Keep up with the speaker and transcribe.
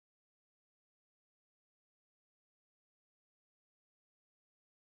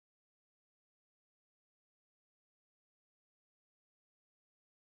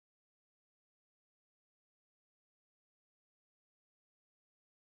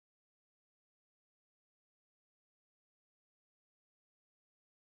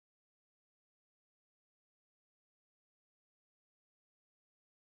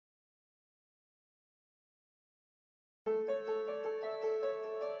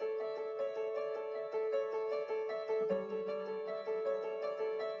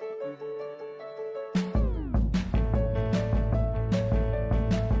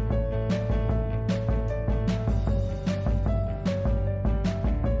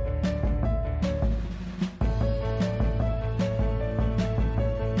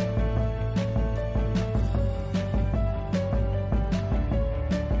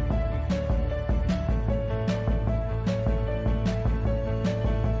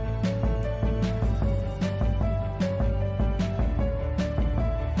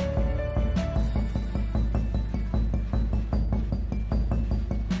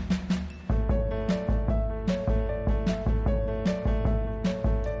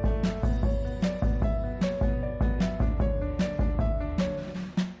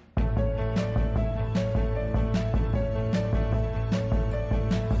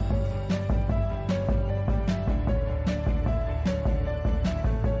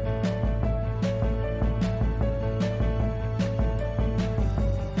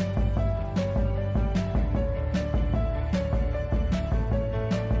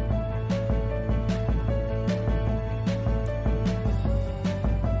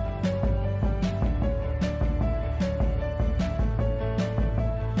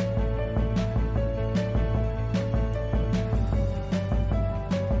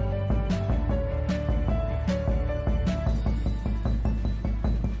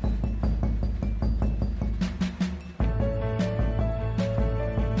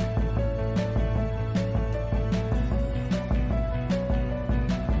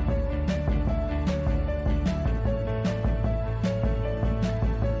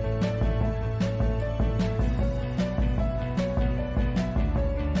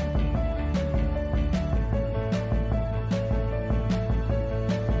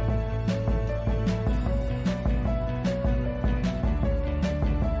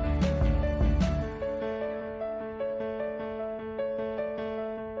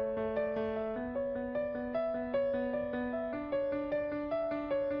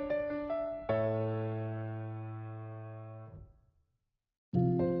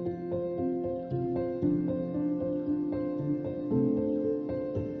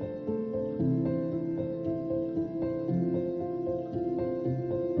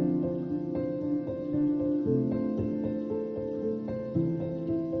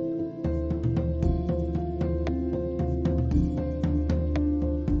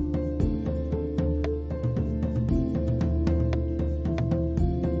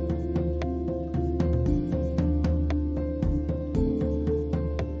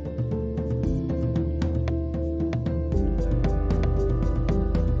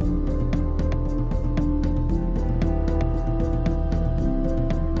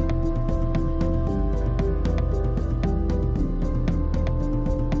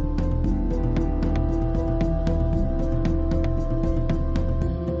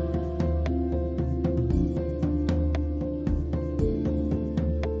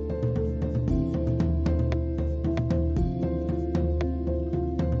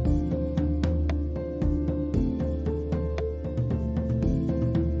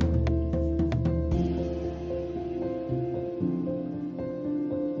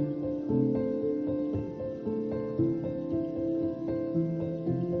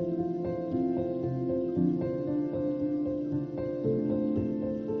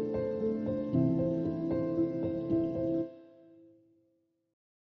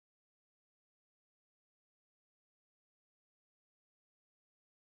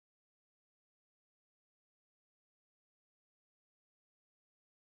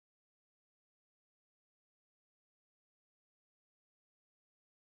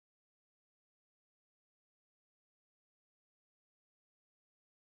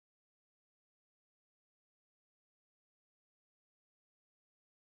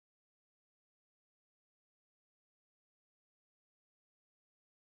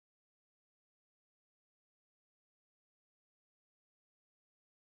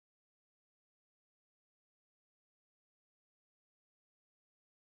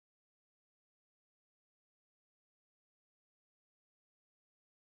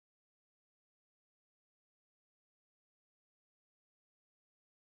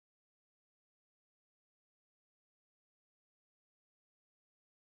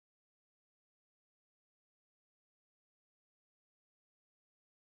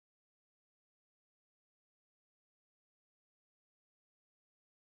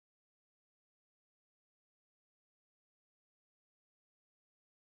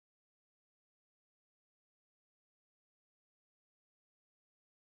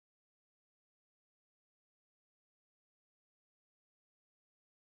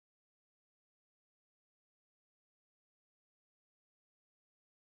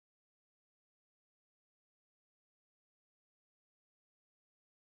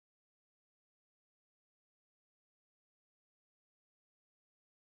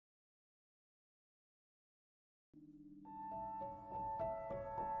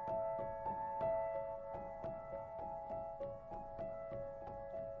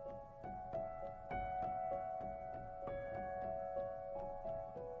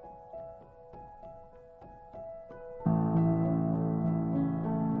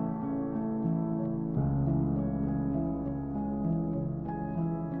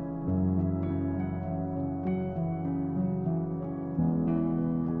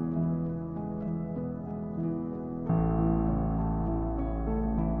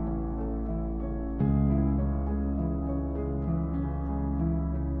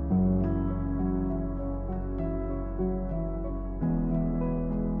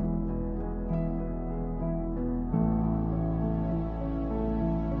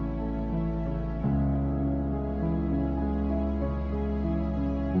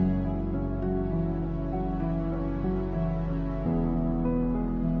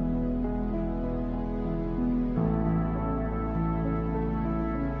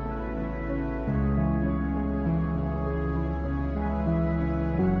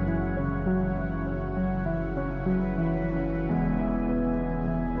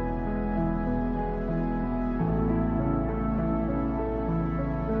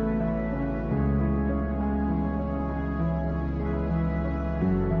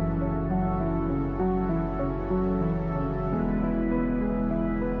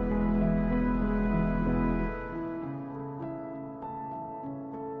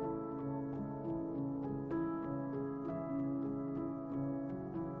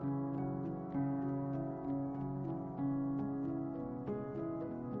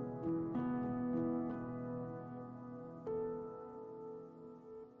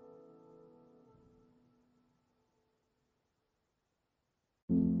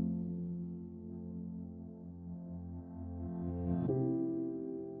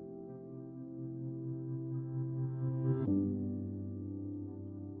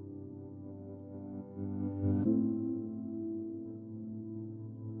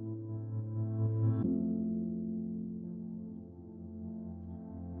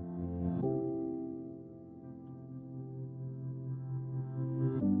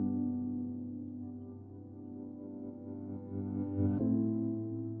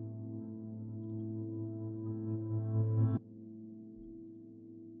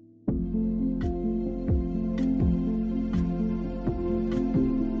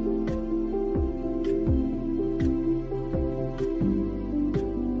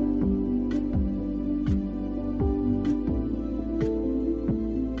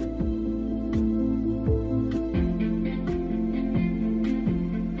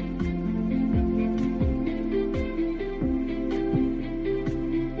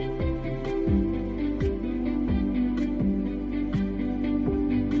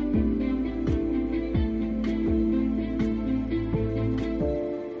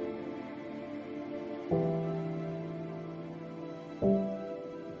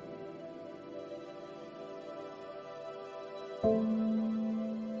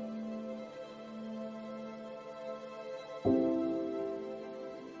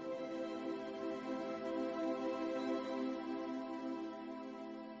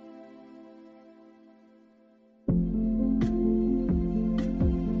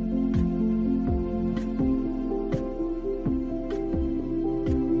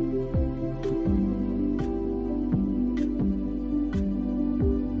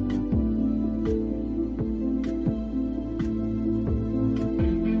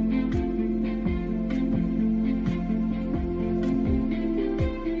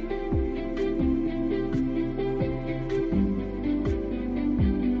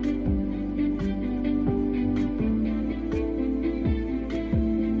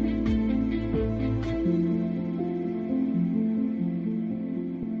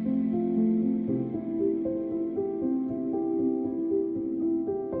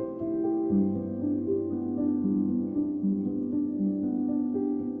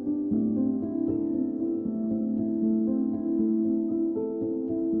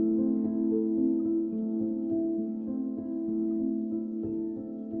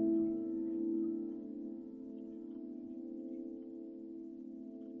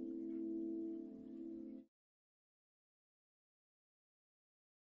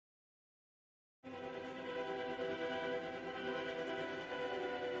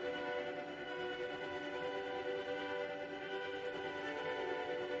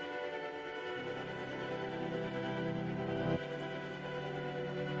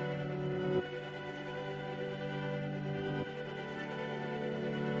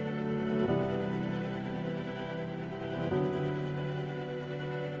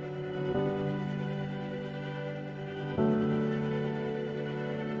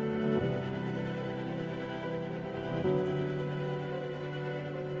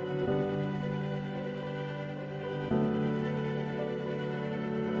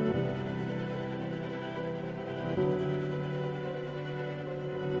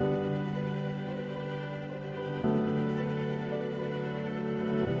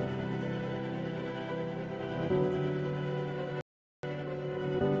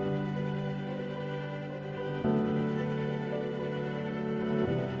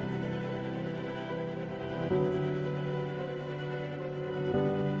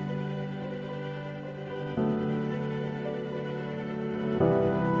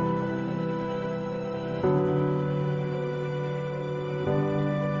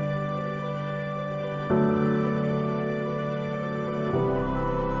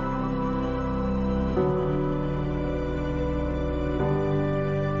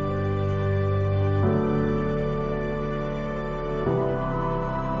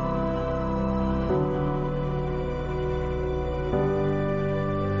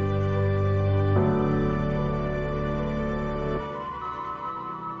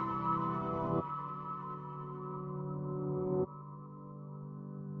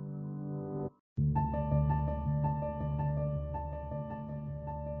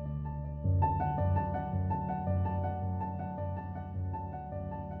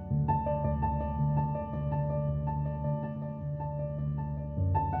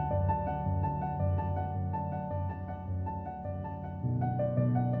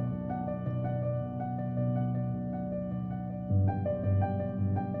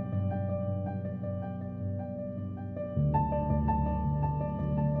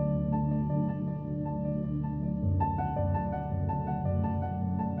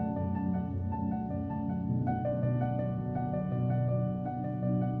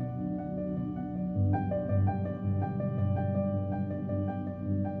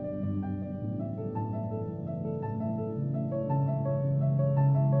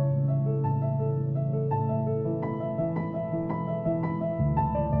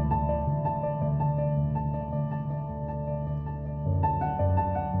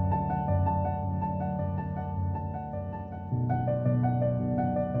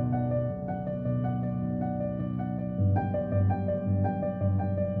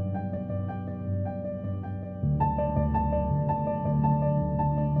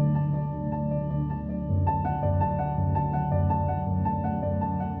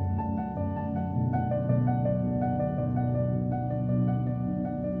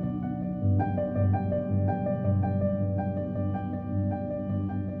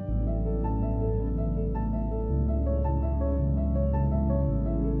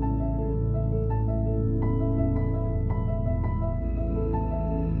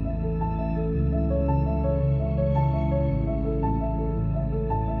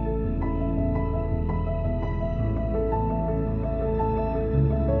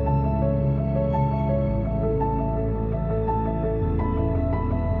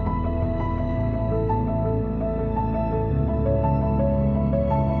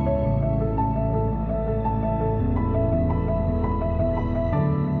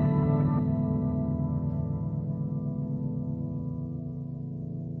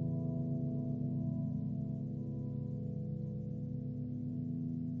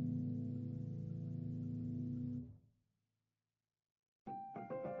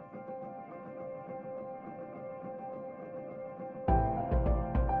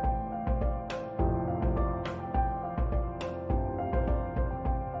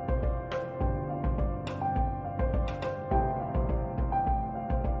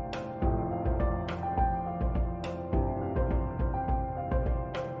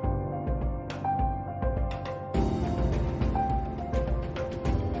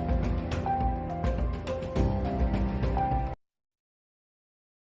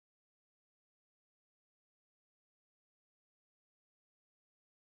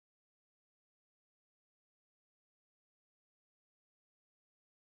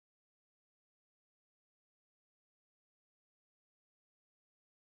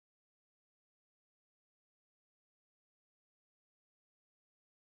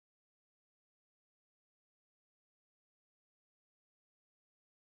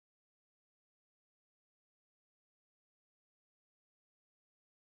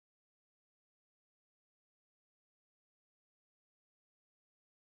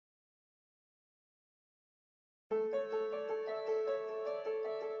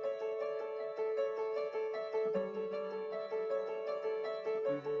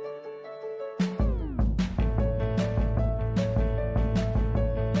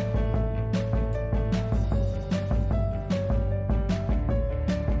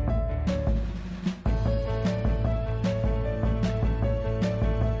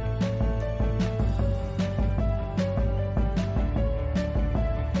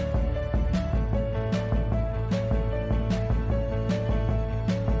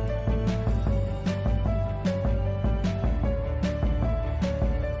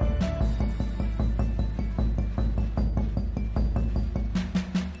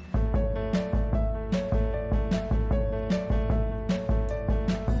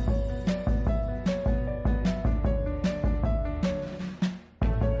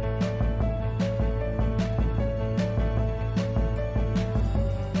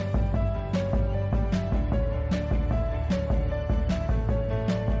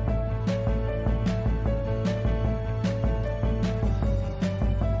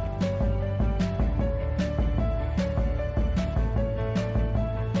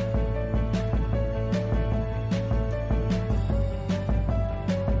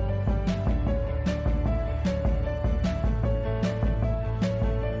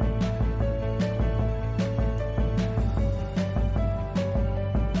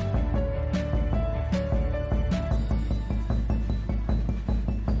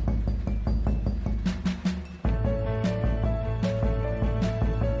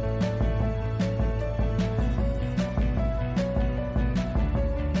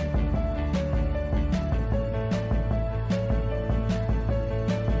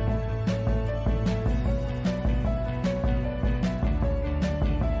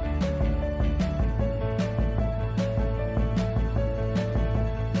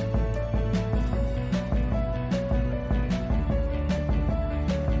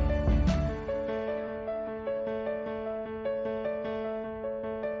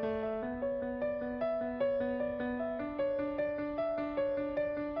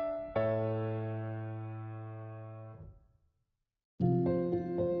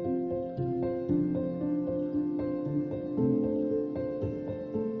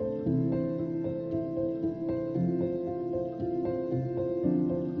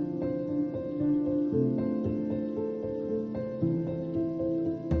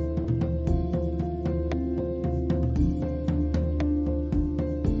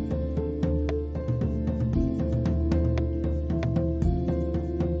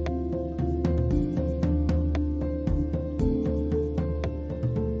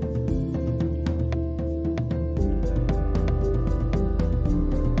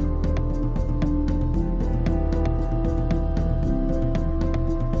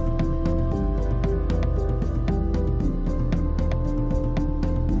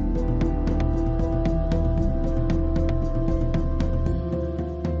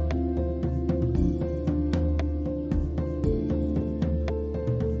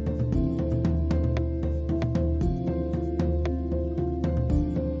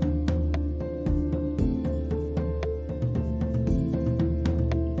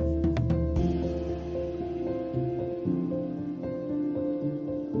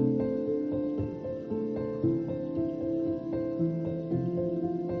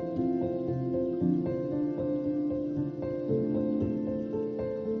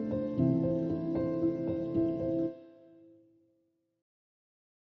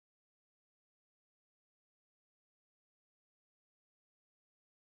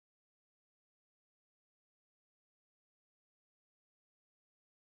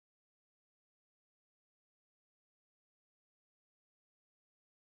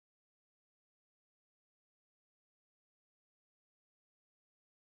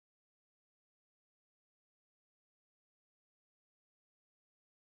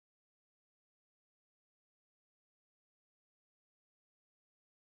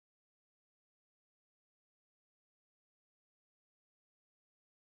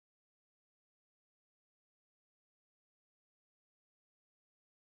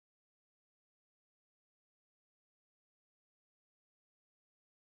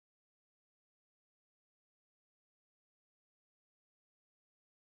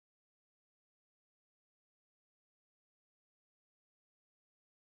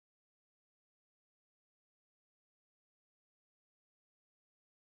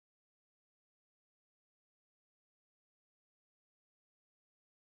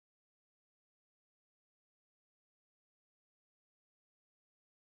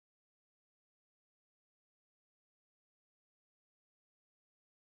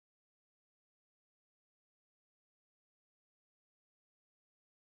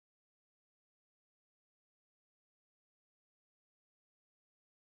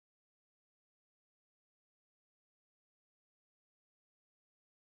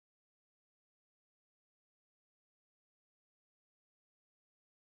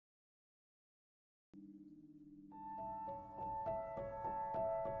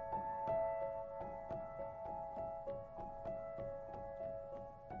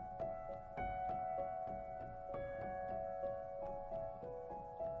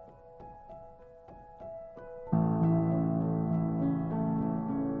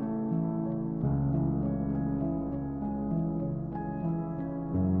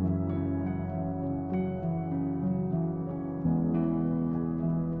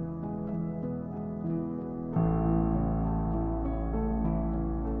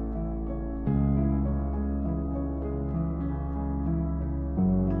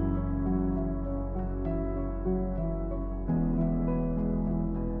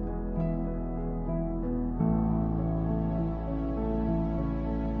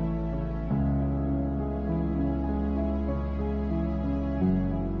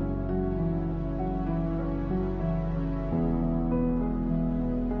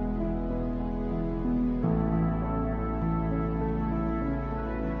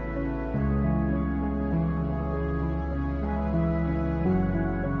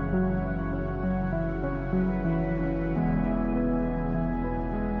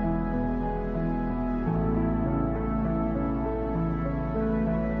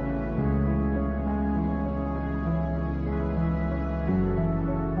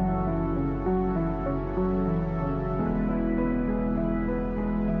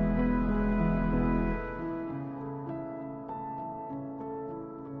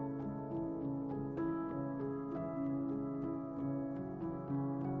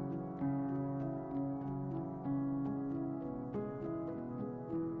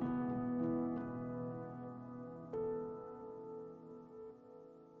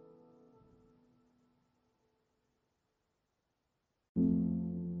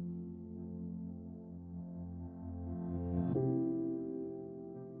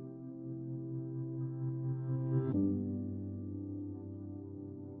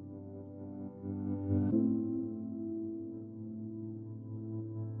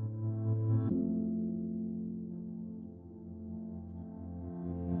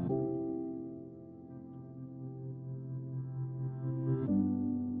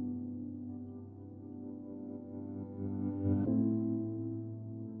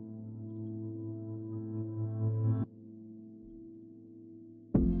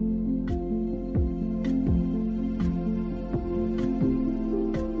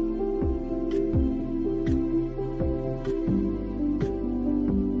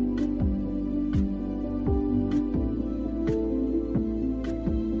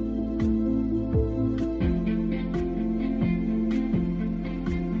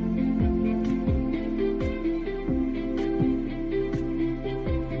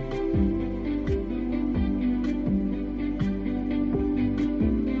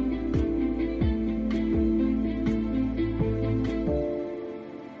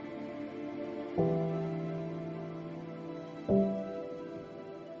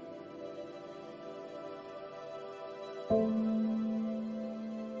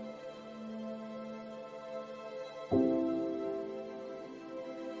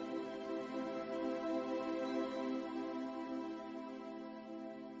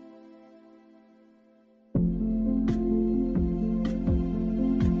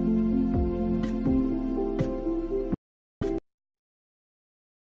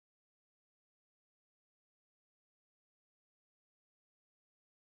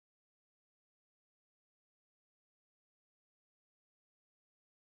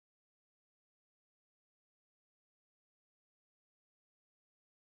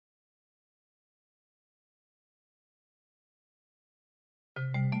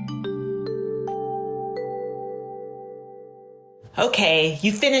Okay,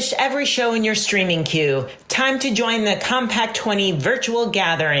 you finished every show in your streaming queue. Time to join the Compact20 virtual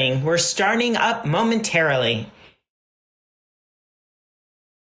gathering. We're starting up momentarily.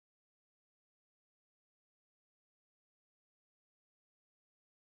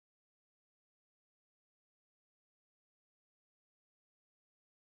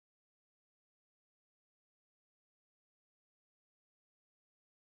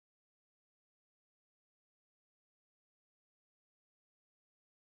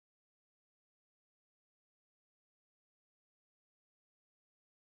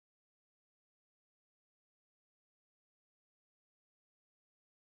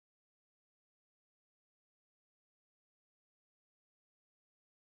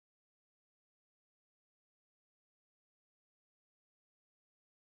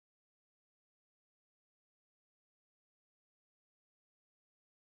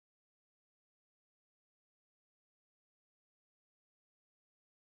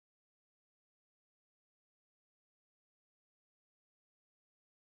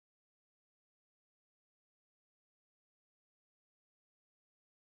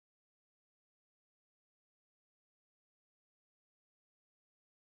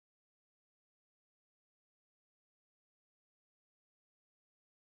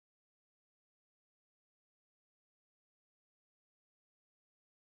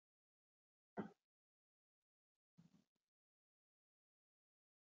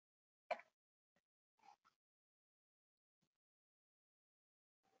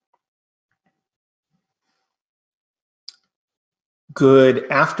 Good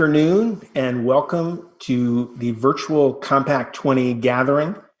afternoon and welcome to the virtual Compact20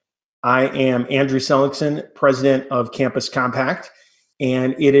 gathering. I am Andrew Seligson, president of Campus Compact,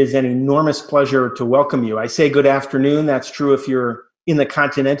 and it is an enormous pleasure to welcome you. I say good afternoon. That's true if you're in the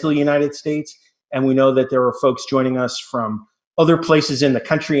continental United States, and we know that there are folks joining us from other places in the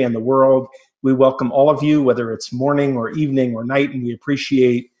country and the world. We welcome all of you, whether it's morning or evening or night, and we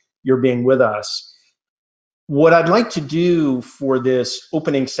appreciate your being with us. What I'd like to do for this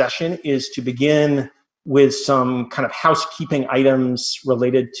opening session is to begin with some kind of housekeeping items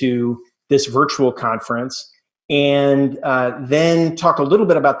related to this virtual conference, and then talk a little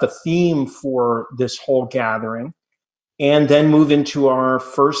bit about the theme for this whole gathering, and then move into our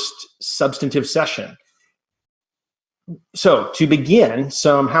first substantive session. So to begin,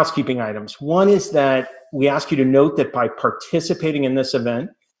 some housekeeping items. One is that we ask you to note that by participating in this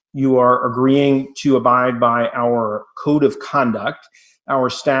event, you are agreeing to abide by our code of conduct. Our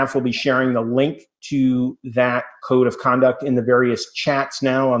staff will be sharing the link to that code of conduct in the various chats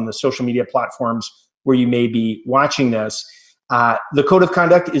now on the social media platforms where you may be watching this. The code of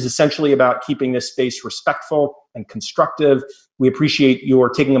conduct is essentially about keeping this space respectful and constructive. We appreciate your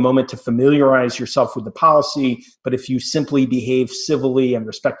taking a moment to familiarize yourself with the policy, but if you simply behave civilly and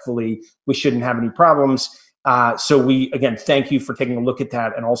respectfully, we shouldn't have any problems. So we, again, thank you for taking a look at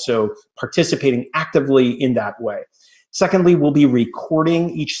that and also participating actively in that way. Secondly, we'll be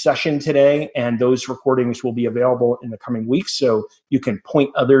recording each session today, and those recordings will be available in the coming weeks, so you can point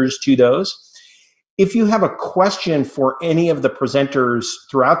others to those. If you have a question for any of the presenters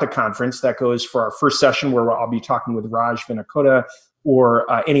throughout the conference, that goes for our first session where I'll be talking with Raj Vinakota, or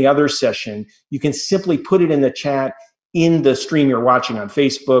any other session, you can simply put it in the chat in the stream you're watching on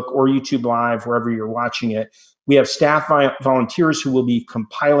Facebook or YouTube Live, wherever you're watching it. We have staff volunteers who will be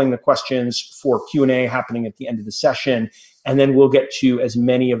compiling the questions for Q&A happening at the end of the session, and then we'll get to as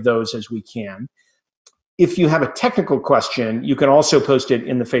many of those as we can. If you have a technical question, you can also post it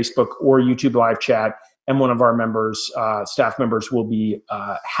in the Facebook or YouTube Live chat, and one of our members, staff members, will be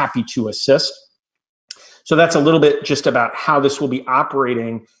happy to assist. So that's a little bit just about how this will be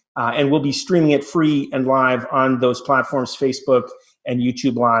operating. And we'll be streaming it free and live on those platforms, Facebook and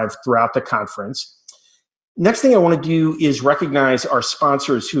YouTube Live, throughout the conference. Next thing I want to do is recognize our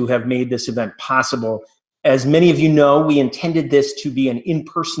sponsors who have made this event possible. As many of you know, we intended this to be an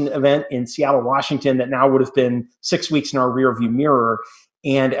in-person event in Seattle, Washington that now would have been 6 weeks in our rearview mirror.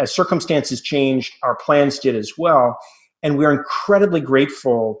 And as circumstances changed, our plans did as well. And we're incredibly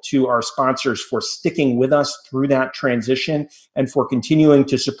grateful to our sponsors for sticking with us through that transition and for continuing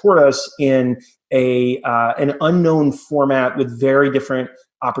to support us in an unknown format with very different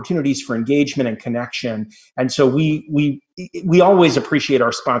opportunities for engagement and connection. And so we always appreciate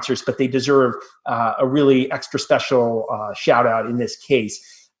our sponsors, but they deserve a really extra special shout out in this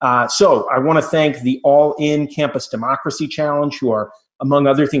case. So I want to thank the All In Campus Democracy Challenge, who are, among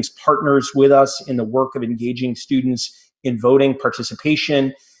other things, partners with us in the work of engaging students in voting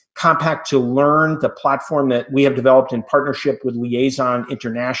participation. Compact20, the platform that we have developed in partnership with Liaison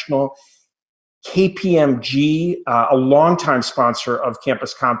International. KPMG, a longtime sponsor of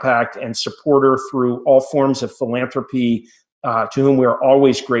Campus Compact and supporter through all forms of philanthropy, to whom we are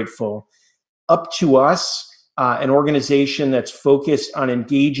always grateful. Up to Us, an organization that's focused on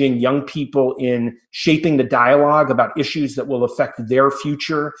engaging young people in shaping the dialogue about issues that will affect their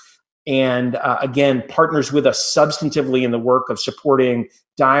future. And again, partners with us substantively in the work of supporting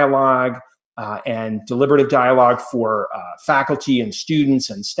dialogue and deliberative dialogue for faculty and students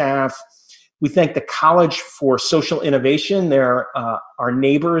and staff. We thank the College for Social Innovation. They're our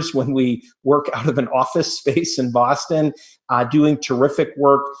neighbors when we work out of an office space in Boston, doing terrific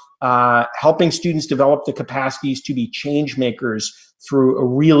work, helping students develop the capacities to be change makers through a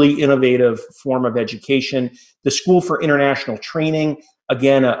really innovative form of education. The School for International Training,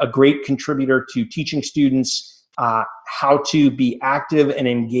 again, a great contributor to teaching students how to be active and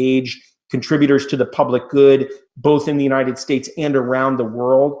engaged contributors to the public good, both in the United States and around the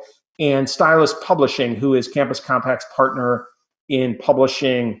world. And Stylus Publishing, who is Campus Compact's partner in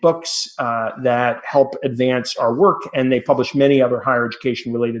publishing books that help advance our work, and they publish many other higher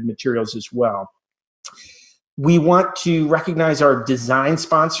education related materials as well. We want to recognize our design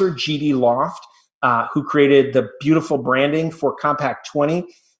sponsor, GD Loft, who created the beautiful branding for Compact20.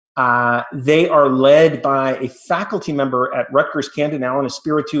 They are led by a faculty member at Rutgers Camden, Alan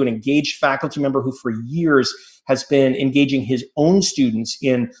Espiritu, an engaged faculty member who for years has been engaging his own students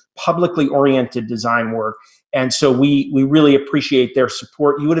in publicly oriented design work. And so we really appreciate their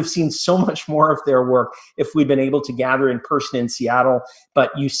support. You would have seen so much more of their work if we'd been able to gather in person in Seattle,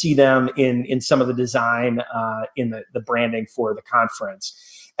 but you see them in some of the design in the branding for the conference.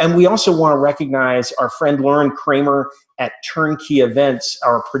 And we also want to recognize our friend Lauren Kramer at Turnkey Events,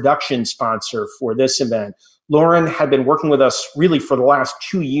 our production sponsor for this event. Lauren had been working with us really for the last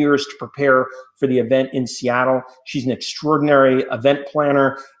 2 years to prepare for the event in Seattle. She's an extraordinary event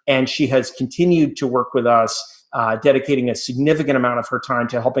planner, and she has continued to work with us, dedicating a significant amount of her time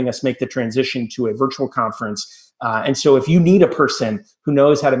to helping us make the transition to a virtual conference. And so if you need a person who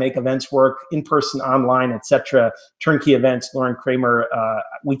knows how to make events work in person, online, etc., Turnkey Events, Lauren Kramer,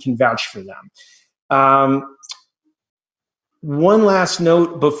 we can vouch for them. One last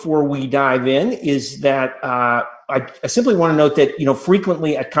note before we dive in is that I simply want to note that,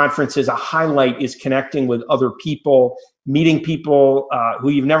 frequently at conferences, a highlight is connecting with other people, meeting people who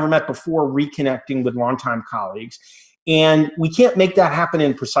you've never met before, reconnecting with longtime colleagues. And we can't make that happen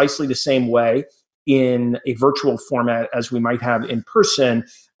in precisely the same way in a virtual format as we might have in person.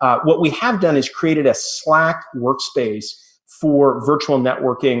 What we have done is created a Slack workspace for virtual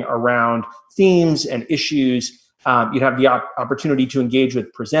networking around themes and issues. You'd have the opportunity to engage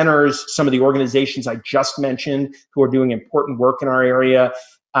with presenters, some of the organizations I just mentioned who are doing important work in our area.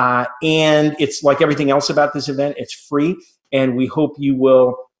 And it's like everything else about this event, it's free, and we hope you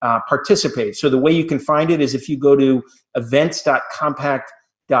will participate. So the way you can find it is if you go to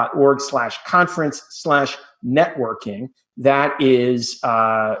events.compact.org/conference/networking. That is,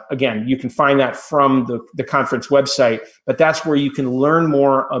 again, you can find that from the conference website, but that's where you can learn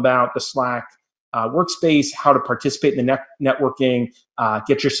more about the Slack workspace, how to participate in the networking,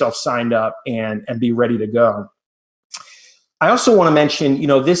 get yourself signed up, and be ready to go. I also want to mention,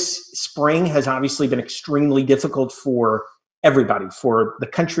 this spring has obviously been extremely difficult for everybody, for the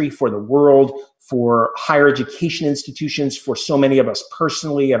country, for the world, for higher education institutions, for so many of us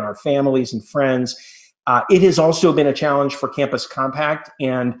personally and our families and friends. It has also been a challenge for Campus Compact,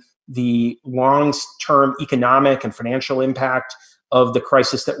 and the long-term economic and financial impact of the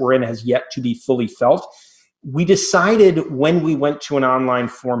crisis that we're in has yet to be fully felt. We decided when we went to an online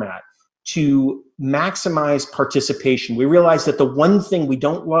format to maximize participation. We realized that the one thing we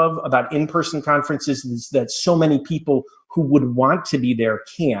don't love about in-person conferences is that so many people who would want to be there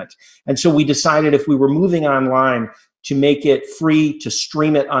can't. And so we decided if we were moving online to make it free, to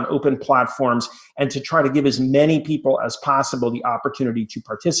stream it on open platforms, and to try to give as many people as possible the opportunity to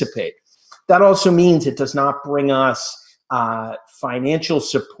participate. That also means it does not bring us financial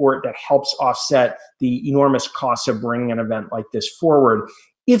support that helps offset the enormous costs of bringing an event like this forward.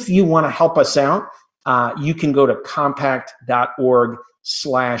 If you want to help us out, you can go to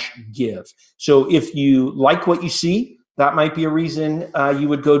compact.org/give. So if you like what you see, that might be a reason you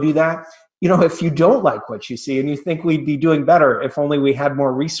would go do that. If you don't like what you see and you think we'd be doing better if only we had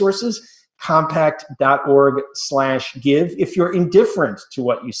more resources, compact.org/give. If you're indifferent to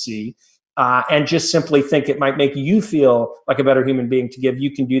what you see and just simply think it might make you feel like a better human being to give,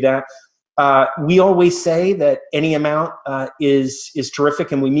 you can do that. We always say that any amount is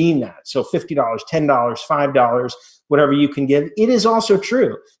terrific, and we mean that. So $50, $10, $5, whatever you can give. It is also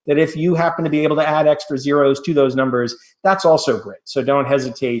true that if you happen to be able to add extra zeros to those numbers, that's also great. So don't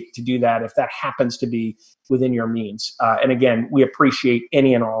hesitate to do that if that happens to be within your means. And again, we appreciate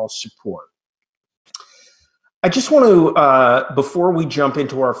any and all support. I just want to, before we jump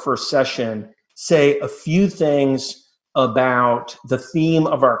into our first session, say a few things about the theme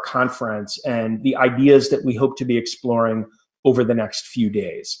of our conference and the ideas that we hope to be exploring over the next few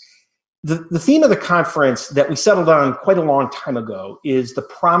days. The theme of the conference that we settled on quite a long time ago is the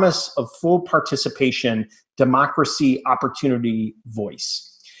promise of full participation, democracy, opportunity, voice.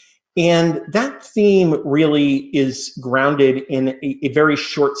 And that theme really is grounded in a very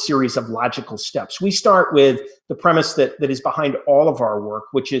short series of logical steps. We start with the premise that is behind all of our work,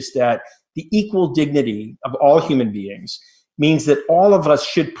 which is that the equal dignity of all human beings means that all of us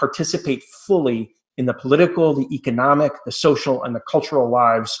should participate fully in the political, the economic, the social, and the cultural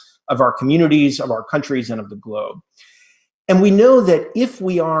lives of our communities, of our countries, and of the globe. And we know that if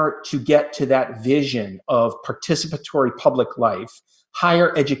we are to get to that vision of participatory public life,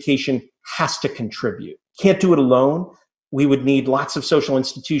 higher education has to contribute. Can't do it alone. We would need lots of social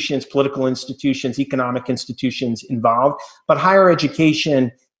institutions, political institutions, economic institutions involved, but higher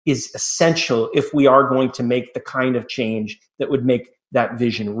education is essential if we are going to make the kind of change that would make that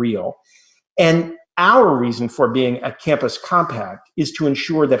vision real. And our reason for being at Campus Compact is to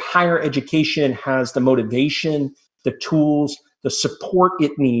ensure that higher education has the motivation, the tools, the support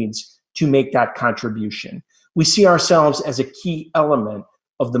it needs to make that contribution. We see ourselves as a key element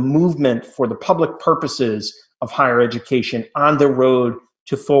of the movement for the public purposes of higher education on the road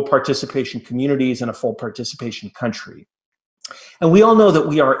to full participation communities and a full participation country. And we all know that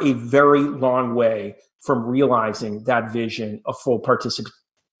we are a very long way from realizing that vision of full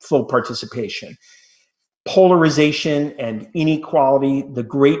participation. Polarization and inequality, the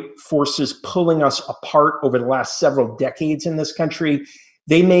great forces pulling us apart over the last several decades in this country,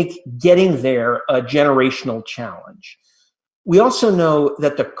 they make getting there a generational challenge. We also know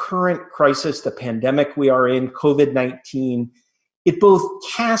that the current crisis, the pandemic we are in, COVID-19, it both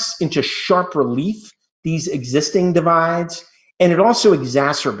casts into sharp relief these existing divides, and it also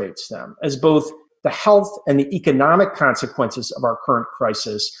exacerbates them, as both the health and the economic consequences of our current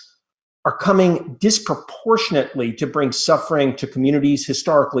crisis are coming disproportionately to bring suffering to communities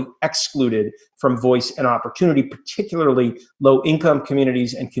historically excluded from voice and opportunity, particularly low-income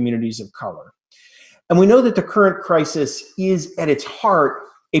communities and communities of color. And we know that the current crisis is at its heart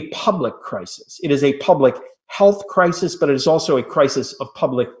a public crisis. It is a public health crisis, but it is also a crisis of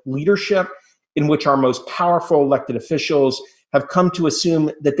public leadership in which our most powerful elected officials have come to assume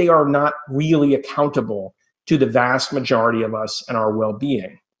that they are not really accountable to the vast majority of us and our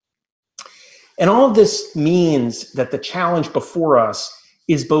well-being. And all of this means that the challenge before us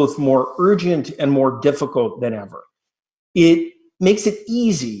is both more urgent and more difficult than ever. It makes it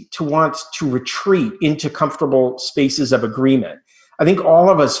easy to want to retreat into comfortable spaces of agreement. I think all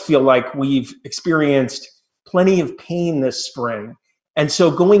of us feel like we've experienced plenty of pain this spring. And so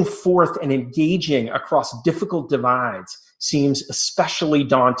going forth and engaging across difficult divides seems especially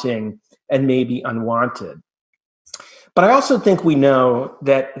daunting and maybe unwanted. But I also think we know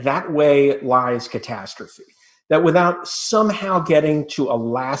that that way lies catastrophe, that without somehow getting to a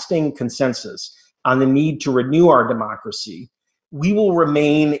lasting consensus on the need to renew our democracy, we will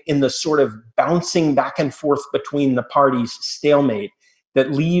remain in the sort of bouncing back and forth between the parties stalemate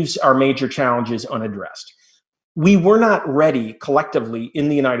that leaves our major challenges unaddressed. We were not ready collectively in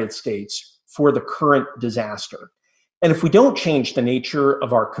the United States for the current disaster. And if we don't change the nature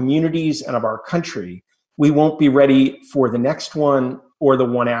of our communities and of our country, we won't be ready for the next one or the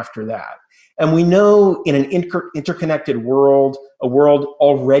one after that. And we know in an interconnected world, a world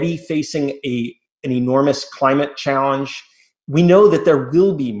already facing an enormous climate challenge, we know that there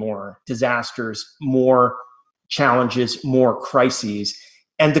will be more disasters, more challenges, more crises.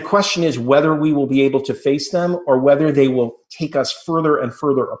 And the question is whether we will be able to face them or whether they will take us further and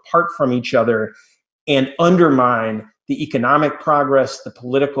further apart from each other and undermine the economic progress, the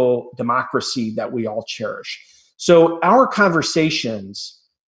political democracy that we all cherish. So our conversations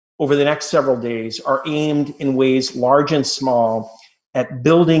over the next several days are aimed in ways large and small at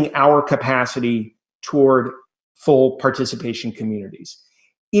building our capacity toward full participation communities.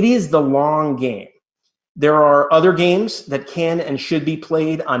 It is the long game. There are other games that can and should be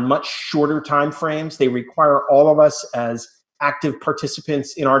played on much shorter time frames. They require all of us as active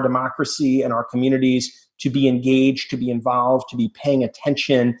participants in our democracy and our communities to be engaged, to be involved, to be paying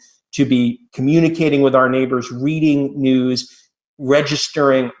attention, to be communicating with our neighbors, reading news,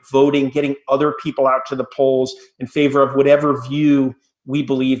 registering, voting, getting other people out to the polls in favor of whatever view we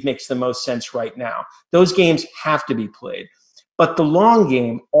believe makes the most sense right now. Those games have to be played. But the long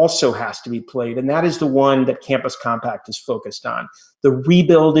game also has to be played, and that is the one that Campus Compact is focused on. The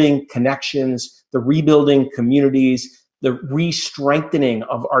rebuilding connections, the rebuilding communities, the re-strengthening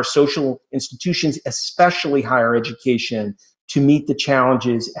of our social institutions, especially higher education, to meet the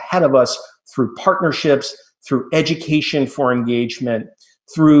challenges ahead of us through partnerships, through education for engagement,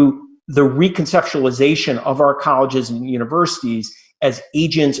 through the reconceptualization of our colleges and universities as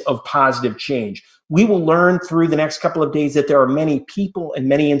agents of positive change. We will learn through the next couple of days that there are many people and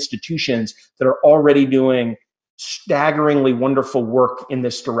many institutions that are already doing staggeringly wonderful work in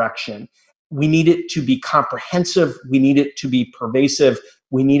this direction. We need it to be comprehensive. We need it to be pervasive.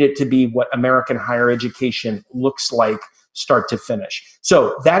 We need it to be what American higher education looks like, start to finish.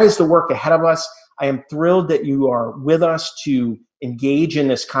 So that is the work ahead of us. I am thrilled that you are with us to engage in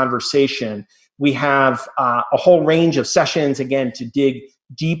this conversation. We have a whole range of sessions, again, to dig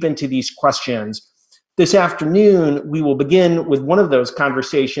deep into these questions. This afternoon, we will begin with one of those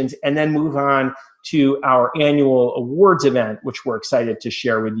conversations and then move on to our annual awards event, which we're excited to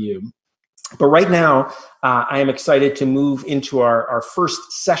share with you. But right now, I am excited to move into our first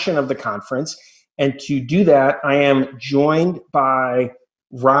session of the conference. And to do that, I am joined by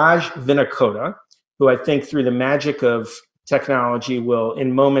Raj Vinakota, who I think through the magic of technology will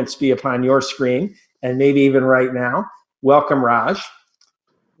in moments be upon your screen, and maybe even right now. Welcome, Raj.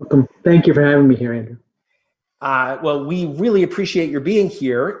 Welcome. Thank you for having me here, Andrew. Well, we really appreciate your being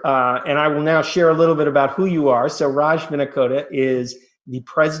here, and I will now share a little bit about who you are. So Raj Vinakota is the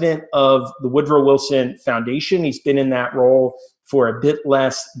president of the Woodrow Wilson Foundation. He's been in that role for a bit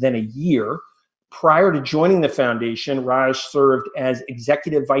less than a year. Prior to joining the foundation, Raj served as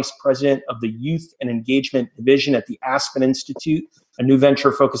executive vice president of the Youth and Engagement Division at the Aspen Institute, a new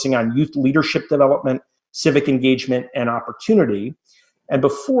venture focusing on youth leadership development, civic engagement, and opportunity. And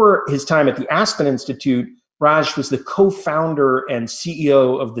before his time at the Aspen Institute, Raj was the co-founder and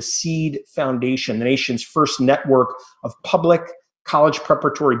CEO of the SEED Foundation, the nation's first network of public college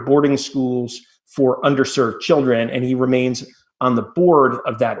preparatory boarding schools for underserved children, and he remains on the board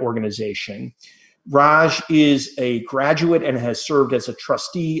of that organization. Raj is a graduate and has served as a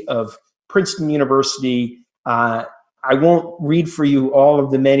trustee of Princeton University. I won't read for you all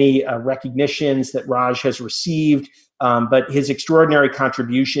of the many recognitions that Raj has received, but his extraordinary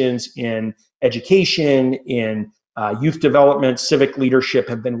contributions in education, in youth development, civic leadership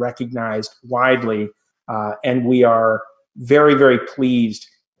have been recognized widely, and we are very, very pleased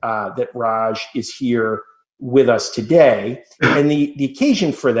that Raj is here with us today. And the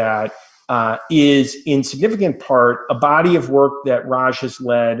occasion for that is in significant part a body of work that Raj has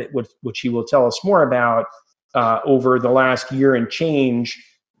led, which he will tell us more about over the last year and change,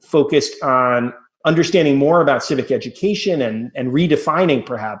 focused on understanding more about civic education and redefining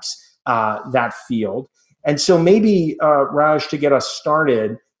perhaps that field. And so maybe, Raj, to get us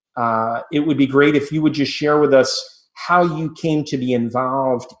started, it would be great if you would just share with us how you came to be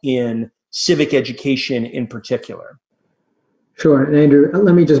involved in civic education in particular. Sure. And Andrew,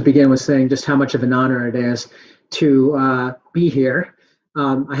 let me just begin with saying just how much of an honor it is to be here.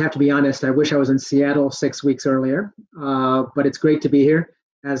 I have to be honest, I wish I was in Seattle 6 weeks earlier, but it's great to be here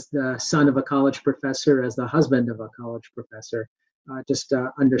as the son of a college professor, as the husband of a college professor, just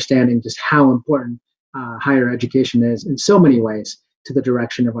understanding just how important higher education is in so many ways to the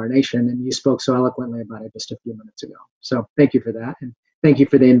direction of our nation. And you spoke so eloquently about it just a few minutes ago. So thank you for that. And thank you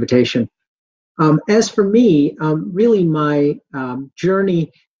for the invitation. As for me, really my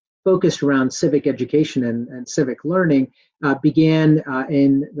journey focused around civic education and civic learning began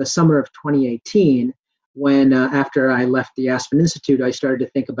in the summer of 2018 when after I left the Aspen Institute, I started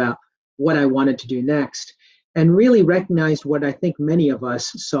to think about what I wanted to do next and really recognized what I think many of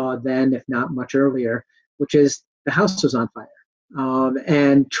us saw then, if not much earlier, which is the house was on fire.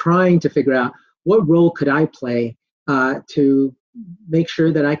 And trying to figure out what role could I play to make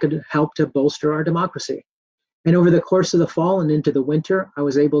sure that I could help to bolster our democracy. And over the course of the fall and into the winter, I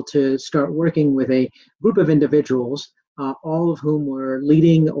was able to start working with a group of individuals all of whom were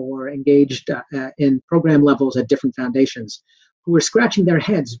leading or engaged in program levels at different foundations, who were scratching their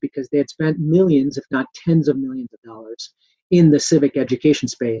heads because they had spent millions, if not tens of millions of dollars in the civic education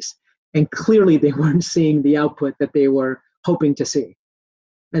space. And clearly they weren't seeing the output that they were hoping to see.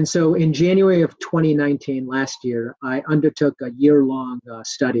 And so in January of 2019, last year, I undertook a year-long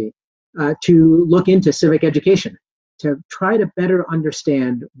study to look into civic education, to try to better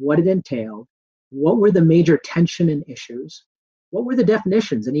understand what it entailed, what were the major tension and issues, what were the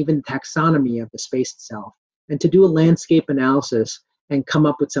definitions and even taxonomy of the space itself, and to do a landscape analysis and come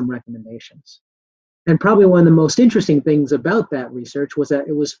up with some recommendations. And probably one of the most interesting things about that research was that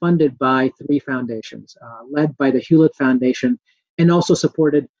it was funded by 3 foundations, led by the Hewlett Foundation and also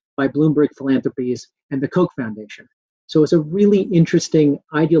supported by Bloomberg Philanthropies and the Koch Foundation. So it's a really interesting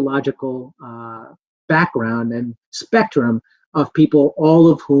ideological background and spectrum of people,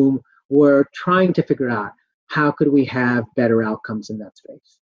 all of whom were trying to figure out how could we have better outcomes in that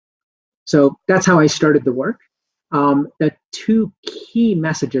space. So that's how I started the work. The 2 key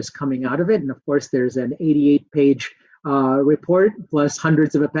messages coming out of it, and of course there's an 88-page report plus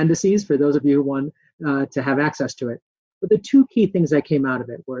hundreds of appendices for those of you who want to have access to it. But the 2 key things that came out of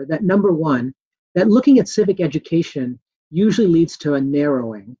it were that, number one, that looking at civic education usually leads to a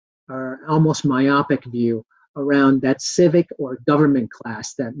narrowing or almost myopic view around that civic or government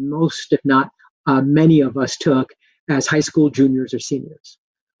class that most, if not many of us took as high school juniors or seniors.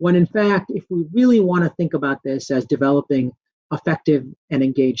 When in fact, if we really want to think about this as developing effective and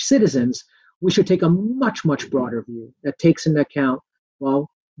engaged citizens, we should take a much, much broader view that takes into account,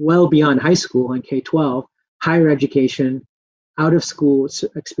 well beyond high school and K-12, higher education, out of school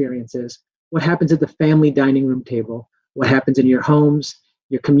experiences, what happens at the family dining room table, what happens in your homes,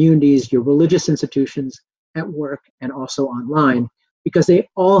 your communities, your religious institutions, at work, and also online, because they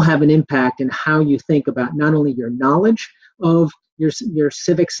all have an impact in how you think about not only your knowledge of your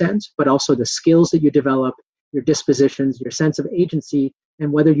civic sense, but also the skills that you develop, your dispositions, your sense of agency,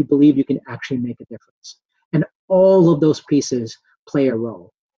 and whether you believe you can actually make a difference. And all of those pieces play a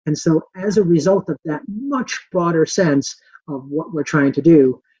role. And so as a result of that much broader sense of what we're trying to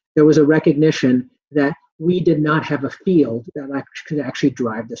do, there was a recognition that we did not have a field that could actually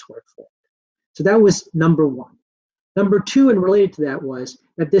drive this work forward. So that was number one. Number two, and related to that, was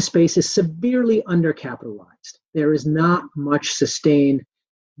that this space is severely undercapitalized. There is not much sustained,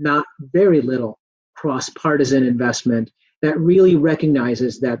 not very little cross-partisan investment that really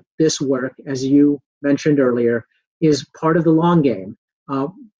recognizes that this work, as you mentioned earlier, is part of the long game. It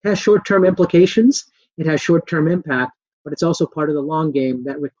has short-term implications, it has short-term impact, but it's also part of the long game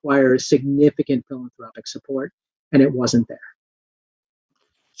that requires significant philanthropic support, and it wasn't there.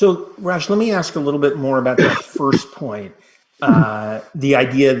 So, Raj, let me ask a little bit more about that first point. The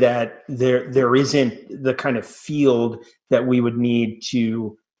idea that there isn't the kind of field that we would need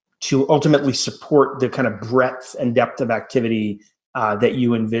to ultimately support the kind of breadth and depth of activity that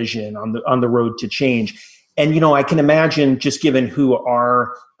you envision on the road to change. And I can imagine, just given who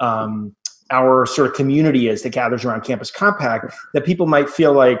our sort of community is that gathers around Campus Compact, that people might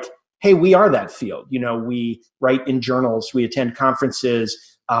feel like, hey, we are that field. We write in journals, we attend conferences.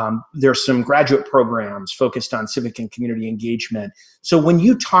 There's some graduate programs focused on civic and community engagement. So when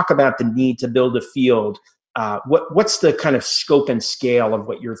you talk about the need to build a field, what's the kind of scope and scale of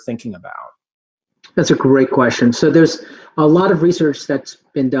what you're thinking about? That's a great question. So there's a lot of research that's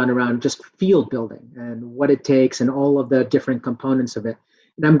been done around just field building and what it takes and all of the different components of it.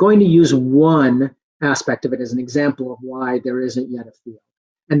 And I'm going to use one aspect of it as an example of why there isn't yet a field,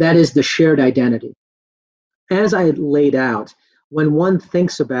 and that is the shared identity. As I had laid out, when one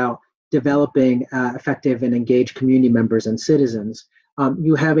thinks about developing effective and engaged community members and citizens,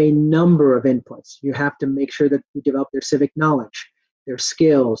 you have a number of inputs. You have to make sure that you develop their civic knowledge, their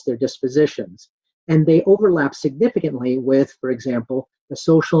skills, their dispositions, and they overlap significantly with, for example, the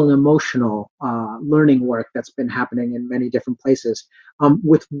social and emotional learning work that's been happening in many different places,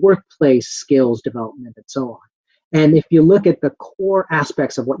 with workplace skills development and so on. And if you look at the core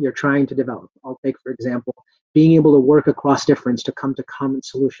aspects of what you're trying to develop, I'll take, for example, being able to work across difference to come to common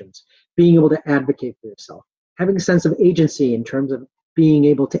solutions, being able to advocate for yourself, having a sense of agency in terms of being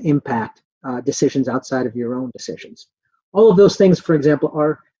able to impact decisions outside of your own decisions. All of those things, for example,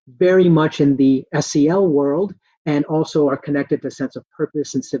 are very much in the SEL world and also are connected to a sense of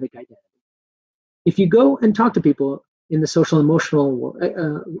purpose and civic identity. If you go and talk to people in the social and emotional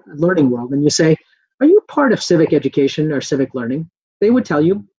learning world and you say, are you part of civic education or civic learning? They would tell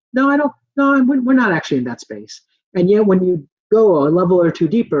you, no, I don't. No, we're not actually in that space. And yet when you go a level or two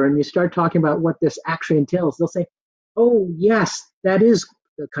deeper and you start talking about what this actually entails, they'll say, oh, yes, that is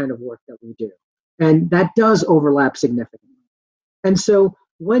the kind of work that we do. And that does overlap significantly. And so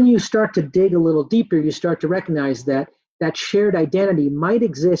when you start to dig a little deeper, you start to recognize that that shared identity might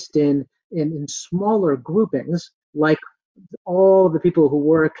exist in smaller groupings, like all the people who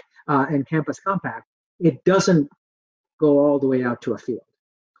work in Campus Compact. It doesn't go all the way out to a field.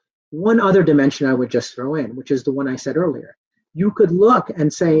 One other dimension I would just throw in, which is the one I said earlier. You could look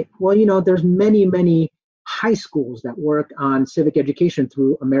and say, well, you know, there's many high schools that work on civic education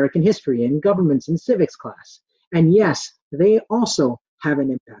through American history and governments and civics class. And yes, they also have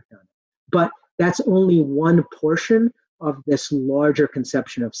an impact on it. But that's only one portion of this larger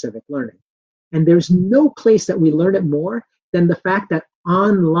conception of civic learning. And there's no place that we learn it more than the fact that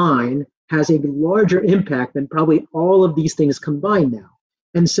online has a larger impact than probably all of these things combined now.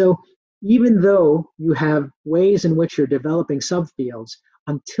 And so even though you have ways in which you're developing subfields,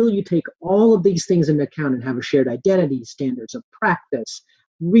 until you take all of these things into account and have a shared identity, standards of practice,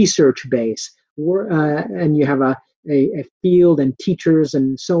 research base, and you have a field and teachers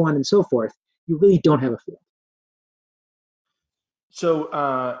and so on and so forth, you really don't have a field.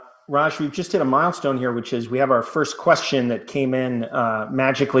 So, Raj, we've just hit a milestone here, which is we have our first question that came in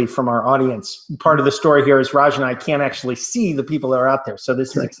magically from our audience. Part of the story here is Raj and I can't actually see the people that are out there, so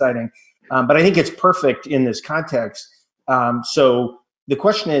this is exciting. But I think it's perfect in this context. So the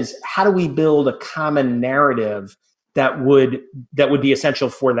question is, how do we build a common narrative that would be essential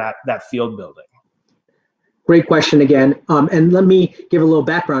for that field building? Great question again. And let me give a little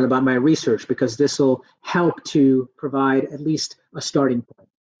background about my research, because this will help to provide at least a starting point.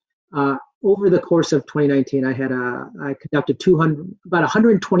 Over the course of 2019, I conducted about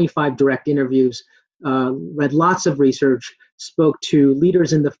 125 direct interviews, read lots of research, spoke to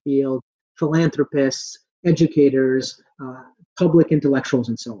leaders in the field, philanthropists, educators, public intellectuals,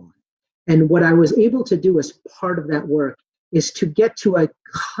 and so on. And what I was able to do as part of that work is to get to a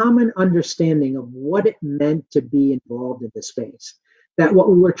common understanding of what it meant to be involved in the space. That what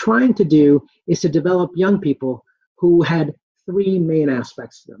we were trying to do is to develop young people who had three main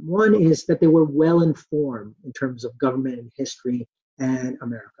aspects to them. One is that they were well informed in terms of government and history and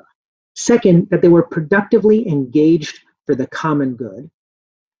America. Second, that they were productively engaged for the common good.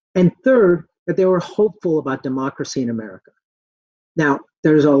 And third, that they were hopeful about democracy in America. Now,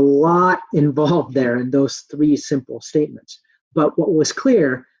 there's a lot involved there in those three simple statements. But what was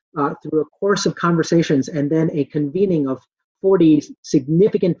clear through a course of conversations and then a convening of 40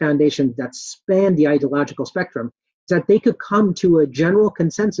 significant foundations that span the ideological spectrum is that they could come to a general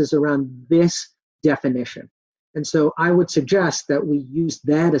consensus around this definition. And so I would suggest that we use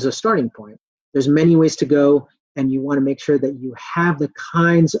that as a starting point. There's many ways to go, and you want to make sure that you have the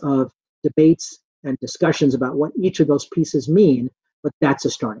kinds of debates and discussions about what each of those pieces mean, but that's a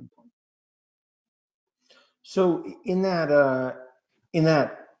starting point. So in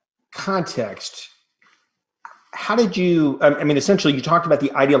that context, how did you, I mean, essentially you talked about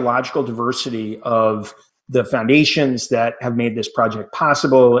the ideological diversity of the foundations that have made this project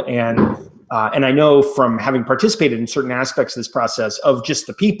possible. And I know from having participated in certain aspects of this process of just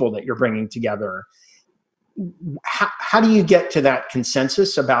the people that you're bringing together, how do you get to that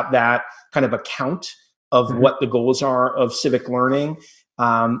consensus about that kind of account of what the goals are of civic learning?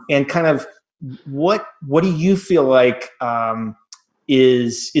 And kind of what do you feel like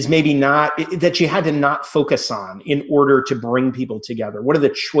is maybe not, that you had to not focus on in order to bring people together? What are the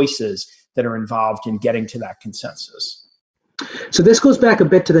choices that are involved in getting to that consensus? So this goes back a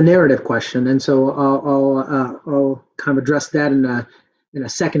bit to the narrative question, and so I'll kind of address that in a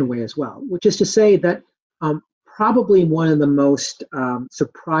second way as well, which is to say that probably one of the most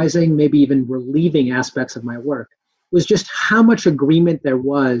surprising, maybe even relieving aspects of my work was just how much agreement there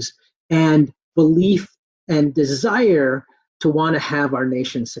was and belief and desire to want to have our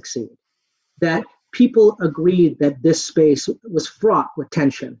nation succeed. That people agreed that this space was fraught with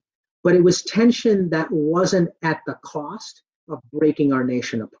tension, but it was tension that wasn't at the cost of breaking our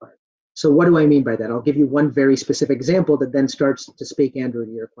nation apart. So what do I mean by that? I'll give you one very specific example that then starts to speak, Andrew,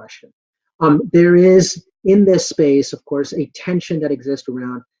 to your question. There is in this space, of course, a tension that exists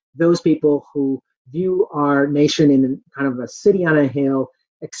around those people who view our nation in kind of a city on a hill,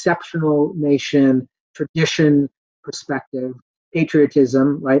 exceptional nation, tradition perspective,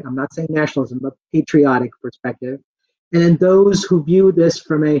 patriotism, right? I'm not saying nationalism, but patriotic perspective. And then those who view this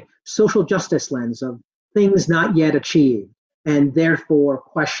from a social justice lens of things not yet achieved, and therefore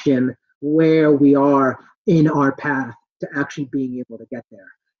question where we are in our path to actually being able to get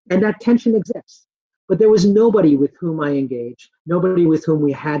there. And that tension exists. But there was nobody with whom I engaged, nobody with whom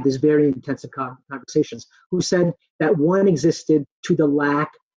we had this very intensive conversations, who said that one existed to the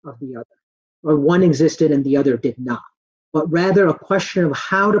lack of the other, or one existed and the other did not. but rather a question of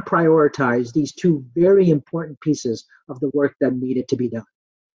how to prioritize these two very important pieces of the work that needed to be done.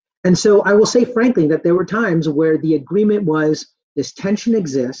 And so I will say frankly that there were times where the agreement was this tension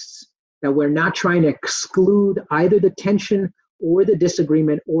exists, that we're not trying to exclude either the tension or the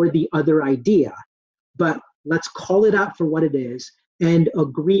disagreement or the other idea, but let's call it out for what it is and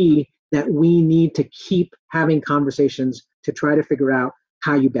agree that we need to keep having conversations to try to figure out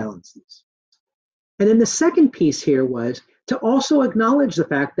how you balance these. And then the second piece here was to also acknowledge the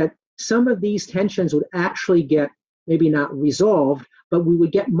fact that some of these tensions would actually get maybe not resolved, but we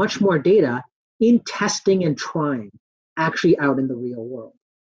would get much more data in testing and trying actually out in the real world.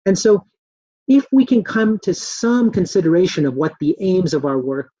 And so if we can come to some consideration of what the aims of our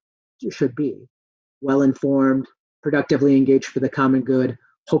work should be, well-informed, productively engaged for the common good,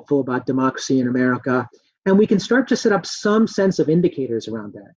 hopeful about democracy in America, and we can start to set up some sense of indicators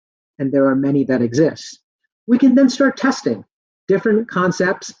around that, and there are many that exist, we can then start testing different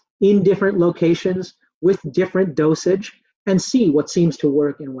concepts in different locations with different dosage and see what seems to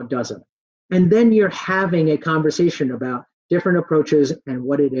work and what doesn't. And then you're having a conversation about different approaches and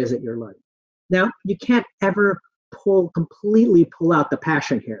what it is that you're learning. Now, you can't ever completely pull out the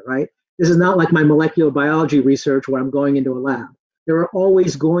passion here, right? This is not like my molecular biology research where I'm going into a lab. There are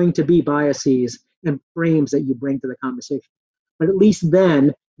always going to be biases and frames that you bring to the conversation. But at least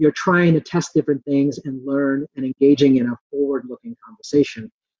then you're trying to test different things and learn and engaging in a forward-looking conversation.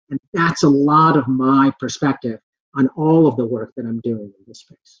 And that's a lot of my perspective on all of the work that I'm doing in this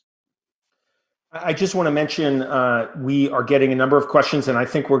space. I just want to mention we are getting a number of questions, and I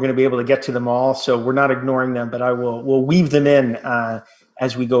think we're going to be able to get to them all. So we're not ignoring them, but we'll weave them in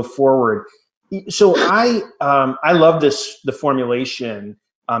as we go forward. So I love the formulation,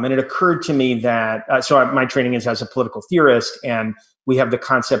 and it occurred to me that my training is as a political theorist, and we have the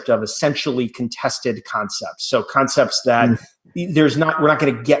concept of essentially contested concepts. So concepts that we're not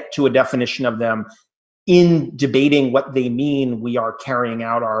going to get to a definition of them. In debating what they mean, we are carrying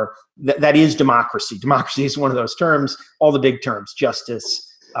out that is democracy. Democracy is one of those terms, all the big terms, justice,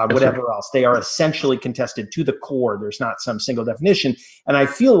 whatever else. They are essentially contested to the core. There's not some single definition. And I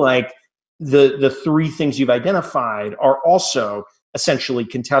feel like the three things you've identified are also essentially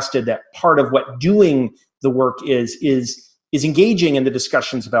contested, that part of what doing the work is engaging in the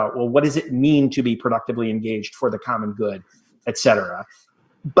discussions about, well, what does it mean to be productively engaged for the common good, et cetera.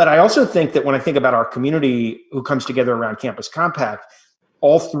 But I also think that when I think about our community who comes together around Campus Compact,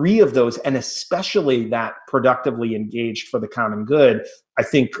 all three of those, and especially that productively engaged for the common good, I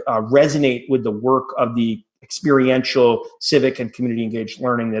think resonate with the work of the experiential, civic, and community engaged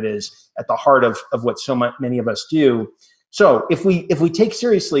learning that is at the heart of what so many of us do. So if we take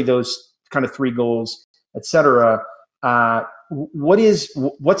seriously those kind of three goals, et cetera,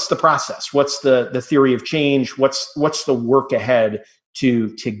 what's the process? What's the theory of change? What's the work ahead to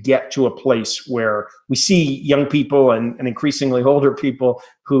get to a place where we see young people and increasingly older people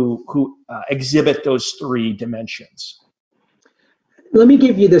who exhibit those three dimensions? Let me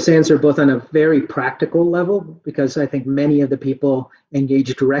give you this answer both on a very practical level, because I think many of the people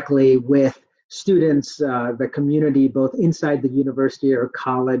engage directly with students, the community, both inside the university or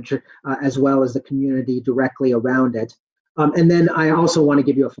college, as well as the community directly around it. And then I also want to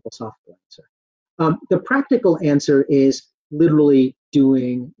give you a philosophical answer. The practical answer is literally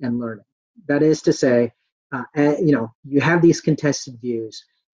doing and learning. That is to say, you have these contested views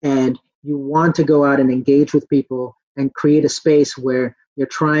and you want to go out and engage with people and create a space where you're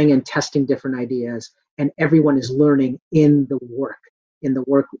trying and testing different ideas, and everyone is learning in the work in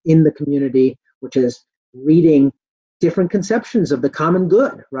the community, which is reading different conceptions of the common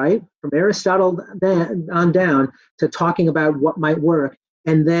good, right? From Aristotle on down to talking about what might work,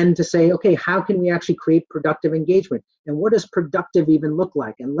 and then to say, okay, how can we actually create productive engagement? And what does productive even look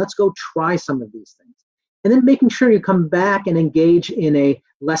like? And let's go try some of these things. And then making sure you come back and engage in a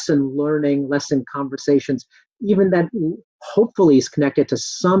lesson learning, lesson conversations, even that hopefully is connected to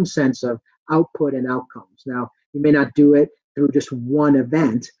some sense of output and outcomes. Now, you may not do it through just one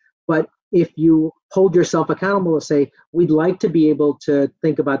event, but if you hold yourself accountable to say, we'd like to be able to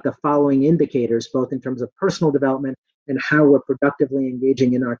think about the following indicators, both in terms of personal development and how we're productively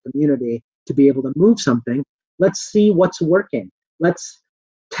engaging in our community to be able to move something, let's see what's working. Let's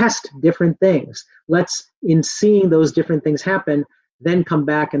test different things. Let's, in seeing those different things happen, then come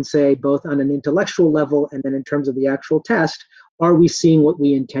back and say, both on an intellectual level and then in terms of the actual test, are we seeing what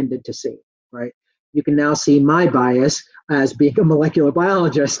we intended to see, right? You can now see my bias as being a molecular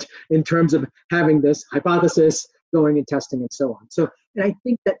biologist in terms of having this hypothesis, going and testing and so on. So, and I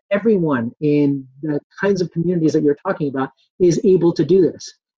think that everyone in the kinds of communities that you're talking about is able to do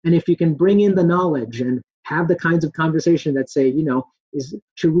this. And if you can bring in the knowledge and have the kinds of conversation that say,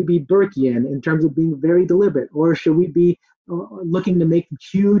 should we be Burkean in terms of being very deliberate, or should we be looking to make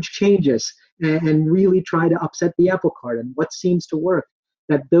huge changes and really try to upset the apple cart, and what seems to work?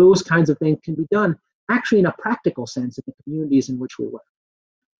 That those kinds of things can be done actually in a practical sense in the communities in which we work.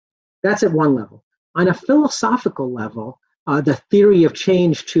 That's at one level. On a philosophical level, the theory of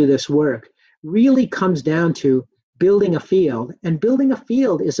change to this work really comes down to building a field. And building a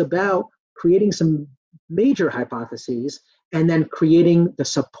field is about creating some major hypotheses and then creating the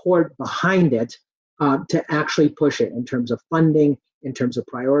support behind it to actually push it in terms of funding, in terms of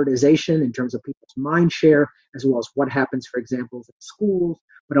prioritization, in terms of people's mind share, as well as what happens, for example, in schools,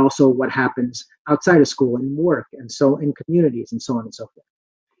 but also what happens outside of school and work, and so in communities, and so on and so forth.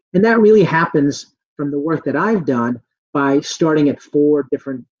 And that really happens from the work that I've done by starting at four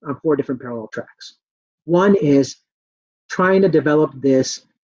different parallel tracks. One is trying to develop this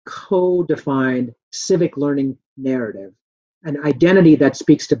co-defined civic learning narrative, an identity that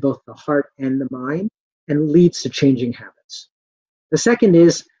speaks to both the heart and the mind and leads to changing habits. The second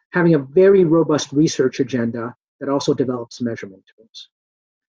is having a very robust research agenda that also develops measurement tools.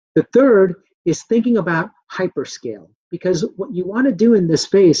 The third is thinking about hyperscale, because what you want to do in this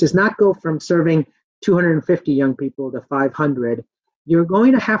space is not go from serving 250 young people to 500. You're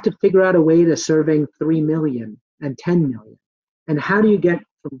going to have to figure out a way to serving 3 million and 10 million. And how do you get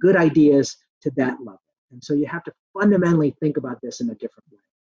from good ideas to that level? And so you have to fundamentally think about this in a different way.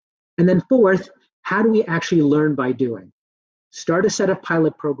 And then fourth, how do we actually learn by doing? Start a set of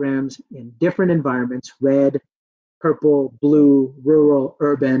pilot programs in different environments, red, purple, blue, rural,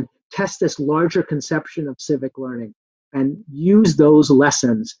 urban, test this larger conception of civic learning and use those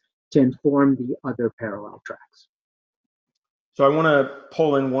lessons to inform the other parallel tracks. So I want to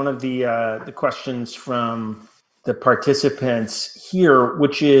pull in one of the questions from the participants here,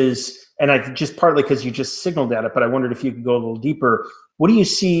 which is, and I just partly because you just signaled at it, but I wondered if you could go a little deeper. What do you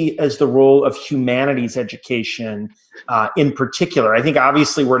see as the role of humanities education in particular? I think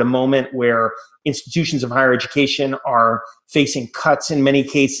obviously we're at a moment where institutions of higher education are facing cuts in many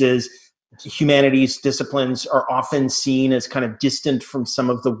cases. Humanities disciplines are often seen as kind of distant from some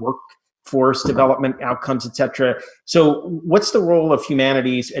of the workforce development outcomes, et cetera. So what's the role of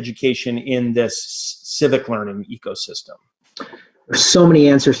humanities education in this civic learning ecosystem? There's so many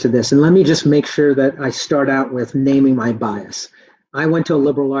answers to this. And let me just make sure that I start out with naming my bias. I went to a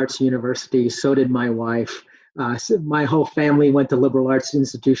liberal arts university, so did my wife. So my whole family went to liberal arts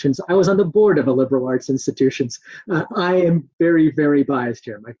institutions. I was on the board of a liberal arts institutions. I am very, very biased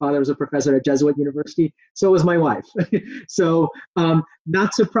here. My father was a professor at Jesuit University, so was my wife. So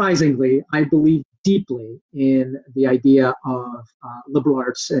not surprisingly, I believe deeply in the idea of liberal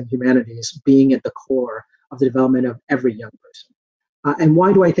arts and humanities being at the core of the development of every young person. And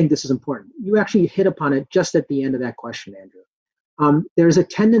why do I think this is important? You actually hit upon it just at the end of that question, Andrew. There's a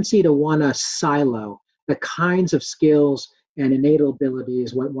tendency to want to silo the kinds of skills and innate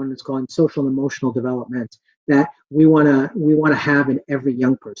abilities, what one is calling social and emotional development, that we want to have in every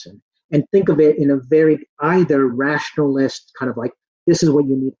young person, and think of it in a very either rationalist kind of like this is what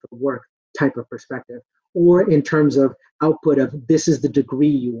you need for work type of perspective, or in terms of output of this is the degree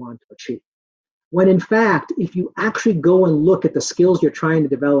you want to achieve. When in fact, if you actually go and look at the skills you're trying to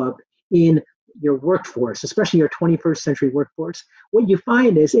develop in your workforce, especially your 21st century workforce, what you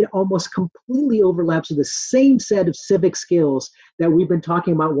find is it almost completely overlaps with the same set of civic skills that we've been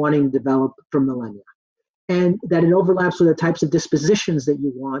talking about wanting to develop for millennia. And that it overlaps with the types of dispositions that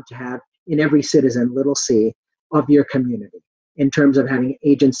you want to have in every citizen, little c, of your community, in terms of having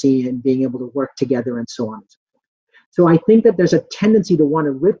agency and being able to work together and so on and so forth. So I think that there's a tendency to want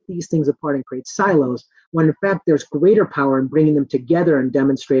to rip these things apart and create silos, when in fact there's greater power in bringing them together and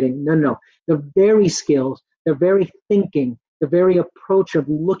demonstrating, no, the very skills, the very thinking, the very approach of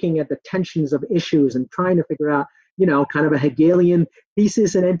looking at the tensions of issues and trying to figure out, kind of a Hegelian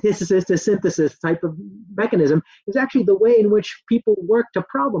thesis and antithesis to synthesis type of mechanism is actually the way in which people work to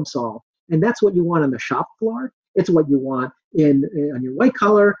problem solve. And that's what you want on the shop floor. It's what you want on your white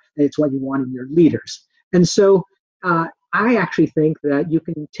collar, and it's what you want in your leaders. And so I actually think that you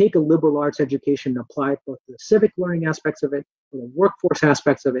can take a liberal arts education and apply it both to the civic learning aspects of it, to the workforce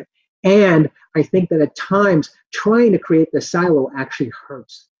aspects of it. And I think that at times trying to create the silo actually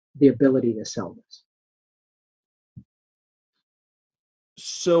hurts the ability to sell this.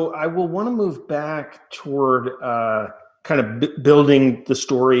 So I will want to move back toward kind of building the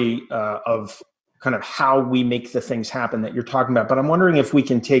story of kind of how we make the things happen that you're talking about. But I'm wondering if we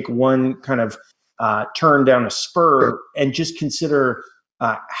can take one kind of turn down a spur and just consider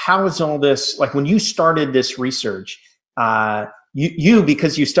how is all this, like when you started this research, You,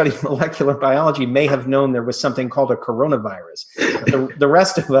 because you study molecular biology, may have known there was something called a coronavirus. But the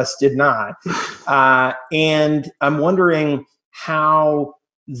rest of us did not. And I'm wondering how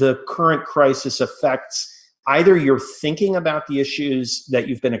the current crisis affects either your thinking about the issues that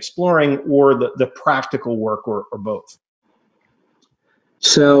you've been exploring or the practical work, or both.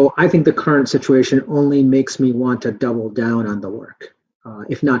 So I think the current situation only makes me want to double down on the work,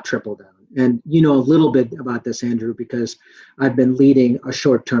 if not triple down. And you know a little bit about this, Andrew, because I've been leading a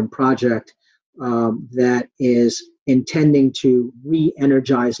short-term project that is intending to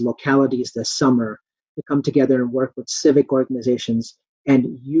re-energize localities this summer to come together and work with civic organizations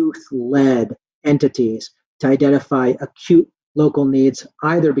and youth-led entities to identify acute local needs,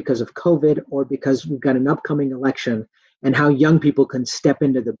 either because of COVID or because we've got an upcoming election, and how young people can step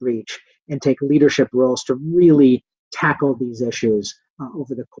into the breach and take leadership roles to really tackle these issues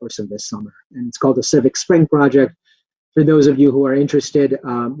over the course of this summer. And it's called the Civic Spring Project. For those of you who are interested,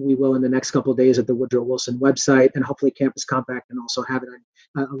 we will in the next couple of days at the Woodrow Wilson website, and hopefully Campus Compact, and also have it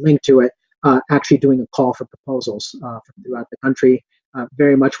on a link to it, actually doing a call for proposals from throughout the country.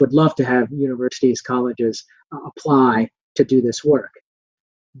 Very much would love to have universities, colleges apply to do this work.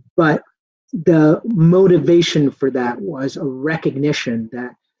 But the motivation for that was a recognition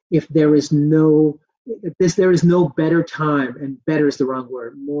that if there is no better time, and better is the wrong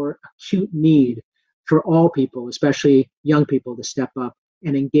word, more acute need for all people, especially young people, to step up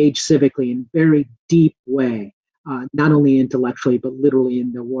and engage civically in very deep way, not only intellectually, but literally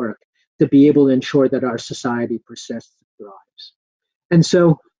in their work, to be able to ensure that our society persists and thrives. And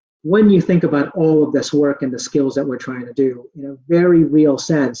so when you think about all of this work and the skills that we're trying to do, in a very real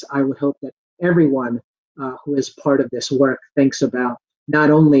sense, I would hope that everyone who is part of this work thinks about not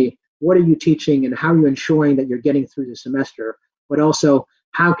only what are you teaching and how are you ensuring that you're getting through the semester, but also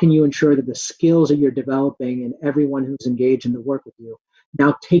how can you ensure that the skills that you're developing and everyone who's engaged in the work with you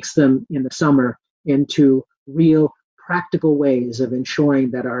now takes them in the summer into real practical ways of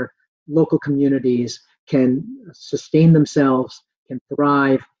ensuring that our local communities can sustain themselves, can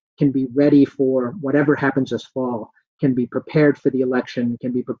thrive, can be ready for whatever happens this fall, can be prepared for the election,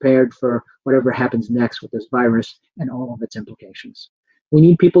 can be prepared for whatever happens next with this virus and all of its implications. We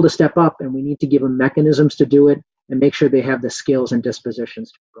need people to step up, and we need to give them mechanisms to do it and make sure they have the skills and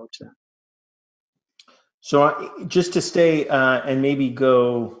dispositions to approach that. So just to stay and maybe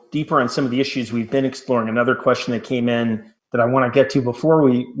go deeper on some of the issues we've been exploring, another question that came in that I want to get to before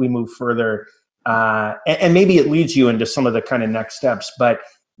we move further, and maybe it leads you into some of the kind of next steps, but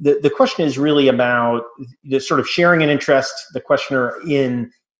the question is really about the sort of sharing an interest, the questioner,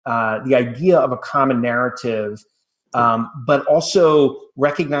 in the idea of a common narrative, but also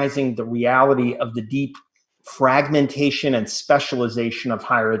recognizing the reality of the deep fragmentation and specialization of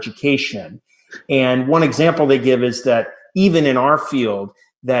higher education. And one example they give is that even in our field,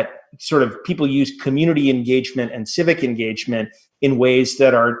 that sort of people use community engagement and civic engagement in ways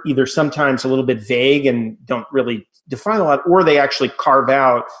that are either sometimes a little bit vague and don't really define a lot, or they actually carve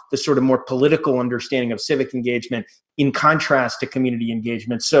out the sort of more political understanding of civic engagement in contrast to community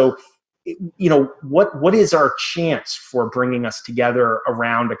engagement. So, you know, what is our chance for bringing us together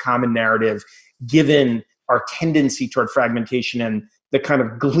around a common narrative, given our tendency toward fragmentation and the kind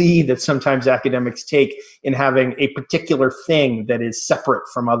of glee that sometimes academics take in having a particular thing that is separate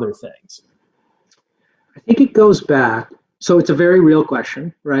from other things? I think it goes back. So it's a very real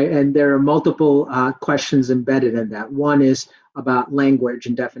question, right? And there are multiple questions embedded in that. One is about language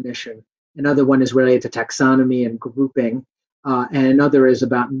and definition. Another one is related to taxonomy and grouping. And another is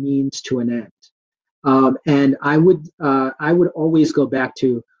about means to an end. And I would always go back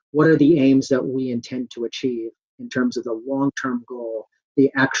to what are the aims that we intend to achieve in terms of the long-term goal, the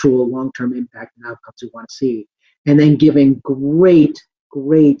actual long-term impact and outcomes we want to see, and then giving great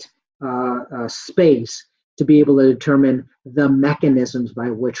space to be able to determine the mechanisms by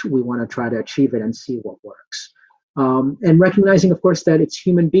which we want to try to achieve it and see what works. And recognizing, of course, that it's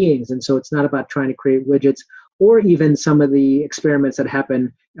human beings, and so it's not about trying to create widgets or even some of the experiments that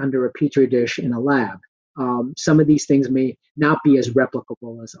happen under a petri dish in a lab. Some of these things may not be as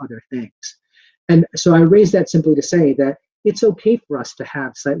replicable as other things. And so I raise that simply to say that it's okay for us to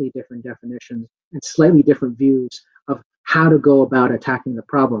have slightly different definitions and slightly different views of how to go about attacking the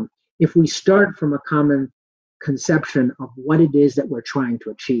problem if we start from a common conception of what it is that we're trying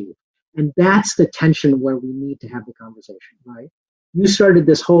to achieve. And that's the tension where we need to have the conversation, right? You started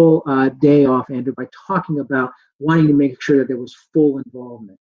this whole day off, Andrew, by talking about wanting to make sure that there was full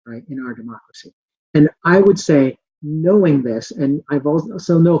involvement, right, in our democracy. And I would say, knowing this, and I've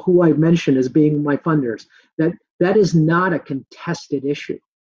also know who I've mentioned as being my funders, that is not a contested issue,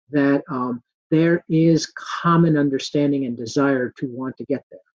 that there is common understanding and desire to want to get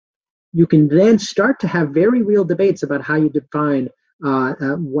there. You can then start to have very real debates about how you define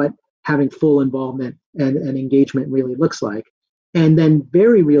what having full involvement and engagement really looks like, and then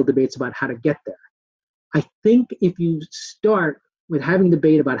very real debates about how to get there. I think if you start with having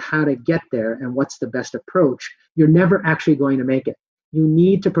debate about how to get there and what's the best approach, you're never actually going to make it. You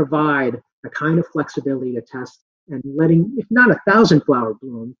need to provide a kind of flexibility to test and letting, if not 1,000 flower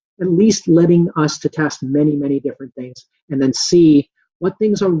bloom, at least letting us to test many, many different things and then see what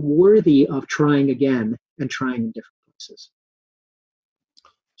things are worthy of trying again and trying in different places.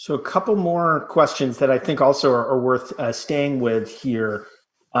 So a couple more questions that I think also are worth staying with here.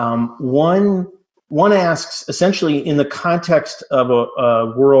 One asks, essentially, in the context of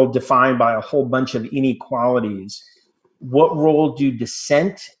a world defined by a whole bunch of inequalities, what role do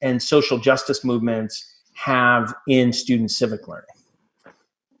dissent and social justice movements have in student civic learning?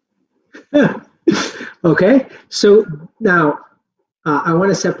 Okay, so now I want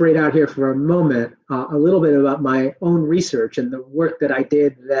to separate out here for a moment a little bit about my own research and the work that I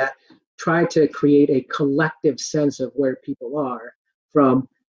did that tried to create a collective sense of where people are from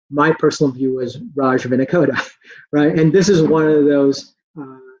my personal view as Raj Vinakota, right? And this is one of those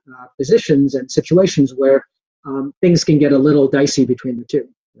positions and situations where things can get a little dicey between the two,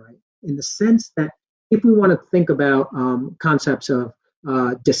 right? In the sense that if we want to think about concepts of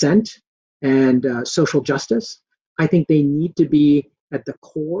dissent and social justice, I think they need to be at the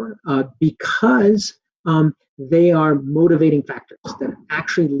core because they are motivating factors that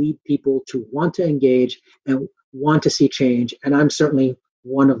actually lead people to want to engage and want to see change. And I'm certainly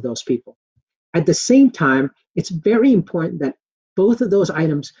one of those people. At the same time, it's very important that both of those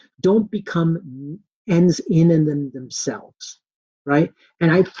items don't become ends in and themselves, right?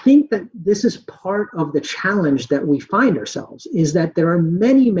 And I think that this is part of the challenge that we find ourselves, is that there are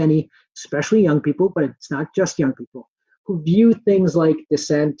many, many, especially young people, but it's not just young people, who view things like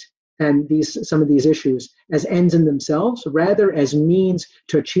dissent and some of these issues as ends in themselves, rather as means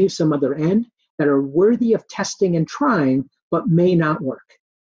to achieve some other end that are worthy of testing and trying, but may not work.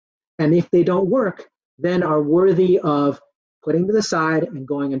 And if they don't work, then are worthy of putting to the side and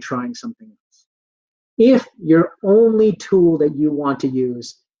going and trying something else. If your only tool that you want to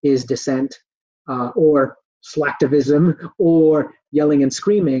use is dissent or slacktivism or yelling and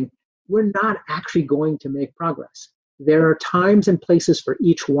screaming, we're not actually going to make progress. There are times and places for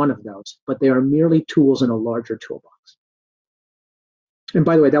each one of those, but they are merely tools in a larger toolbox. And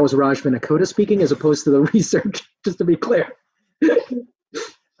by the way, that was Raj Vinakota speaking as opposed to the research, just to be clear.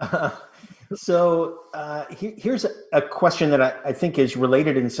 Here's a question that I think is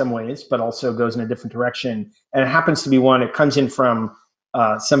related in some ways, but also goes in a different direction. And it happens to be one, it comes in from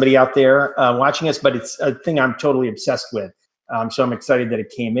somebody out there watching us, but it's a thing I'm totally obsessed with. So I'm excited that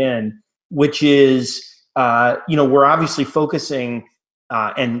it came in, which is, we're obviously focusing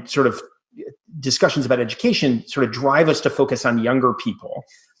and sort of discussions about education sort of drive us to focus on younger people.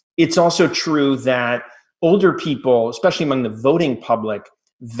 It's also true that older people, especially among the voting public,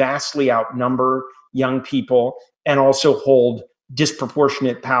 vastly outnumber young people and also hold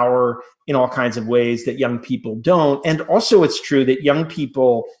disproportionate power in all kinds of ways that young people don't. And also it's true that young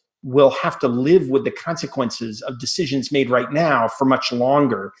people will have to live with the consequences of decisions made right now for much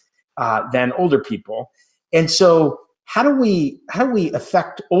longer than older people. And so how do we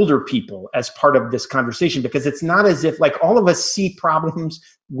affect older people as part of this conversation? Because it's not as if like all of us see problems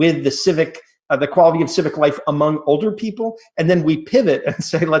with the quality of civic life among older people, and then we pivot and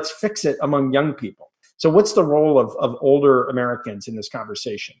say, let's fix it among young people. So what's the role of older Americans in this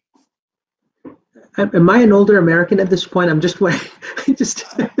conversation? Am I an older American at this point? I'm just waiting.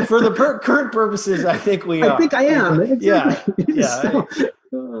 For the current purposes, I think we are. I think I am. Exactly. Yeah.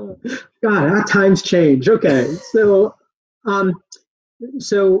 God, times change. Okay, so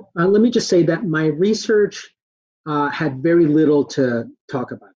let me just say that my research had very little to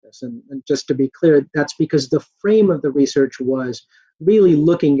talk about this, and just to be clear, that's because the frame of the research was really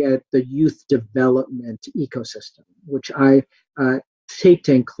looking at the youth development ecosystem, which I take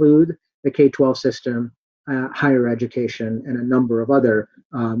to include the K-12 system, higher education, and a number of other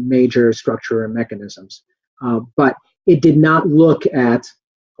major structure and mechanisms. But it did not look at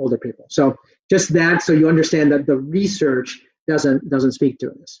older people. So just that, so you understand that the research doesn't speak to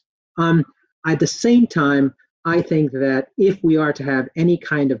this. At the same time, I think that if we are to have any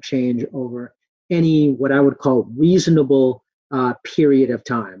kind of change over any what I would call reasonable period of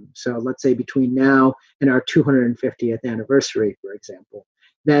time, so let's say between now and our 250th anniversary, for example,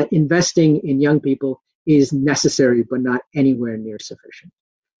 that investing in young people is necessary but not anywhere near sufficient.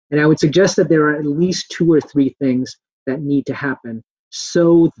 And I would suggest that there are at least 2 or 3 things that need to happen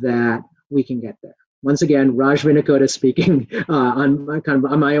so that we can get there. Once again, Raj Vinakota speaking on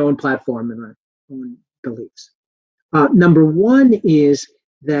my own platform and my own beliefs. Number one is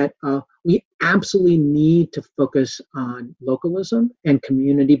that we absolutely need to focus on localism and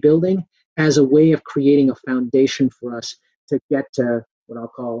community building as a way of creating a foundation for us to get to what I'll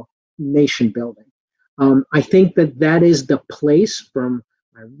call nation building. I think that is the place from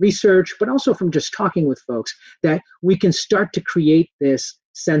my research, but also from just talking with folks, that we can start to create this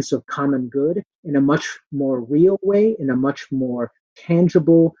sense of common good in a much more real way, in a much more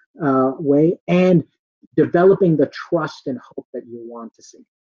tangible way, and developing the trust and hope that you want to see,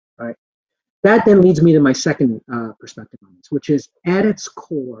 right? That then leads me to my second perspective on this, which is at its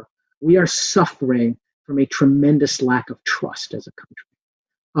core, we are suffering from a tremendous lack of trust as a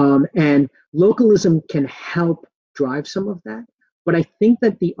country. And localism can help drive some of that. But I think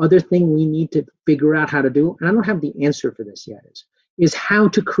that the other thing we need to figure out how to do, and I don't have the answer for this yet, is how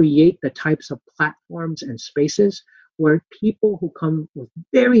to create the types of platforms and spaces where people who come with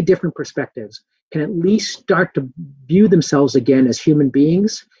very different perspectives can at least start to view themselves again as human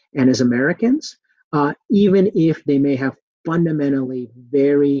beings and as Americans, even if they may have fundamentally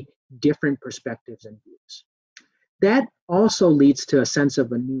very different perspectives and views. That also leads to a sense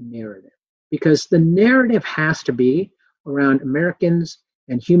of a new narrative, because the narrative has to be around Americans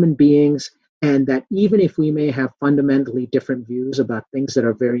and human beings, and that even if we may have fundamentally different views about things that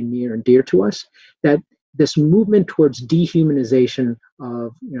are very near and dear to us, that this movement towards dehumanization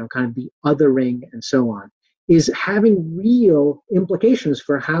of, kind of the othering and so on, is having real implications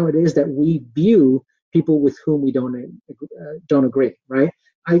for how it is that we view people with whom we don't agree, right?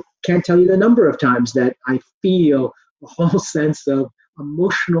 I can't tell you the number of times that I feel a whole sense of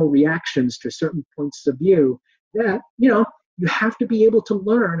emotional reactions to certain points of view that, you have to be able to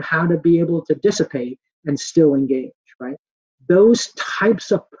learn how to be able to dissipate and still engage, right? Those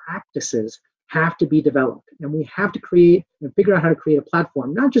types of practices have to be developed, and we have to create and figure out how to create a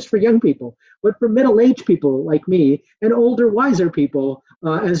platform, not just for young people, but for middle-aged people like me and older, wiser people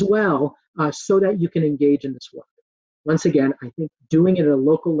as well, so that you can engage in this work. Once again, I think doing it at a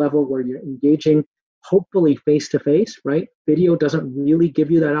local level where you're engaging, hopefully face-to-face, right? Video doesn't really give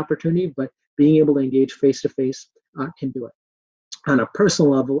you that opportunity, but being able to engage face-to-face can do it. On a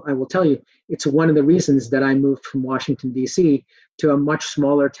personal level, I will tell you, it's one of the reasons that I moved from Washington, D.C. to a much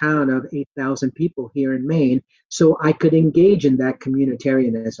smaller town of 8,000 people here in Maine, so I could engage in that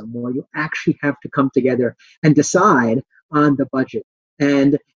communitarianism where you actually have to come together and decide on the budget.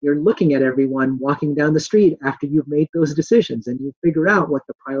 And you're looking at everyone walking down the street after you've made those decisions, and you figure out what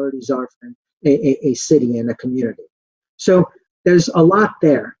the priorities are for a city and a community. So there's a lot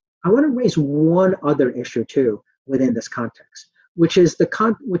there. I want to raise one other issue too within this context, which is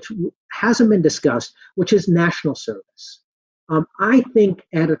which hasn't been discussed, which is national service. I think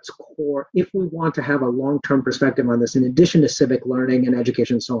at its core, if we want to have a long-term perspective on this, in addition to civic learning and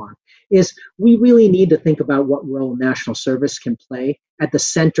education and so on, is we really need to think about what role national service can play at the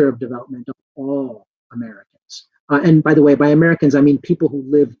center of development of all Americans. And by the way, by Americans, I mean people who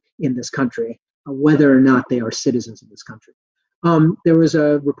live in this country, whether or not they are citizens of this country. There was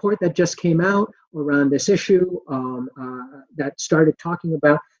a report that just came out around this issue that started talking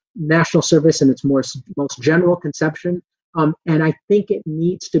about national service in its most general conception. And I think it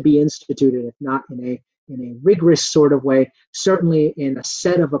needs to be instituted, if not in a rigorous sort of way, certainly in a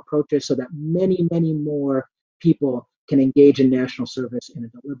set of approaches so that many, many more people can engage in national service in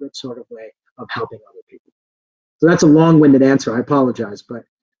a deliberate sort of way of helping other people. So that's a long-winded answer. I apologize, but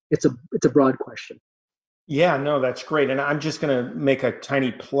it's a broad question. Yeah, no, that's great. And I'm just going to make a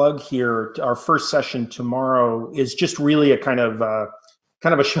tiny plug here. Our first session tomorrow is just really a kind of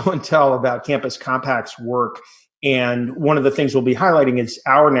a show and tell about Campus Compact's work. And one of the things we'll be highlighting is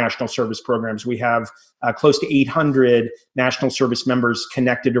our national service programs. We have close to 800 national service members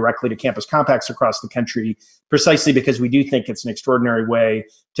connected directly to Campus Compacts across the country, precisely because we do think it's an extraordinary way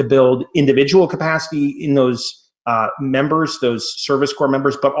to build individual capacity in those members, those service corps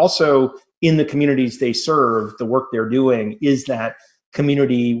members, but also in the communities they serve. The work they're doing is that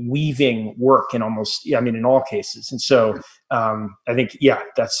community weaving work in in all cases. And so I think,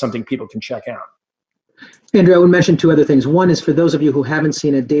 that's something people can check out. Andrew, I would mention two other things. One is, for those of you who haven't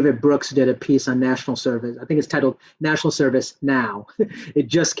seen it, David Brooks did a piece on national service. I think it's titled National Service Now. It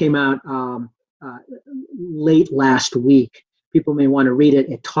just came out late last week. People may want to read it.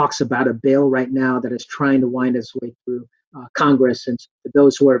 It talks about a bill right now that is trying to wind its way through Congress. And for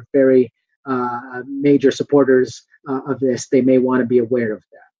those who are very major supporters of this, they may want to be aware of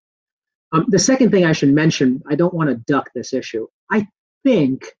that. The second thing I should mention, I don't want to duck this issue. I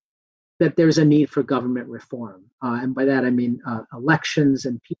think that there's a need for government reform. And by that, I mean elections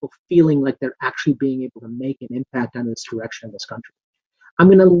and people feeling like they're actually being able to make an impact on this direction of this country. I'm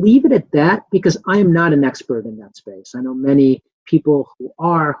going to leave it at that because I am not an expert in that space. I know many people who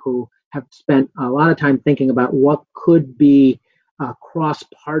have spent a lot of time thinking about what could be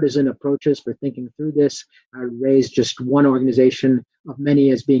cross-partisan approaches for thinking through this. I raised just one organization of many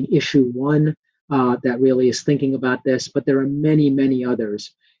as being Issue One that really is thinking about this, but there are many, many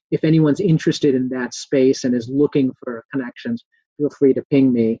others. If anyone's interested in that space and is looking for connections, feel free to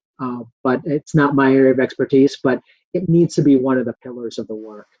ping me. But it's not my area of expertise, but it needs to be one of the pillars of the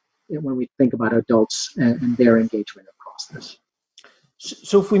work when we think about adults and their engagement across this.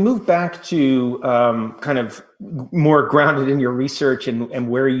 So if we move back to kind of more grounded in your research and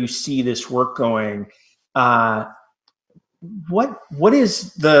where you see this work going, what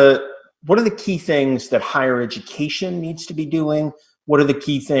are the key things that higher education needs to be doing? What are the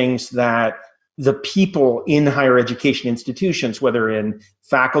key things that the people in higher education institutions, whether in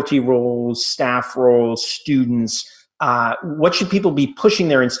faculty roles, staff roles, students, what should people be pushing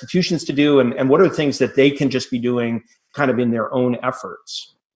their institutions to do? And what are things that they can just be doing kind of in their own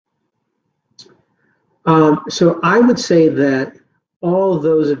efforts? So I would say that all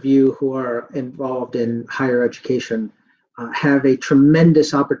those of you who are involved in higher education have a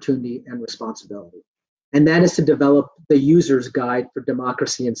tremendous opportunity and responsibility. And that is to develop the user's guide for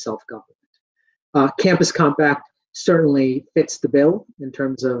democracy and self-government. Campus Compact certainly fits the bill in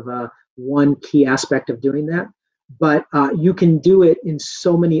terms of one key aspect of doing that, but you can do it in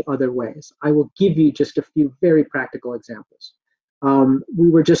so many other ways. I will give you just a few very practical examples. We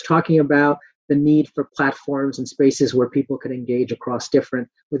were just talking about the need for platforms and spaces where people could engage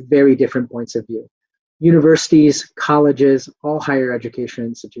with very different points of view. Universities, colleges, all higher education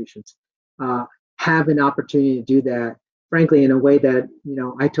institutions have an opportunity to do that, frankly, in a way that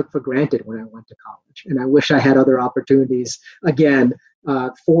I took for granted when I went to college. And I wish I had other opportunities, again,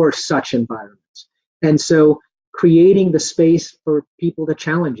 for such environments. And so creating the space for people to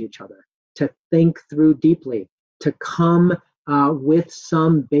challenge each other, to think through deeply, to come with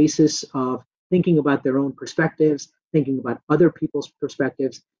some basis of thinking about their own perspectives, thinking about other people's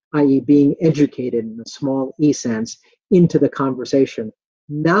perspectives, i.e. being educated in a small E sense into the conversation,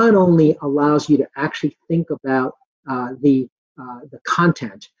 not only allows you to actually think about the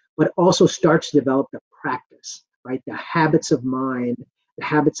content, but also starts to develop the practice, right? The habits of mind, the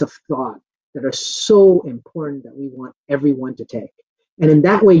habits of thought that are so important that we want everyone to take. And in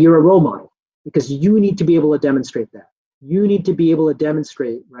that way, you're a role model because you need to be able to demonstrate that. You need to be able to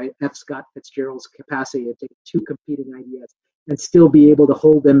demonstrate, right, F. Scott Fitzgerald's capacity to take two competing ideas and still be able to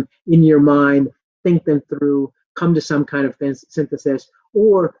hold them in your mind, think them through, come to some kind of synthesis,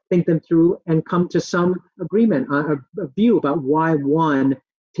 or think them through and come to some agreement, a view about why one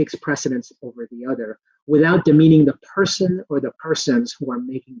takes precedence over the other without demeaning the person or the persons who are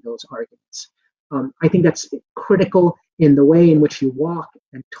making those arguments. I think that's critical in the way in which you walk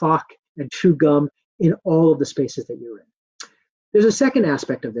and talk and chew gum in all of the spaces that you're in. There's a second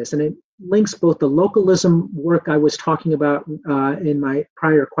aspect of this, and it links both the localism work I was talking about in my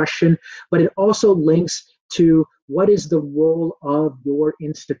prior question, but it also links to what is the role of your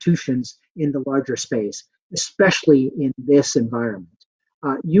institutions in the larger space, especially in this environment.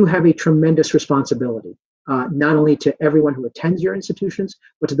 You have a tremendous responsibility, not only to everyone who attends your institutions,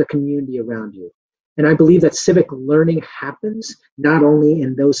 but to the community around you. And I believe that civic learning happens not only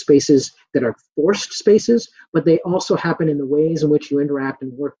in those spaces that are forced spaces, but they also happen in the ways in which you interact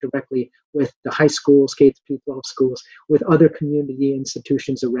and work directly with the high schools, K-12 schools, with other community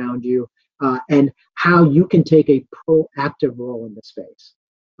institutions around you, and how you can take a proactive role in the space.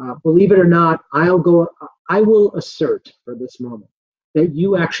 Believe it or not, I will assert for this moment that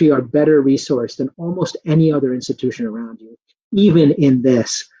you actually are better resourced than almost any other institution around you, even in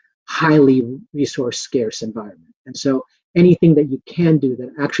this highly resource scarce environment. And so anything that you can do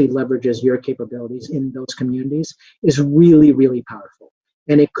that actually leverages your capabilities in those communities is really, really powerful.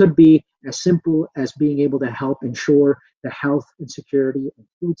 And it could be as simple as being able to help ensure the health and security and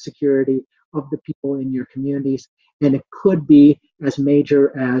food security of the people in your communities. And it could be as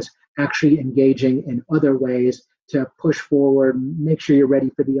major as actually engaging in other ways to push forward, make sure you're ready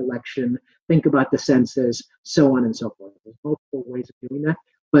for the election, think about the census, so on and so forth. There's multiple ways of doing that,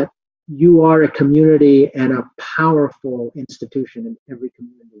 but you are a community and a powerful institution in every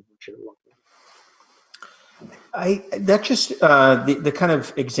community in which you're located. That just the kind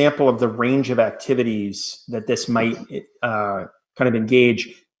of example of the range of activities that this might kind of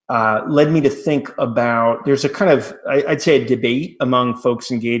engage led me to think about, there's a kind of, I'd say, a debate among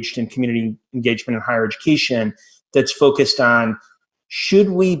folks engaged in community engagement in higher education that's focused on, should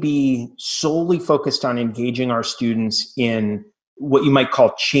we be solely focused on engaging our students in what you might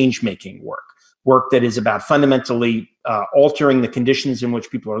call change-making work that is about fundamentally altering the conditions in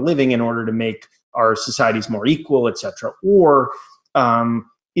which people are living in order to make our societies more equal, et cetera? Or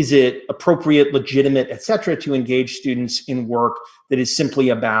is it appropriate, legitimate, et cetera, to engage students in work that is simply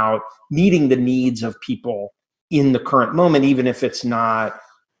about meeting the needs of people in the current moment, even if it's not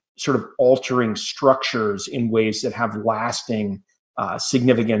sort of altering structures in ways that have lasting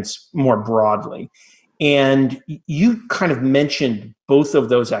significance more broadly? And you kind of mentioned both of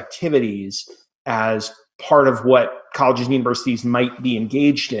those activities as part of what colleges and universities might be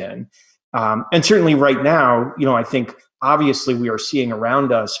engaged in. And certainly right now, I think obviously we are seeing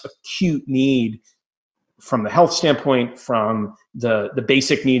around us acute need from the health standpoint, from the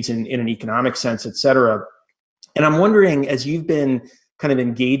basic needs in an economic sense, et cetera. And I'm wondering, as you've been kind of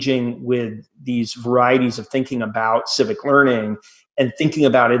engaging with these varieties of thinking about civic learning and thinking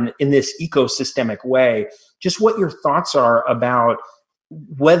about it in this ecosystemic way, just what your thoughts are about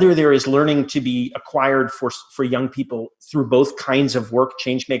whether there is learning to be acquired for young people through both kinds of work,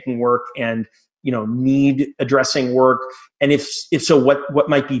 change-making work and need addressing work, and if so, what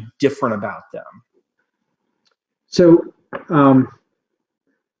might be different about them? So,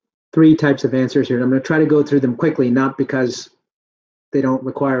 three types of answers here. I'm going to try to go through them quickly, not because they don't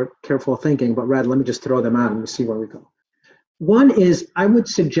require careful thinking, but rather let me just throw them out and we'll see where we go. One is, I would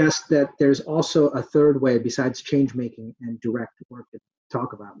suggest that there's also a third way besides change-making and direct work to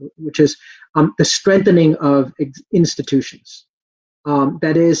talk about, which is the strengthening of institutions.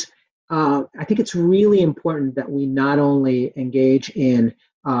 That is, I think it's really important that we not only engage in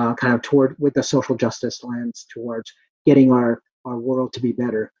kind of with the social justice lens towards getting our world to be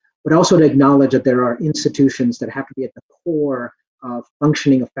better, but also to acknowledge that there are institutions that have to be at the core of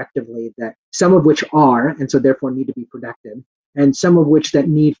functioning effectively, that some of which are, and so therefore need to be protected, and some of which that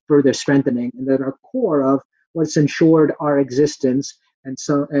need further strengthening, and that are core of what's ensured our existence and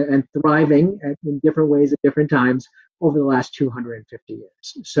thriving in different ways at different times over the last 250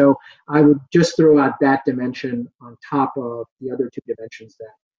 years. So I would just throw out that dimension on top of the other two dimensions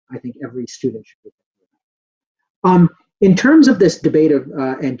that I think every student should be thinking about. In terms of this debate of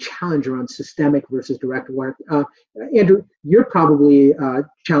and challenge around systemic versus direct work, Andrew, you're probably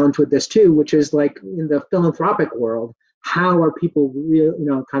challenged with this too, which is like in the philanthropic world, how are people really,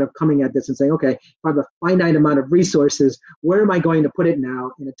 kind of coming at this and saying, okay, if I have a finite amount of resources, where am I going to put it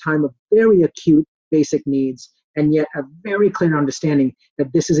now in a time of very acute basic needs, and yet a very clear understanding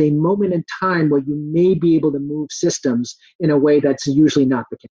that this is a moment in time where you may be able to move systems in a way that's usually not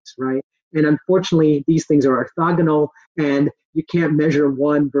the case, right? And unfortunately, these things are orthogonal, and you can't measure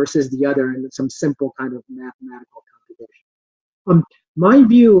one versus the other in some simple kind of mathematical computation. My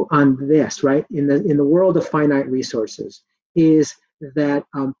view on this, right, in the world of finite resources, is that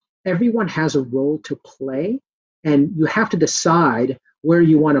everyone has a role to play, and you have to decide where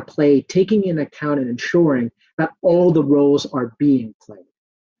you want to play, taking into account and ensuring that all the roles are being played.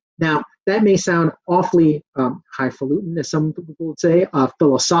 Now, that may sound awfully highfalutin, as some people would say,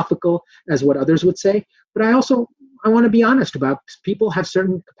 philosophical, as what others would say, but I want to be honest about people have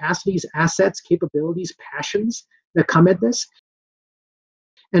certain capacities, assets, capabilities, passions that come at this,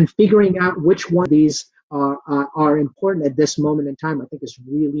 and figuring out which one of these are important at this moment in time, I think is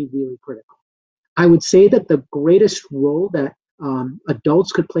really, really critical. I would say that the greatest role that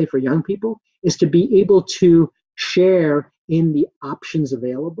adults could play for young people is to be able to share in the options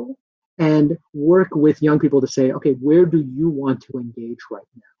available and work with young people to say, okay, where do you want to engage right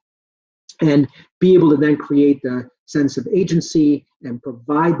now? And be able to then create the sense of agency and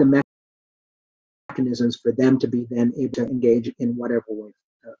provide the mechanisms for them to be then able to engage in whatever way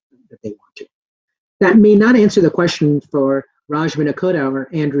that they want to. That may not answer the question for Raj Vinakoda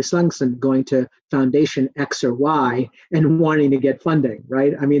or Andrew Sungson going to Foundation X or Y and wanting to get funding,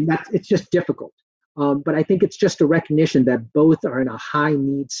 right? I mean, it's just difficult. But I think it's just a recognition that both are in a high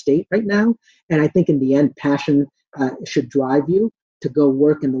need state right now. And I think in the end, passion should drive you to go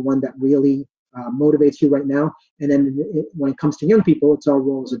work in the one that really motivates you right now. And then when it comes to young people, it's our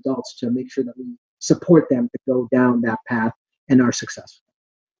role as adults to make sure that we support them to go down that path and are successful.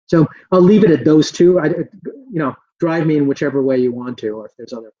 So I'll leave it at those two. Drive me in whichever way you want to, or if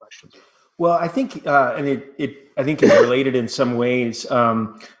there's other questions. Well, I think, and I think is related in some ways.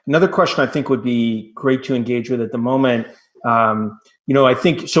 Another question I think would be great to engage with at the moment. I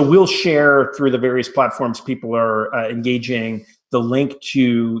think so. We'll share through the various platforms people are engaging the link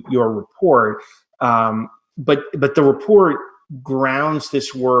to your report, but the report grounds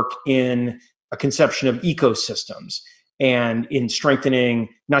this work in a conception of ecosystems and in strengthening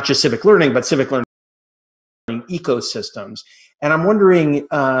not just civic learning, but civic learning ecosystems. And I'm wondering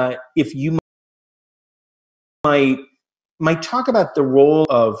if you might talk about the role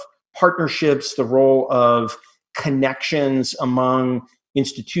of partnerships, the role of connections among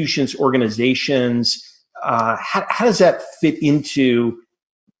institutions, organizations. How does that fit into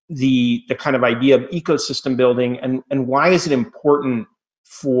the kind of idea of ecosystem building, and why is it important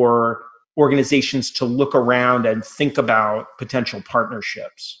for organizations to look around and think about potential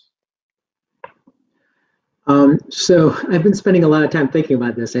partnerships? So I've been spending a lot of time thinking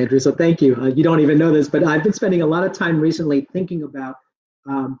about this, Andrew. So thank you. You don't even know this, but I've been spending a lot of time recently thinking about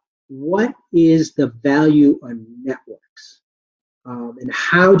what is the value of networks, and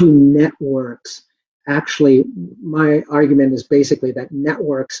how do networks actually, my argument is basically that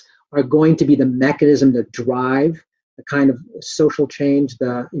networks are going to be the mechanism to drive the kind of social change,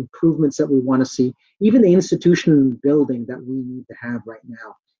 the improvements that we want to see, even the institution building that we need to have right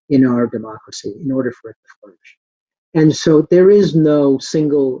now in our democracy in order for it to flourish. And so there is no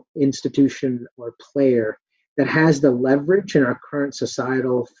single institution or player that has the leverage in our current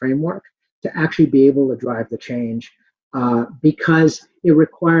societal framework to actually be able to drive the change, because it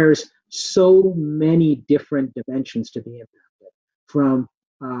requires so many different dimensions to be impacted, from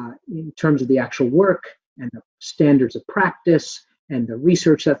in terms of the actual work and the standards of practice and the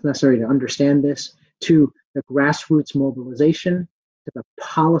research that's necessary to understand this, to the grassroots mobilization, to the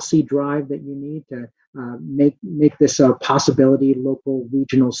policy drive that you need to make this a possibility, local,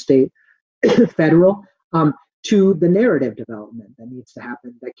 regional, state, federal, to the narrative development that needs to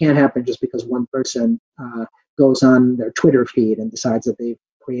happen. That can't happen just because one person goes on their Twitter feed and decides that they've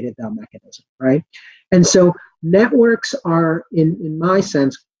created that mechanism, right? And so networks are, in my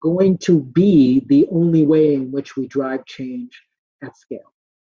sense, going to be the only way in which we drive change at scale.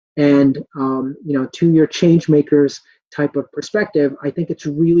 And to your change makers type of perspective, I think it's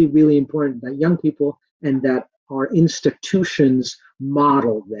really, really important that young people and that our institutions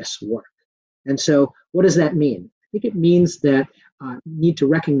model this work. And so what does that mean? I think it means that you need to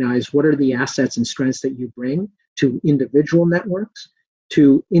recognize what are the assets and strengths that you bring to individual networks,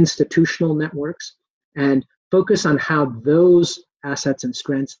 to institutional networks, and focus on how those assets and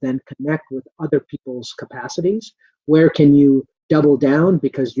strengths then connect with other people's capacities. Where can you double down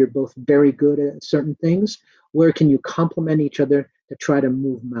because you're both very good at certain things? Where can you complement each other to try to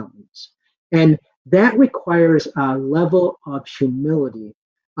move mountains? And that requires a level of humility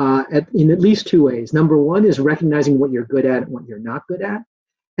in at least two ways. Number one is recognizing what you're good at and what you're not good at.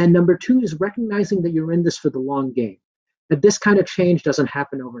 And number two is recognizing that you're in this for the long game, that this kind of change doesn't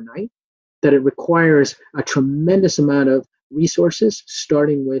happen overnight, that it requires a tremendous amount of resources,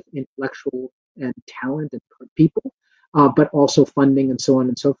 starting with intellectual and talent and people, but also funding and so on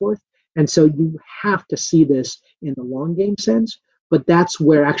and so forth. And so you have to see this in the long game sense, but that's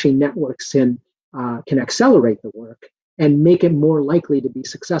where actually networks can accelerate the work and make it more likely to be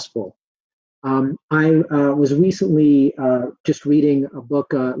successful. I was recently just reading a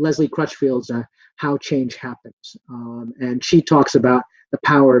book, Leslie Crutchfield's How Change Happens. And she talks about the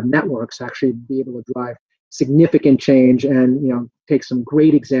power of networks to actually be able to drive significant change and take some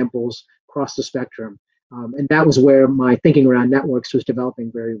great examples across the spectrum. And that was where my thinking around networks was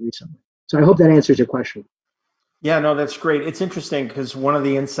developing very recently. So I hope that answers your question. Yeah, no, that's great. It's interesting because one of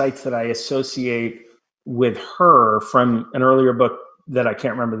the insights that I associate with her from an earlier book that I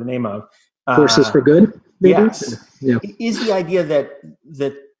can't remember the name of, Forces for Good, maybe? Yes, yeah. Is the idea that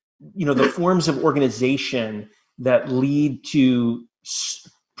the forms of organization that lead to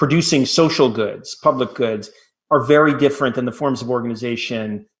producing social goods, public goods, are very different than the forms of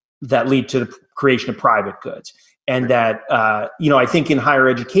organization that lead to the creation of private goods. And that, I think in higher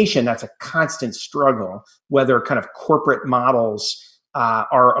education, that's a constant struggle, whether kind of corporate models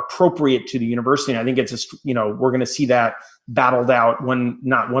are appropriate to the university. And I think it's we're going to see that battled out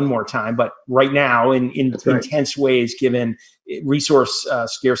not one more time, but right now in intense ways, given resource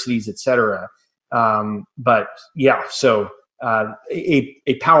scarcities, et cetera. But yeah, so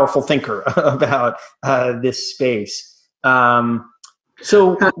a powerful thinker about this space.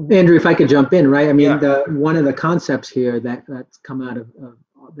 So Andrew, if I could jump in, right? I mean, one of the concepts here that's come out of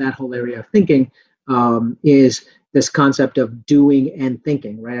that whole area of thinking is this concept of doing and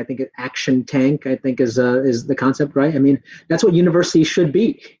thinking, right? I think action tank, I think is the concept, right? I mean, that's what universities should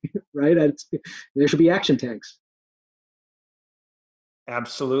be, right? There should be action tanks.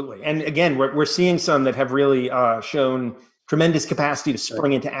 Absolutely. And again, we're seeing some that have really shown tremendous capacity to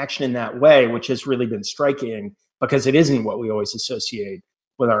spring into action in that way, which has really been striking because it isn't what we always associate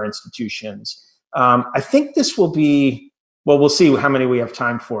with our institutions. I think this will be, well, we'll see how many we have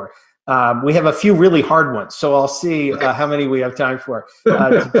time for. We have a few really hard ones, so I'll see how many we have time for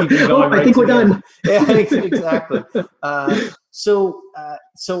to keep you going. I think we're done. Yeah, exactly. So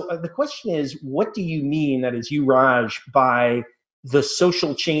the question is, what do you mean, that is you, Raj, by the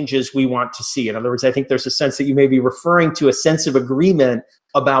social changes we want to see? In other words, I think there's a sense that you may be referring to a sense of agreement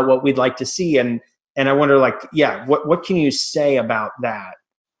about what we'd like to see, and I wonder, like, yeah, what can you say about that,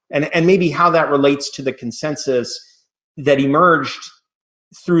 and maybe how that relates to the consensus that emerged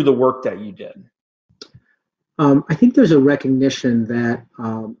through the work that you did? I think there's a recognition that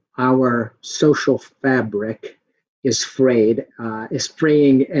our social fabric is frayed, is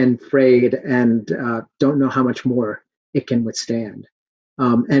fraying and frayed, and don't know how much more it can withstand.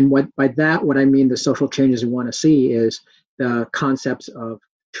 And what I mean, the social changes we want to see is the concepts of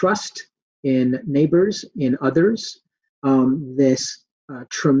trust in neighbors, in others, this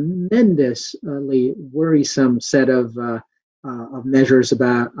tremendously worrisome set of measures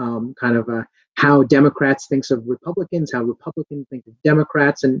about how Democrats think of Republicans, how Republicans think of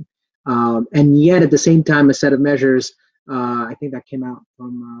Democrats, and yet at the same time a set of measures. I think that came out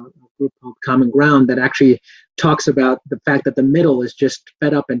from a group called Common Ground that actually talks about the fact that the middle is just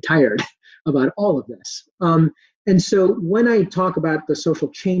fed up and tired about all of this. And so when I talk about the social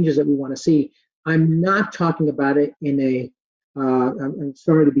changes that we want to see, I'm not talking about it in a I'm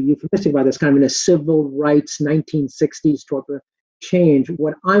sorry to be euphemistic about this, kind of in a civil rights 1960s type of change.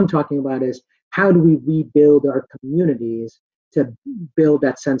 What I'm talking about is, how do we rebuild our communities to build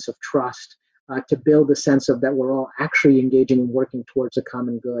that sense of trust, to build the sense of that we're all actually engaging and working towards a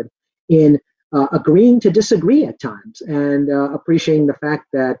common good, in agreeing to disagree at times, and appreciating the fact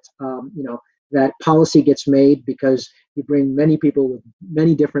that that policy gets made because you bring many people with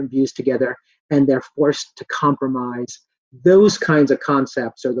many different views together, and they're forced to compromise. Those kinds of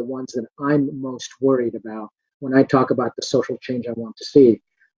concepts are the ones that I'm most worried about when I talk about the social change I want to see.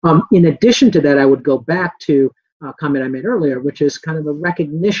 In addition to that, I would go back to a comment I made earlier, which is kind of a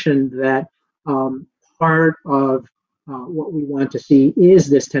recognition that part of what we want to see is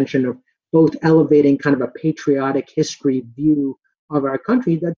this tension of both elevating kind of a patriotic history view of our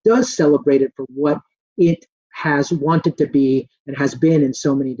country that does celebrate it for what it has wanted to be and has been in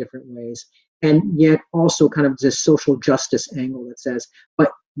so many different ways, and yet also kind of this social justice angle that says, but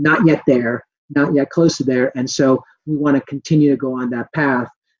not yet there, not yet close to there, and so we want to continue to go on that path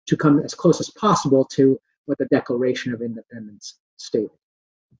to come as close as possible to what the Declaration of Independence stated.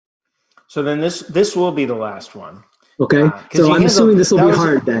 So then this will be the last one. Okay, so I'm assuming this will be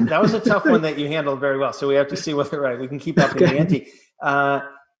hard then. That was a tough one that you handled very well. So we have to see whether we can keep up in the ante.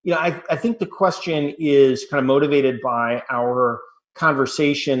 I think the question is kind of motivated by our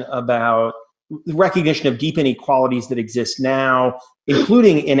conversation about the recognition of deep inequalities that exist now,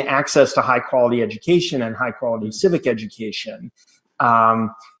 including in access to high quality education and high quality civic education. And,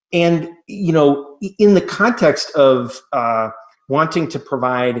 in the context of wanting to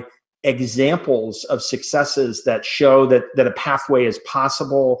provide examples of successes that show that a pathway is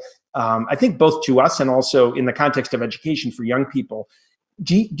possible, I think both to us and also in the context of education for young people,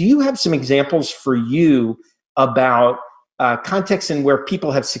 do you have some examples for you about contexts in where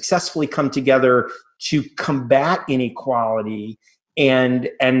people have successfully come together to combat inequality and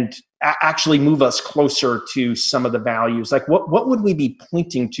actually move us closer to some of the values? Like what would we be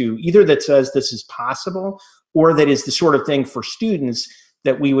pointing to, either that says this is possible, or that is the sort of thing for students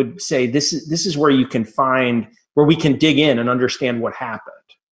that we would say this is where you can find, where we can dig in and understand what happened?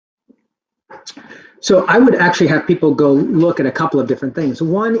 So I would actually have people go look at a couple of different things.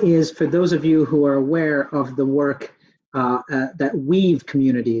 One is, for those of you who are aware of the work that Weave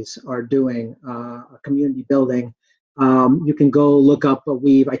communities are doing, community building, you can go look up a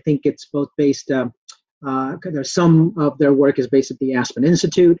Weave. I think it's both based, there's some of their work is based at the Aspen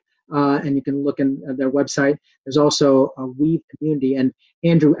Institute, and you can look in their website. There's also a Weave community. And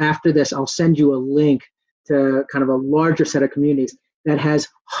Andrew, after this, I'll send you a link to kind of a larger set of communities that has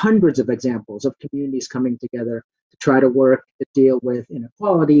hundreds of examples of communities coming together to try to work to deal with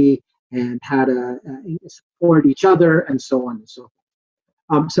inequality and how to support each other and so on and so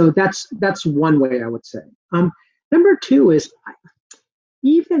forth. So that's one way I would say. Number two is,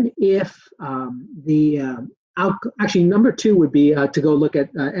 even if actually, number two would be to go look at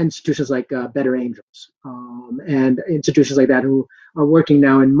institutions like Better Angels and institutions like that who are working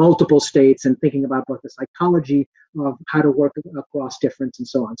now in multiple states and thinking about both the psychology of how to work across difference and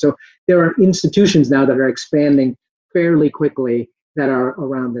so on. So there are institutions now that are expanding fairly quickly that are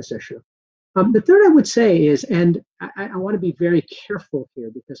around this issue. The third I would say is, and I want to be very careful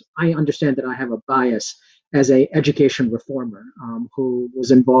here because I understand that I have a bias as a education reformer who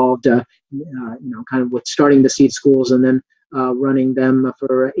was involved, kind of with starting the seed schools and then running them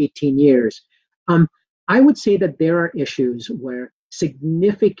for 18 years. I would say that there are issues where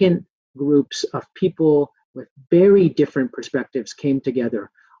significant groups of people with very different perspectives came together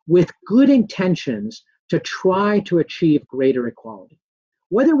with good intentions to try to achieve greater equality.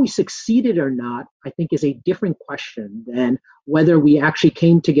 Whether we succeeded or not, I think, is a different question than whether we actually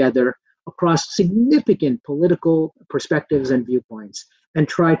came together across significant political perspectives and viewpoints and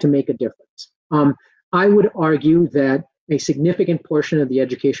tried to make a difference. I would argue that a significant portion of the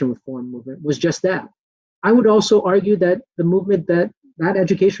education reform movement was just that. I would also argue that the movement, that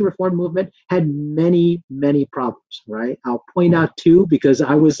education reform movement, had many, many problems, right? I'll point out two because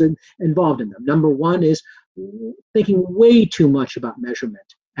I was involved in them. Number one is thinking way too much about measurement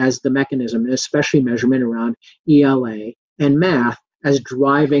as the mechanism, especially measurement around ELA and math, as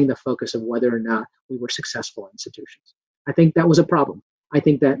driving the focus of whether or not we were successful institutions. I think that was a problem. I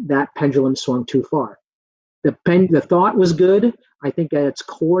think that pendulum swung too far. The thought was good. I think at its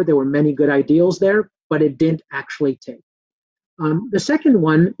core, there were many good ideals there, but it didn't actually take. The second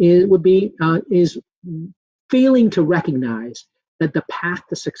one is failing to recognize that the path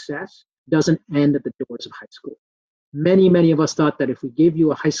to success doesn't end at the doors of high school. Many, many of us thought that if we gave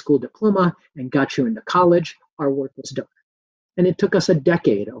you a high school diploma and got you into college, our work was done. And it took us a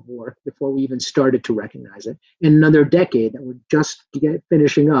decade of work before we even started to recognize it, and another decade that we're just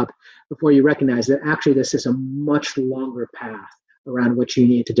finishing up before you recognize that actually this is a much longer path around which you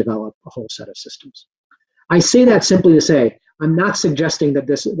need to develop a whole set of systems. I say that simply to say, I'm not suggesting that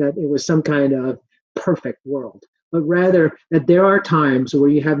it was some kind of perfect world, but rather that there are times where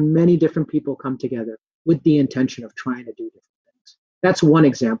you have many different people come together with the intention of trying to do different things. That's one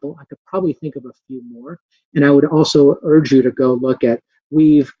example. I could probably think of a few more. And I would also urge you to go look at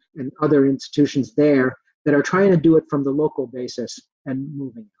Weave and other institutions there that are trying to do it from the local basis and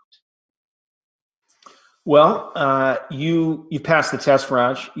moving out. Well, you passed the test,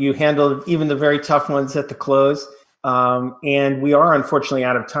 Raj. You handled even the very tough ones at the close. And we are unfortunately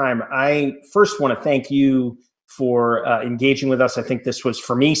out of time. I first want to thank you for engaging with us. I think this was,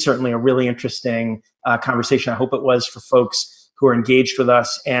 for me, certainly a really interesting conversation. I hope it was for folks who are engaged with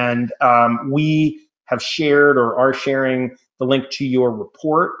us. And we have shared or are sharing the link to your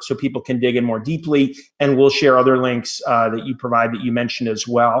report so people can dig in more deeply. And we'll share other links that you provide that you mentioned as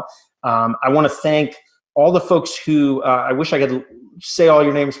well. I want to thank all the folks who, I wish I could say all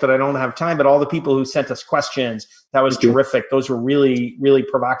your names, but I don't have time, but all the people who sent us questions. That was terrific. Those were really, really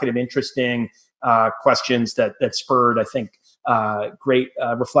provocative, interesting questions that spurred, I think, great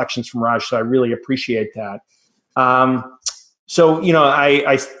reflections from Raj. So I really appreciate that. So,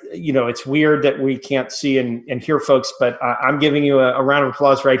 it's weird that we can't see and hear folks, but I'm giving you a round of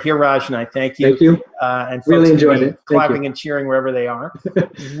applause right here, Raj, and I thank you. Thank you. And really enjoyed it. Clapping and cheering wherever they are.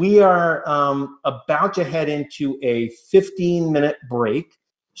 We are about to head into a 15-minute break.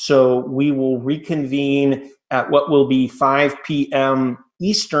 So we will reconvene at what will be 5 p.m.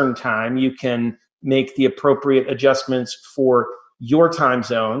 Eastern time. You can make the appropriate adjustments for your time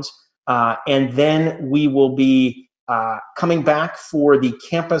zones. And then we will be coming back for the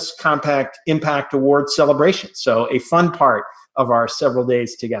Campus Compact Impact Award celebration. So a fun part of our several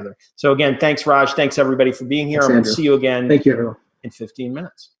days together. So again, thanks, Raj. Thanks, everybody, for being here. Thanks, I'm going Andrew. to see you again. Thank you, everyone. In 15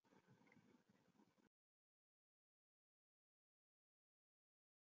 minutes.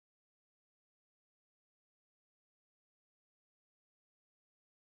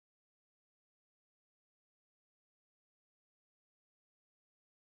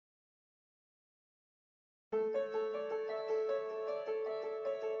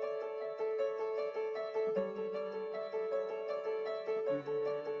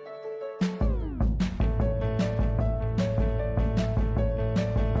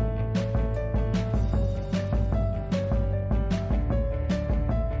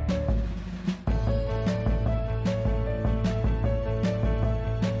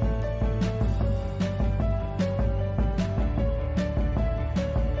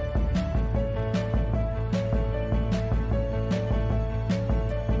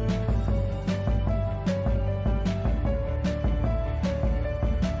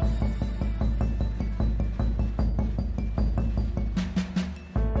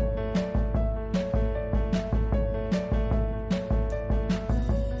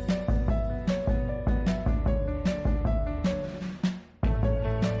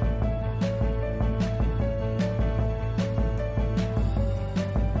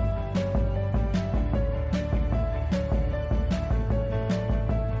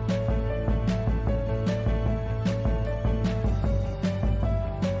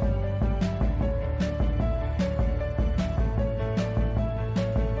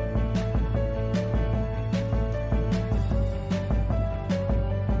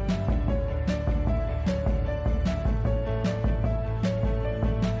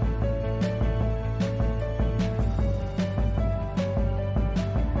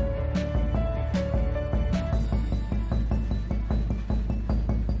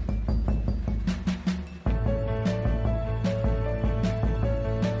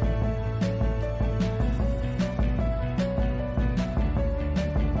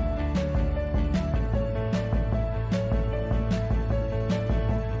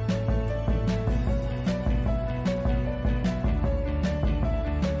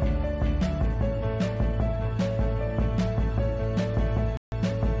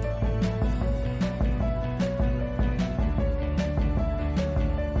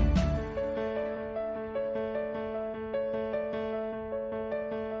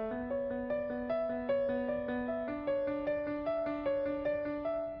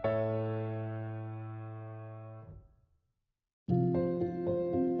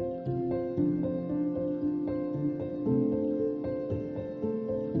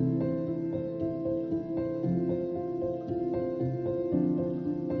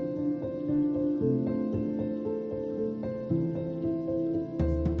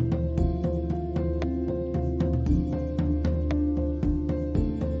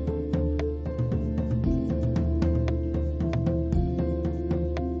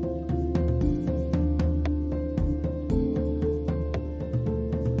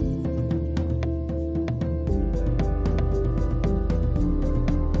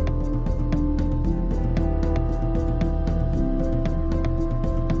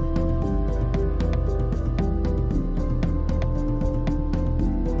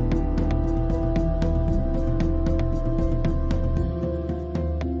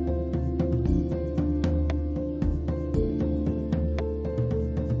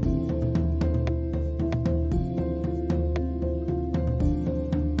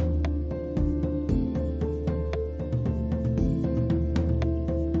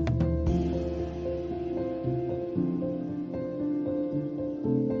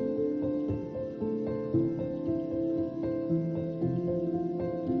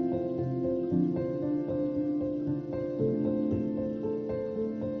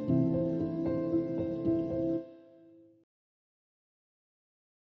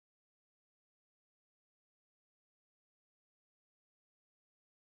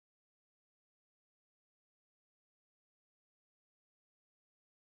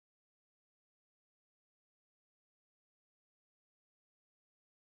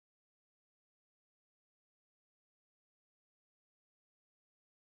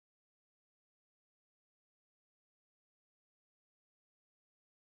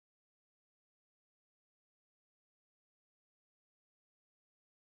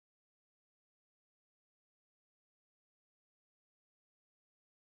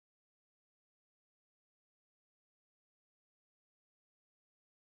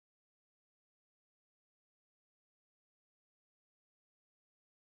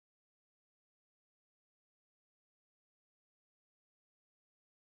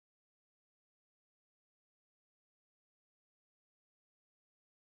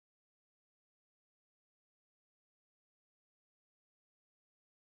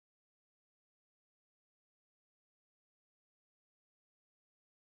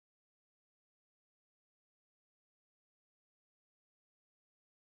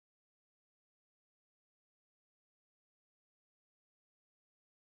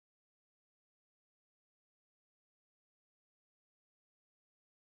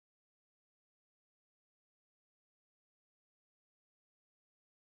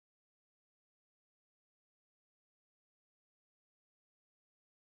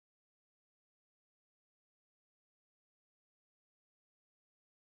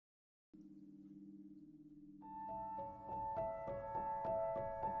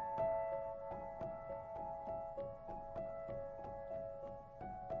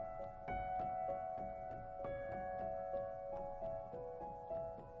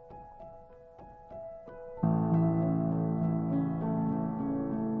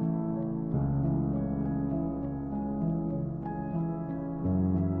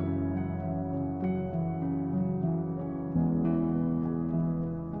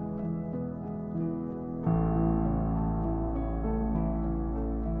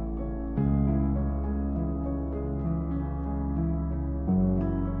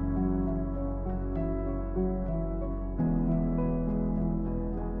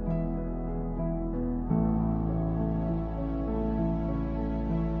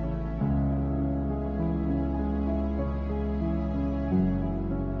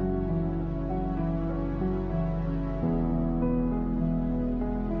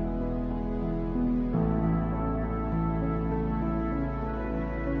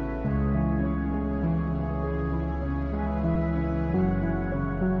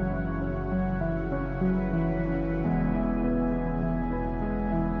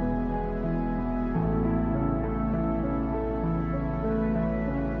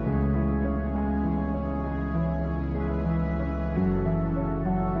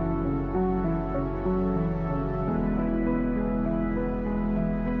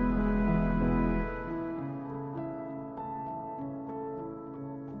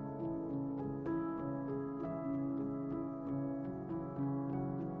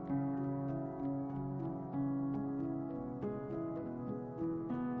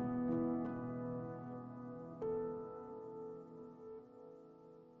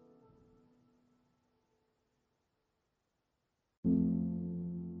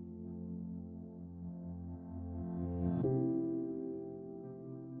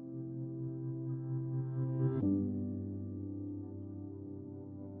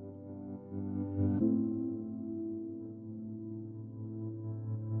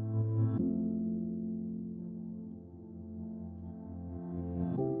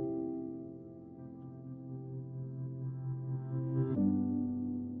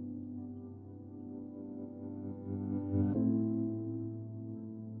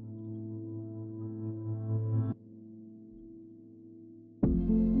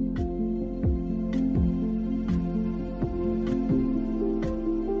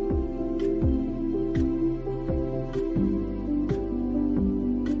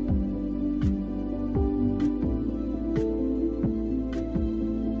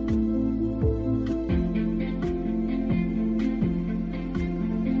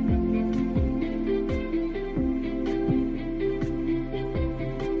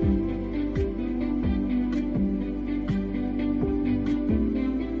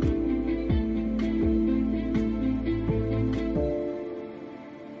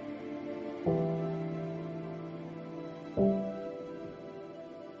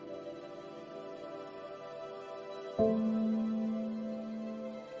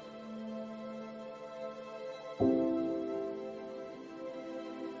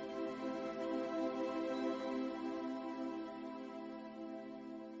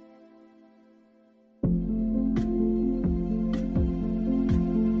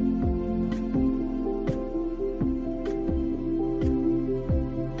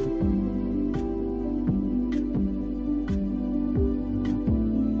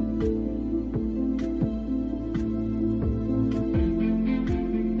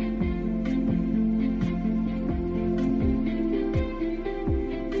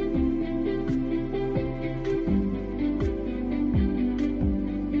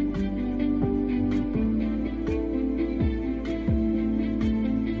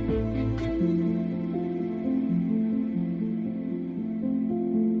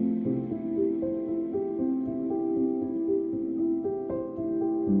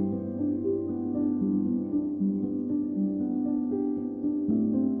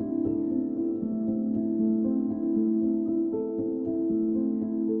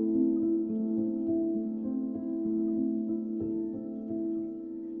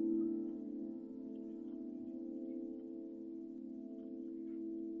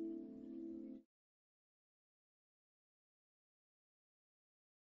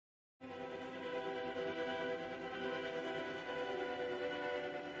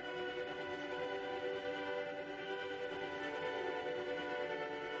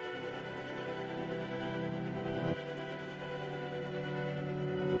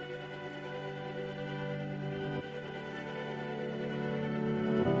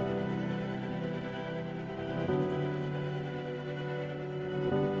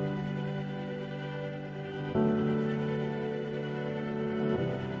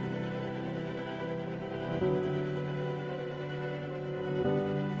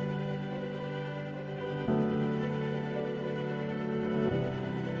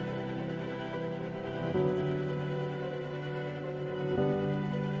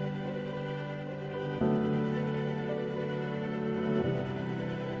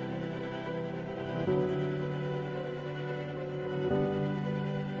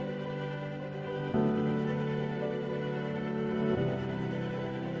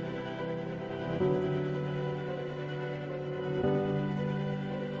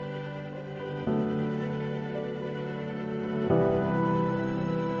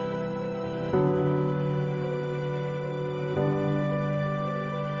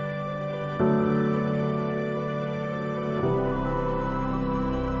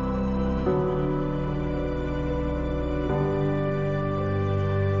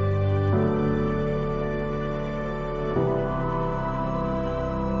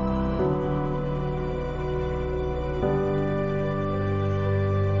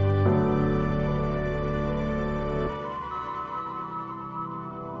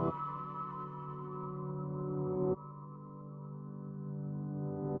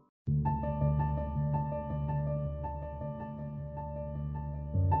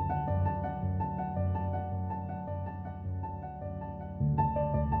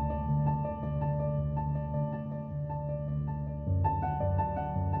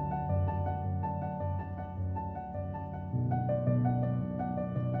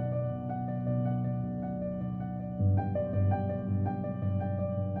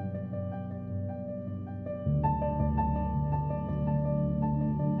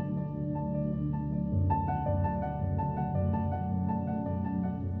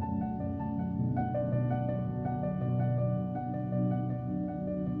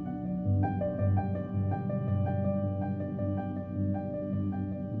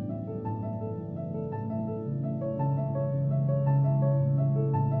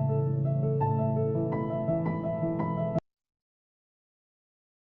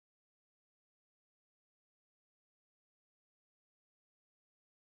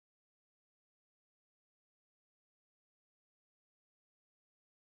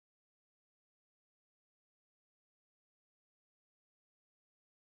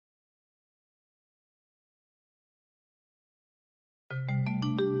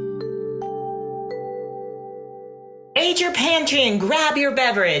 Raid your pantry and grab your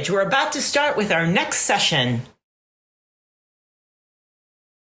beverage. We're about to start with our next session.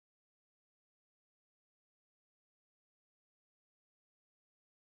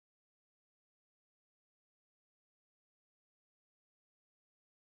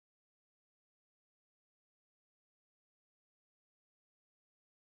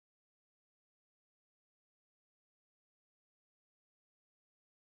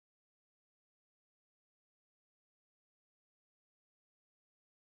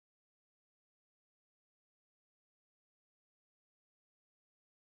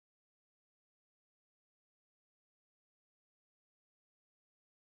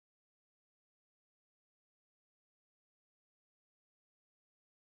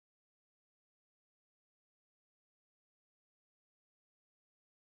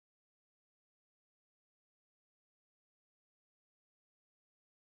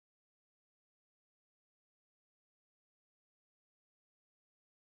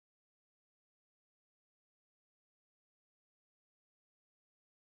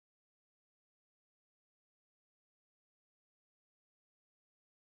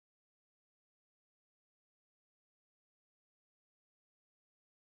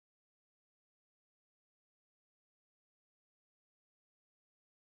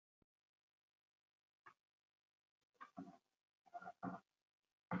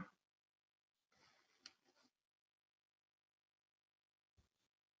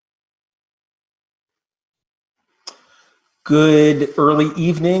 Good early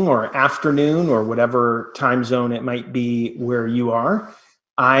evening or afternoon or whatever time zone it might be where you are.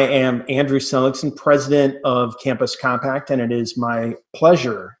 I am Andrew Seligson, president of Campus Compact, and it is my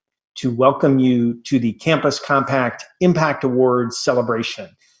pleasure to welcome you to the Campus Compact Impact Awards celebration.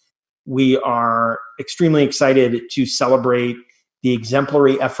 We are extremely excited to celebrate the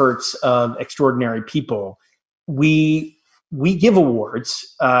exemplary efforts of extraordinary people. We give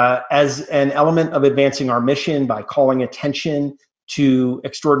awards as an element of advancing our mission by calling attention to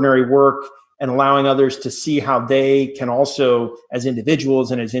extraordinary work and allowing others to see how they can also, as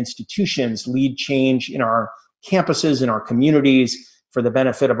individuals and as institutions, lead change in our campuses, in our communities, for the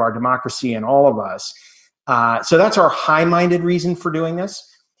benefit of our democracy and all of us. So that's our high-minded reason for doing this.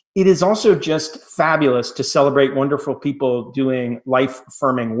 It is also just fabulous to celebrate wonderful people doing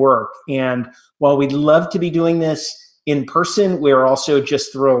life-affirming work. And while we'd love to be doing this in person, we're also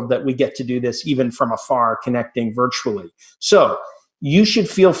just thrilled that we get to do this even from afar, connecting virtually. So you should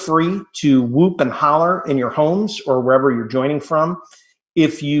feel free to whoop and holler in your homes or wherever you're joining from.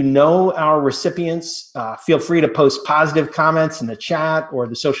 If you know our recipients, feel free to post positive comments in the chat or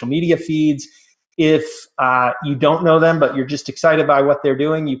the social media feeds. If you don't know them, but you're just excited by what they're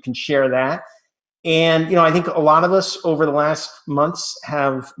doing, you can share that. And, I think a lot of us over the last months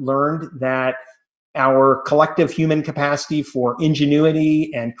have learned that our collective human capacity for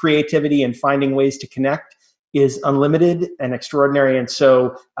ingenuity and creativity and finding ways to connect is unlimited and extraordinary. And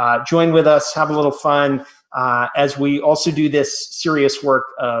so join with us, have a little fun as we also do this serious work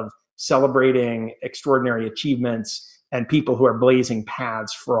of celebrating extraordinary achievements and people who are blazing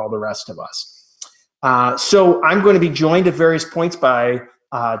paths for all the rest of us. So I'm going to be joined at various points by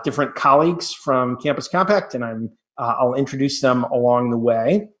different colleagues from Campus Compact, and I'll introduce them along the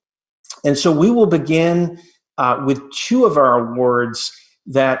way. And so we will begin with two of our awards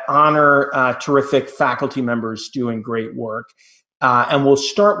that honor terrific faculty members doing great work. And we'll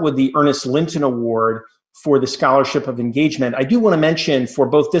start with the Ernest Linton Award for the Scholarship of Engagement. I do want to mention for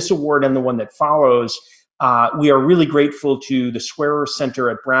both this award and the one that follows, we are really grateful to the Swearer Center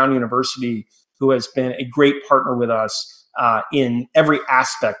at Brown University, who has been a great partner with us in every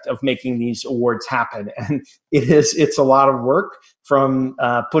aspect of making these awards happen. And it's a lot of work from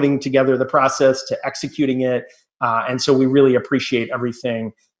putting together the process to executing it. And so we really appreciate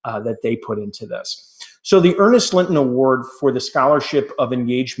everything that they put into this. So the Ernest Linton Award for the Scholarship of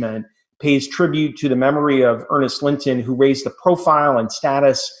Engagement pays tribute to the memory of Ernest Linton, who raised the profile and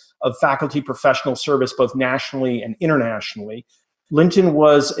status of faculty professional service both nationally and internationally. Linton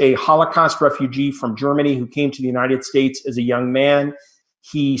was a Holocaust refugee from Germany who came to the United States as a young man.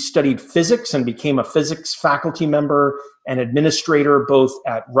 He studied physics and became a physics faculty member and administrator both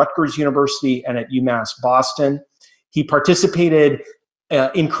at Rutgers University and at UMass Boston. He participated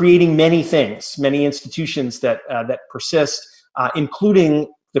in creating many things, many institutions that persist,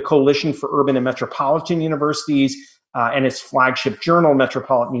 including the Coalition for Urban and Metropolitan Universities and its flagship journal,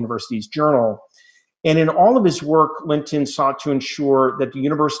 Metropolitan Universities Journal. And in all of his work, Linton sought to ensure that the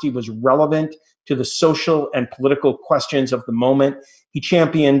university was relevant to the social and political questions of the moment. He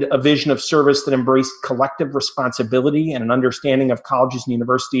championed a vision of service that embraced collective responsibility and an understanding of colleges and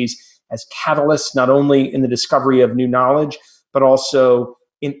universities as catalysts, not only in the discovery of new knowledge, but also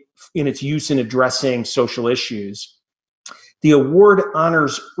in its use in addressing social issues. The award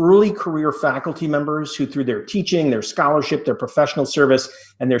honors early career faculty members who, through their teaching, their scholarship, their professional service,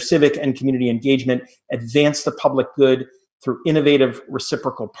 and their civic and community engagement, advance the public good through innovative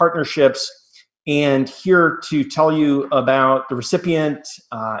reciprocal partnerships. And here to tell you about the recipient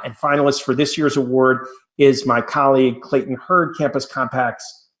and finalists for this year's award is my colleague, Clayton Hurd, Campus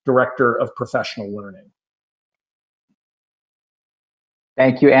Compact's Director of Professional Learning.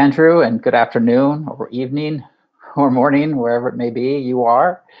 Thank you, Andrew, and good afternoon or evening or morning, wherever it may be you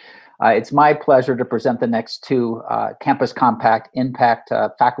are. It's my pleasure to present the next two Campus Compact Impact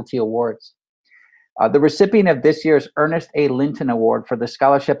Faculty Awards. The recipient of this year's Ernest A. Linton Award for the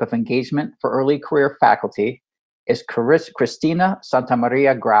Scholarship of Engagement for Early Career Faculty is Christina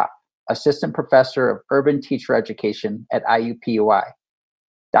Santamaria Graf, Assistant Professor of Urban Teacher Education at IUPUI.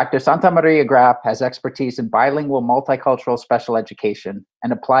 Dr. Santamaria Graf has expertise in bilingual multicultural special education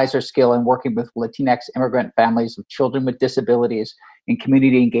and applies her skill in working with Latinx immigrant families of children with disabilities in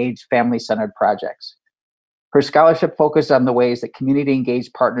community-engaged, family-centered projects. Her scholarship focuses on the ways that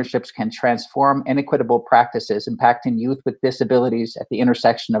community-engaged partnerships can transform inequitable practices impacting youth with disabilities at the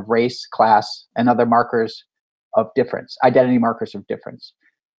intersection of race, class, and other markers of difference, identity markers of difference.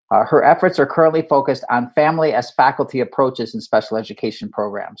 Her efforts are currently focused on family as faculty approaches in special education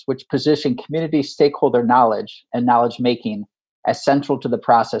programs, which position community stakeholder knowledge and knowledge making as central to the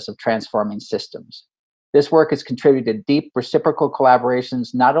process of transforming systems. This work has contributed to deep reciprocal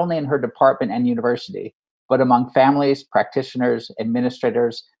collaborations, not only in her department and university, but among families, practitioners,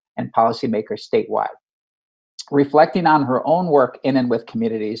 administrators, and policymakers statewide. Reflecting on her own work in and with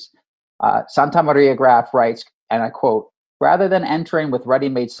communities, Santamaria Graf writes, and I quote, "Rather than entering with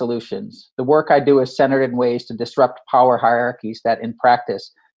ready-made solutions, the work I do is centered in ways to disrupt power hierarchies that in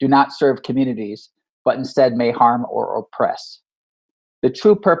practice do not serve communities, but instead may harm or oppress. The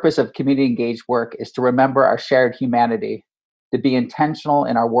true purpose of community-engaged work is to remember our shared humanity, to be intentional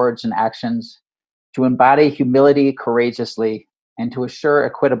in our words and actions, to embody humility courageously, and to assure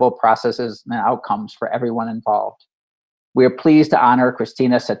equitable processes and outcomes for everyone involved. We are pleased to honor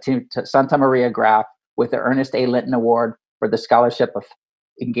Christina Santamaria Graf with the Ernest A. Linton Award for the Scholarship of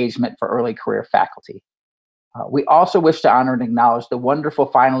Engagement for Early Career Faculty. We also wish to honor and acknowledge the wonderful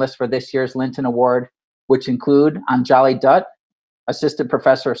finalists for this year's Linton Award, which include Anjali Dutt, Assistant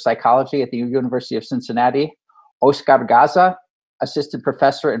Professor of Psychology at the University of Cincinnati, Oscar Gaza, Assistant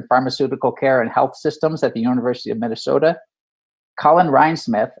Professor in Pharmaceutical Care and Health Systems at the University of Minnesota, Colin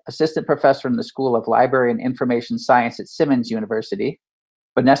Rhinesmith, Assistant Professor in the School of Library and Information Science at Simmons University,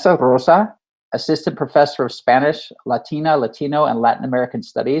 Vanessa Rosa, Assistant Professor of Spanish, Latino, and Latin American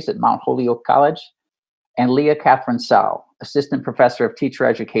Studies at Mount Holyoke College, and Leah Catherine Sell, Assistant Professor of Teacher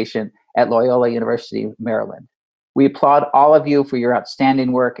Education at Loyola University, Maryland. We applaud all of you for your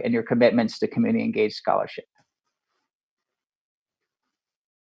outstanding work and your commitments to community-engaged scholarship.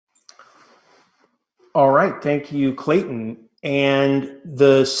 All right, thank you, Clayton. And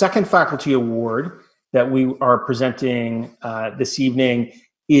the second faculty award that we are presenting this evening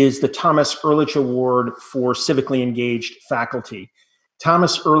is the Thomas Ehrlich Award for Civically Engaged Faculty.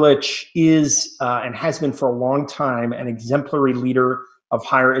 Thomas Ehrlich is and has been for a long time an exemplary leader of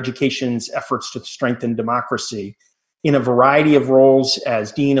higher education's efforts to strengthen democracy. In a variety of roles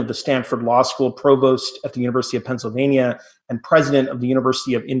as Dean of the Stanford Law School, Provost at the University of Pennsylvania, and President of the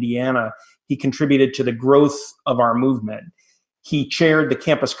University of Indiana, he contributed to the growth of our movement. He chaired the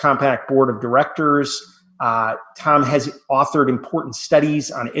Campus Compact Board of Directors. Tom has authored important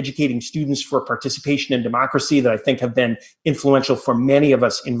studies on educating students for participation in democracy that I think have been influential for many of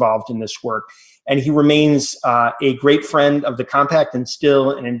us involved in this work. And he remains a great friend of the Compact and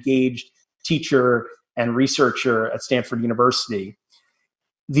still an engaged teacher and researcher at Stanford University.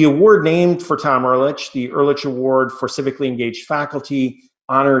 The award named for Tom Ehrlich, the Ehrlich Award for Civically Engaged Faculty,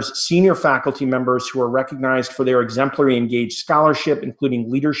 honors senior faculty members who are recognized for their exemplary engaged scholarship, including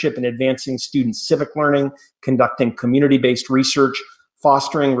leadership in advancing students' civic learning, conducting community-based research,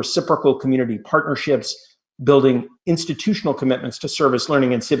 fostering reciprocal community partnerships, building institutional commitments to service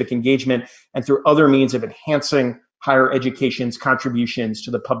learning and civic engagement, and through other means of enhancing higher education's contributions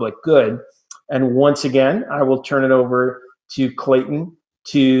to the public good. And once again, I will turn it over to Clayton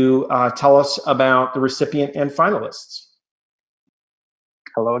to tell us about the recipient and finalists.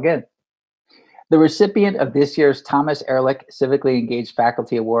 Hello again. The recipient of this year's Thomas Ehrlich Civically Engaged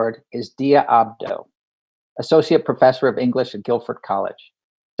Faculty Award is Dia Abdo. Associate Professor of English at Guilford College.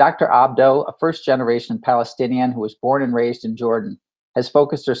 Dr. Abdo, a first-generation Palestinian who was born and raised in Jordan, has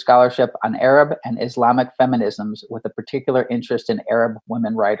focused her scholarship on Arab and Islamic feminisms with a particular interest in Arab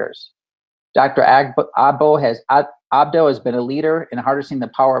women writers. Dr. Abdo has been a leader in harnessing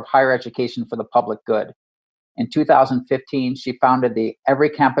the power of higher education for the public good. In 2015, she founded the Every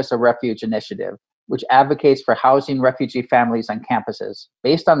Campus a Refuge initiative, which advocates for housing refugee families on campuses,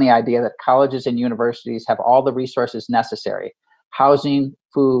 based on the idea that colleges and universities have all the resources necessary, housing,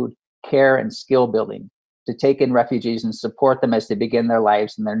 food, care, and skill building, to take in refugees and support them as they begin their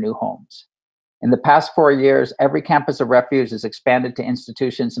lives in their new homes. In the past 4 years, Every Campus a Refuge has expanded to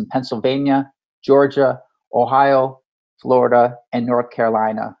institutions in Pennsylvania, Georgia, Ohio, Florida, and North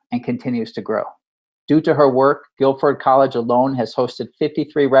Carolina, and continues to grow. Due to her work, Guilford College alone has hosted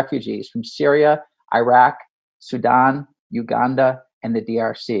 53 refugees from Syria, Iraq, Sudan, Uganda, and the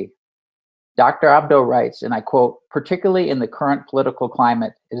DRC. Dr. Abdo writes, and I quote, "Particularly in the current political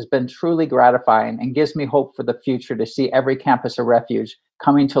climate, it has been truly gratifying and gives me hope for the future to see Every Campus a Refuge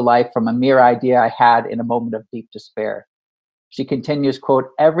coming to life from a mere idea I had in a moment of deep despair." She continues, quote,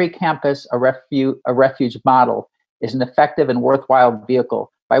 "Every Campus a Refuge model is an effective and worthwhile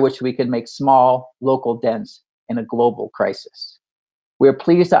vehicle by which we can make small, local dents in a global crisis." We are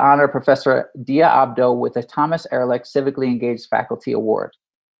pleased to honor Professor Dia Abdo with the Thomas Ehrlich Civically Engaged Faculty Award.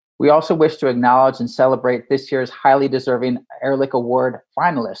 We also wish to acknowledge and celebrate this year's highly deserving Ehrlich Award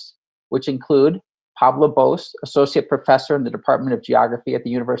finalists, which include Pablo Bose, Associate Professor in the Department of Geography at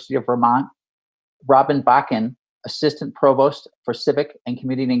the University of Vermont, Robin Bakken, Assistant Provost for Civic and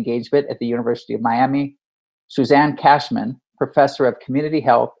Community Engagement at the University of Miami, Suzanne Cashman, Professor of Community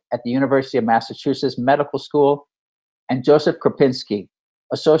Health at the University of Massachusetts Medical School, and Joseph Kropinski,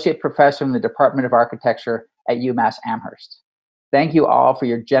 Associate Professor in the Department of Architecture at UMass Amherst. Thank you all for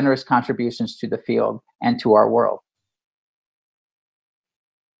your generous contributions to the field and to our world.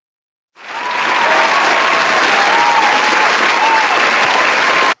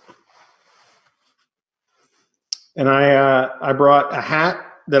 And I brought a hat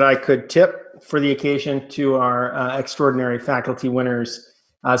that I could tip for the occasion to our extraordinary faculty winners.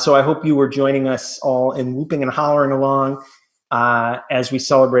 So I hope you were joining us all in whooping and hollering along as we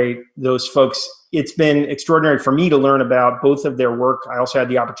celebrate those folks. It's been extraordinary for me to learn about both of their work. I also had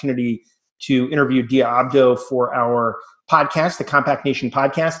the opportunity to interview Dia Abdo for our podcast, the Compact Nation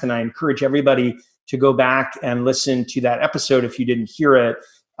podcast, and I encourage everybody to go back and listen to that episode if you didn't hear it.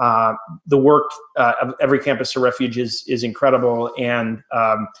 The work of Every Campus a Refuge is incredible, and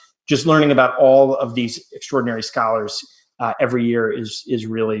just learning about all of these extraordinary scholars every year is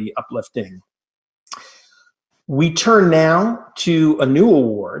really uplifting. We turn now to a new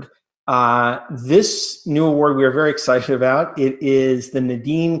award. This new award we are very excited about. It is the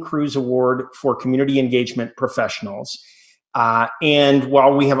Nadine Cruz Award for Community Engagement Professionals. And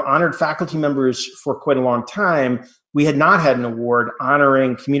while we have honored faculty members for quite a long time, we had not had an award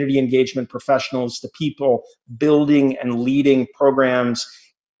honoring community engagement professionals, the people building and leading programs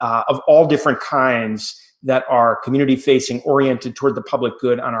of all different kinds that are community-facing, oriented toward the public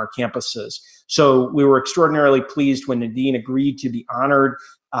good on our campuses. So we were extraordinarily pleased when Nadine agreed to be honored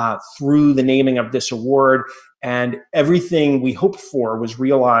through the naming of this award, and everything we hoped for was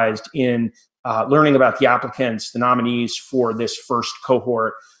realized in learning about the applicants, the nominees for this first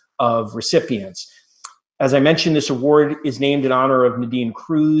cohort of recipients. As I mentioned, this award is named in honor of Nadine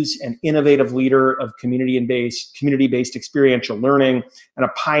Cruz, an innovative leader of community-based experiential learning and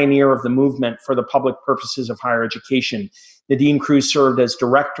a pioneer of the movement for the public purposes of higher education. Nadine Cruz served as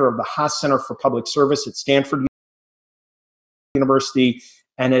director of the Haas Center for Public Service at Stanford University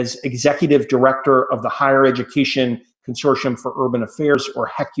and as executive director of the Higher Education Consortium for Urban Affairs, or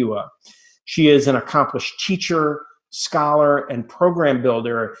HECUA. She is an accomplished teacher, scholar, and program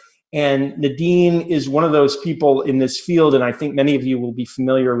builder. And Nadine is one of those people in this field, and I think many of you will be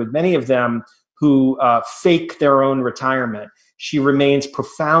familiar with many of them, who fake their own retirement. She remains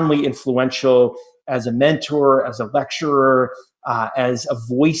profoundly influential as a mentor, as a lecturer, as a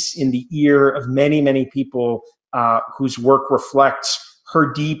voice in the ear of many, many people whose work reflects her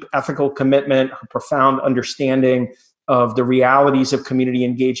deep ethical commitment, her profound understanding of the realities of community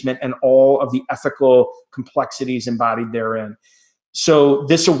engagement and all of the ethical complexities embodied therein. So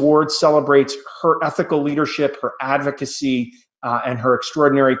this award celebrates her ethical leadership, her advocacy, and her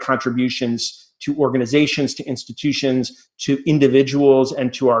extraordinary contributions to organizations, to institutions, to individuals,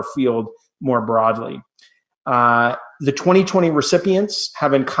 and to our field more broadly. The 2020 recipients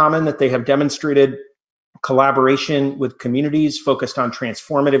have in common that they have demonstrated collaboration with communities focused on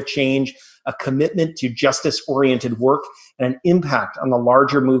transformative change a commitment to justice-oriented work, and an impact on the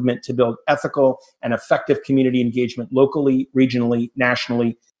larger movement to build ethical and effective community engagement locally, regionally,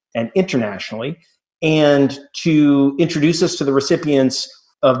 nationally, and internationally. And to introduce us to the recipients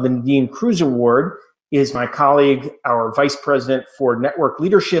of the Nadine Cruz Award is my colleague, our Vice President for Network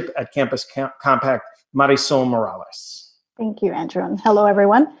Leadership at Campus Compact, Marisol Morales. Thank you, Andrew. And hello,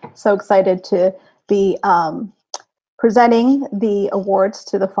 everyone. So excited to be presenting the awards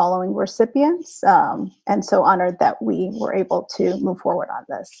to the following recipients, and so honored that we were able to move forward on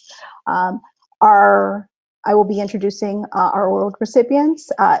this. I will be introducing our award recipients,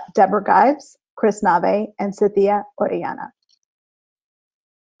 Deborah Gives, Chris Nave, and Cynthia Orellana.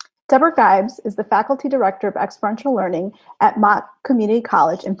 Deborah Gives is the Faculty Director of Experiential Learning at Mott Community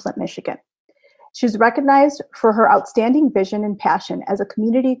College in Flint, Michigan. She's recognized for her outstanding vision and passion as a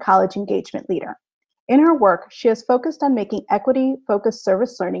community college engagement leader. In her work, she has focused on making equity-focused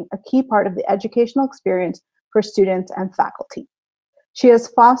service learning a key part of the educational experience for students and faculty. She has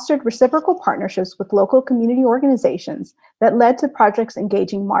fostered reciprocal partnerships with local community organizations that led to projects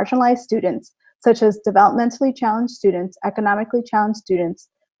engaging marginalized students, such as developmentally challenged students, economically challenged students,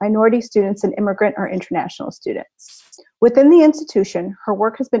 minority students, and immigrant or international students. Within the institution, her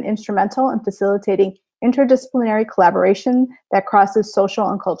work has been instrumental in facilitating interdisciplinary collaboration that crosses social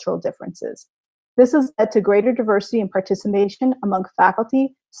and cultural differences. This has led to greater diversity and participation among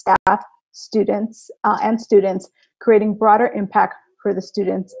faculty, staff, students, creating broader impact for the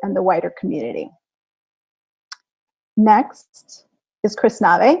students and the wider community. Next is Chris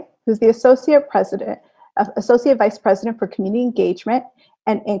Nave, who's the Associate Vice President for Community Engagement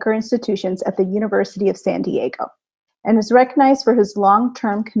and Anchor Institutions at the University of San Diego, and is recognized for his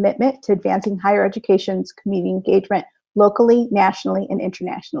long-term commitment to advancing higher education's community engagement locally, nationally, and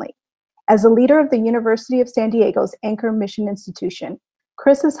internationally. As a leader of the University of San Diego's Anchor Mission Institution,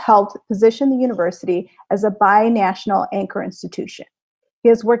 Chris has helped position the university as a bi-national anchor institution. He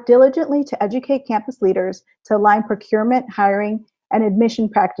has worked diligently to educate campus leaders to align procurement, hiring, and admission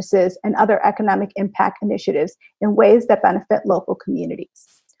practices and other economic impact initiatives in ways that benefit local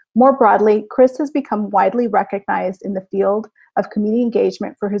communities. More broadly, Chris has become widely recognized in the field of community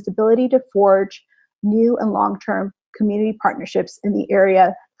engagement for his ability to forge new and long-term community partnerships in the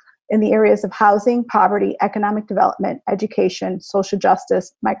areas of housing, poverty, economic development, education, social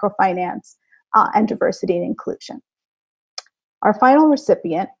justice, microfinance, and diversity and inclusion. Our final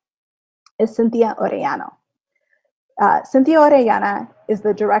recipient is Cynthia Orellana. Cynthia Orellana is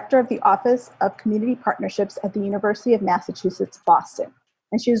the Director of the Office of Community Partnerships at the University of Massachusetts, Boston,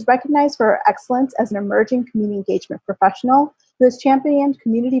 and she is recognized for her excellence as an emerging community engagement professional who has championed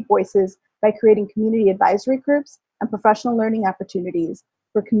community voices by creating community advisory groups and professional learning opportunities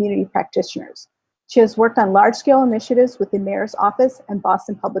for community practitioners. She has worked on large-scale initiatives with the Mayor's Office and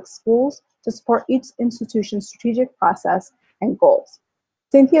Boston Public Schools to support each institution's strategic process and goals.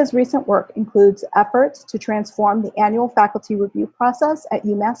 Cynthia's recent work includes efforts to transform the annual faculty review process at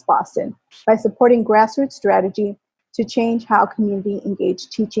UMass Boston by supporting grassroots strategy to change how community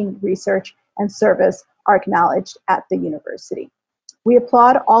engaged teaching, research, and service are acknowledged at the university. We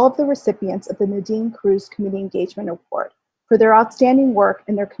applaud all of the recipients of the Nadine Cruz Community Engagement Award for their outstanding work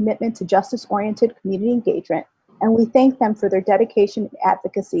and their commitment to justice-oriented community engagement, and we thank them for their dedication and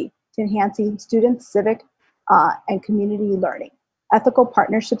advocacy to enhancing students' civic and community learning, ethical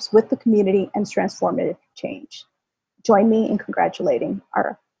partnerships with the community, and transformative change. Join me in congratulating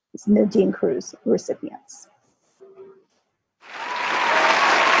our Nadine Cruz recipients.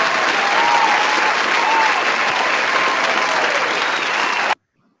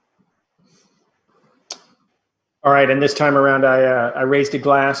 All right, and this time around, I raised a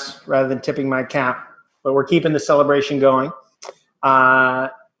glass rather than tipping my cap, but we're keeping the celebration going.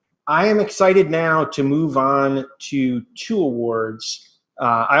 I am excited now to move on to 2 awards.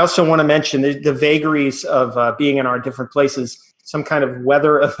 I also want to mention the vagaries of being in our different places. Some kind of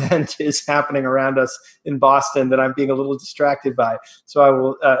weather event is happening around us in Boston that I'm being a little distracted by. So I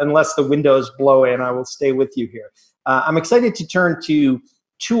will, unless the windows blow in, I will stay with you here. I'm excited to turn to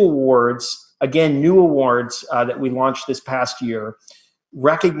 2 awards, again, new awards that we launched this past year,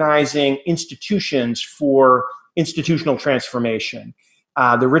 recognizing institutions for institutional transformation.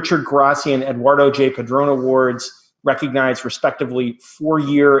 The Richard Grassi and Eduardo J. Padron Awards recognize respectively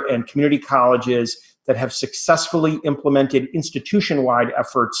 4-year and community colleges that have successfully implemented institution-wide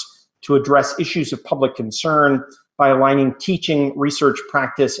efforts to address issues of public concern by aligning teaching, research,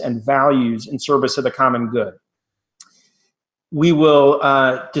 practice, and values in service of the common good. We will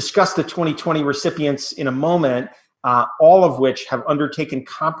discuss the 2020 recipients in a moment, all of which have undertaken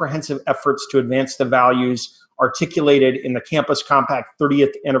comprehensive efforts to advance the values articulated in the Campus Compact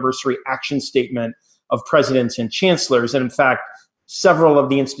 30th Anniversary Action Statement of Presidents and Chancellors. And in fact, several of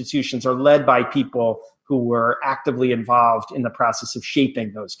the institutions are led by people who were actively involved in the process of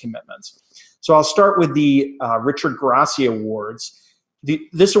shaping those commitments. So I'll start with the Richard Grassi Awards.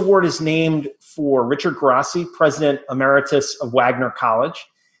 This award is named for Richard Grassi, President Emeritus of Wagner College.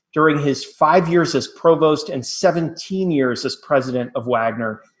 During his 5 years as provost and 17 years as president of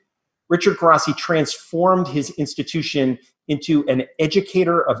Wagner, Richard Grassi transformed his institution into an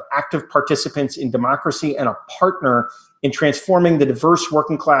educator of active participants in democracy and a partner in transforming the diverse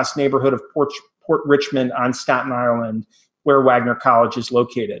working class neighborhood of Port Richmond on Staten Island, where Wagner College is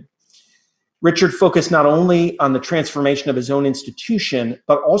located. Richard focused not only on the transformation of his own institution,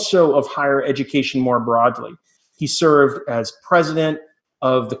 but also of higher education more broadly. He served as president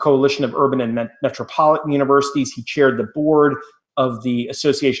of the Coalition of Urban and Metropolitan Universities. He chaired the board of the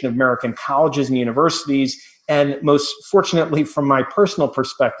Association of American Colleges and Universities. And most fortunately, from my personal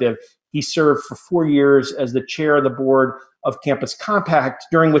perspective, he served for 4 years as the chair of the board of Campus Compact,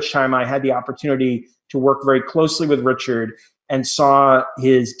 during which time I had the opportunity to work very closely with Richard and saw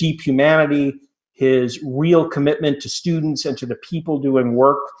his deep humanity, his real commitment to students and to the people doing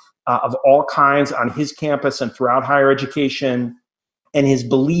work of all kinds on his campus and throughout higher education, and his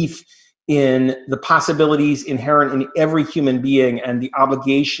belief in the possibilities inherent in every human being and the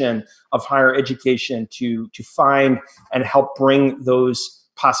obligation of higher education to find and help bring those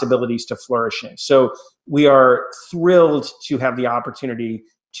possibilities to flourishing. So we are thrilled to have the opportunity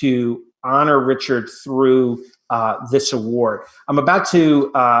to honor Richard through this award. I'm about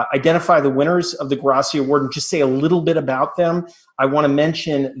to identify the winners of the Grassi Award and just say a little bit about them. I want to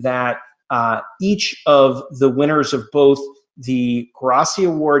mention that each of the winners of both the Grassi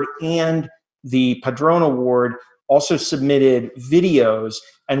Award and the Padron Award also submitted videos,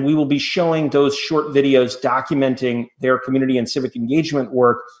 and we will be showing those short videos documenting their community and civic engagement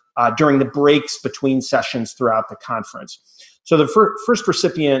work during the breaks between sessions throughout the conference. So the first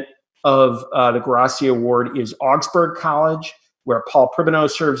recipient of the Grassi Award is Augsburg College, where Paul Pribino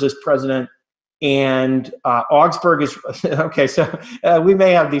serves as president. And Augsburg is, okay, so we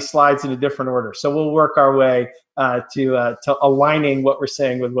may have these slides in a different order. So we'll work our way to aligning what we're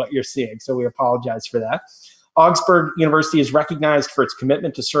saying with what you're seeing. So we apologize for that. Augsburg University is recognized for its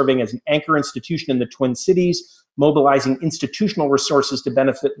commitment to serving as an anchor institution in the Twin Cities, mobilizing institutional resources to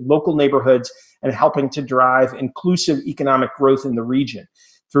benefit local neighborhoods and helping to drive inclusive economic growth in the region.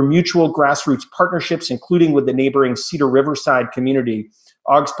 Through mutual grassroots partnerships, including with the neighboring Cedar Riverside community,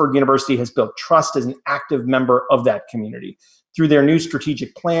 Augsburg University has built trust as an active member of that community. Through their new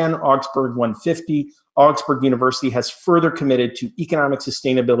strategic plan, Augsburg 150, Augsburg University has further committed to economic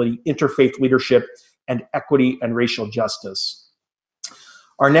sustainability, interfaith leadership, and equity and racial justice.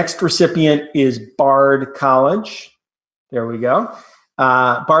 Our next recipient is Bard College. There we go.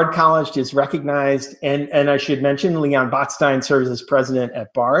 Bard College is recognized, and I should mention Leon Botstein serves as president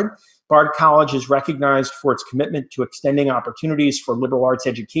at Bard. Bard College is recognized for its commitment to extending opportunities for liberal arts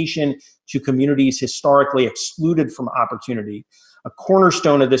education to communities historically excluded from opportunity. A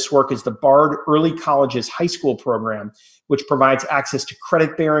cornerstone of this work is the Bard Early Colleges High School program, which provides access to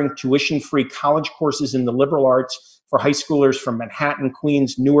credit-bearing, tuition-free college courses in the liberal arts for high schoolers from Manhattan,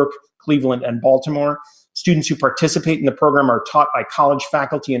 Queens, Newark, Cleveland, and Baltimore. Students who participate in the program are taught by college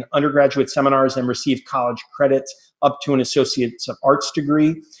faculty in undergraduate seminars and receive college credits up to an Associates of Arts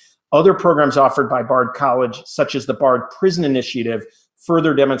degree. Other programs offered by Bard College, such as the Bard Prison Initiative,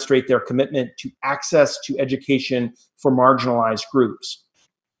 further demonstrate their commitment to access to education for marginalized groups.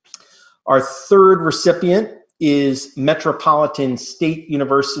 Our third recipient is Metropolitan State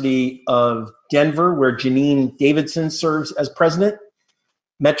University of Denver, where Janine Davidson serves as president.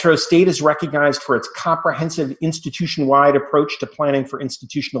 Metro State is recognized for its comprehensive institution-wide approach to planning for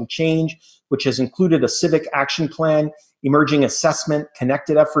institutional change, which has included a civic action plan, emerging assessment,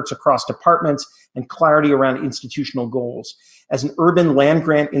 connected efforts across departments, and clarity around institutional goals. As an urban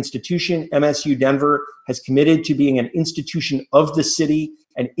land-grant institution, MSU Denver has committed to being an institution of the city,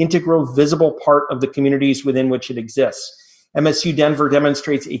 an integral, visible part of the communities within which it exists. MSU Denver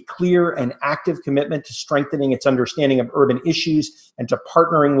demonstrates a clear and active commitment to strengthening its understanding of urban issues and to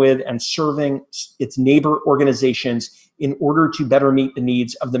partnering with and serving its neighbor organizations in order to better meet the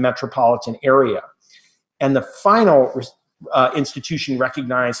needs of the metropolitan area. And the final institution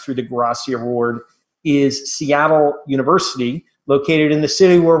recognized through the Grassi Award is Seattle University, located in the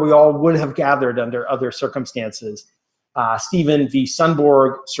city where we all would have gathered under other circumstances. Stephen V.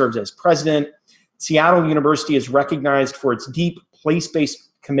 Sunborg serves as president. Seattle University is recognized for its deep place-based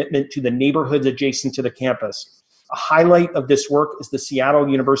commitment to the neighborhoods adjacent to the campus. A highlight of this work is the Seattle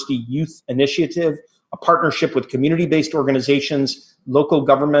University Youth Initiative, a partnership with community-based organizations, local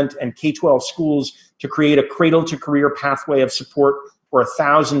government, and K-12 schools to create a cradle-to-career pathway of support for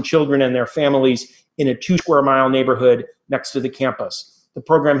 1,000 children and their families in a 2-square-mile neighborhood next to the campus. The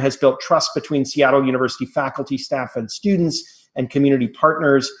program has built trust between Seattle University faculty, staff, and students and community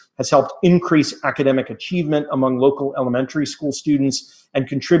partners, has helped increase academic achievement among local elementary school students, and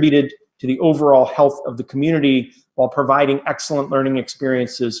contributed to the overall health of the community while providing excellent learning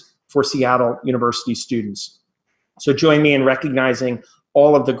experiences for Seattle University students. So join me in recognizing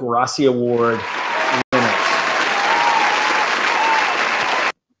all of the Grassi Award winners.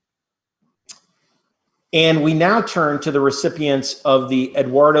 And we now turn to the recipients of the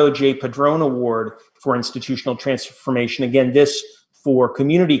Eduardo J. Padron Award for Institutional Transformation. Again, this for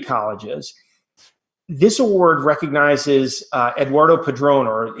community colleges. This award recognizes Eduardo Padron,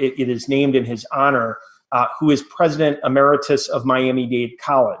 or it is named in his honor, who is President Emeritus of Miami-Dade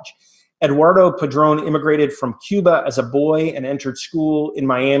College. Eduardo Padron immigrated from Cuba as a boy and entered school in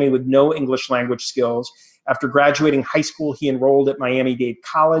Miami with no English language skills. After graduating high school, he enrolled at Miami-Dade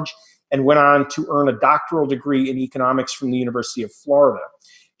College and went on to earn a doctoral degree in economics from the University of Florida.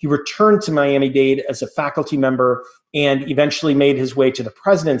 He returned to Miami-Dade as a faculty member and eventually made his way to the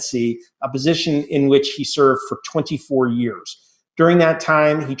presidency, a position in which he served for 24 years. During that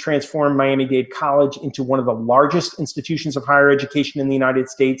time, he transformed Miami-Dade College into one of the largest institutions of higher education in the United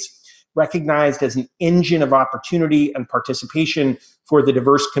States, recognized as an engine of opportunity and participation for the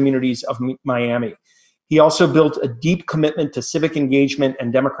diverse communities of Miami. He also built a deep commitment to civic engagement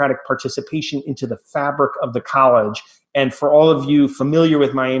and democratic participation into the fabric of the college. And for all of you familiar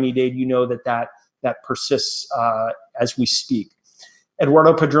with Miami-Dade, you know that persists as we speak.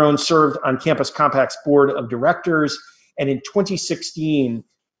 Eduardo Padron served on Campus Compact's board of directors, and in 2016,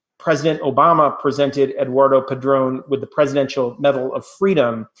 President Obama presented Eduardo Padron with the Presidential Medal of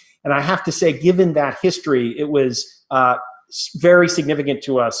Freedom. And I have to say, given that history, it was very significant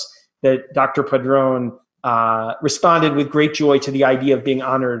to us that Dr. Padron responded with great joy to the idea of being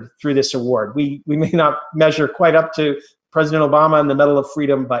honored through this award. We may not measure quite up to President Obama and the Medal of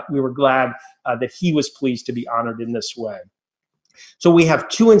Freedom, but we were glad that he was pleased to be honored in this way. So we have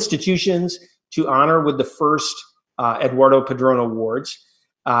 2 institutions to honor with the first Eduardo Padron Awards.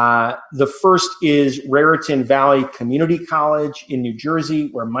 The first is Raritan Valley Community College in New Jersey,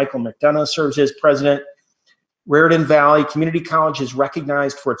 where Michael McDonough serves as president. Raritan Valley Community College is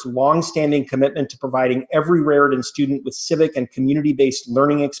recognized for its longstanding commitment to providing every Raritan student with civic and community-based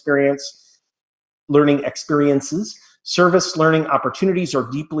learning experiences. Service learning opportunities are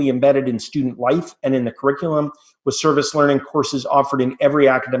deeply embedded in student life and in the curriculum, with service learning courses offered in every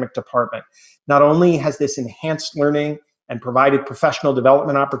academic department. Not only has this enhanced learning and provided professional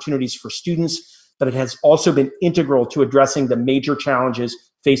development opportunities for students, but it has also been integral to addressing the major challenges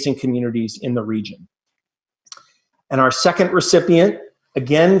facing communities in the region. And our second recipient,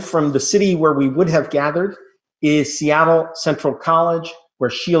 again from the city where we would have gathered, is Seattle Central College, where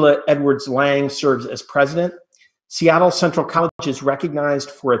Sheila Edwards Lang serves as president. Seattle Central College is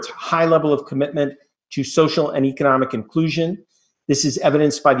recognized for its high level of commitment to social and economic inclusion. This is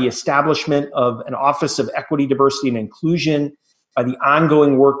evidenced by the establishment of an Office of Equity, Diversity, and Inclusion, by the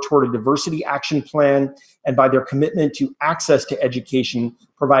ongoing work toward a diversity action plan, and by their commitment to access to education,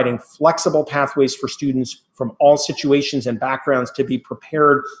 providing flexible pathways for students from all situations and backgrounds to be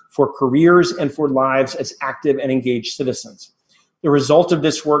prepared for careers and for lives as active and engaged citizens. The result of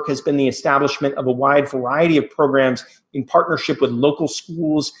this work has been the establishment of a wide variety of programs in partnership with local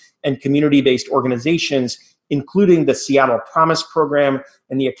schools and community-based organizations, including the Seattle Promise Program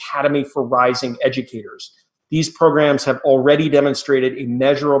and the Academy for Rising Educators. These programs have already demonstrated a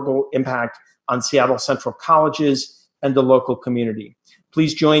measurable impact on Seattle Central colleges and the local community.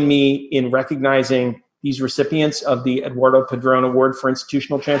 Please join me in recognizing these recipients of the Eduardo Padron Award for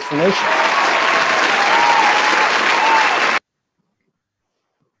Institutional Transformation.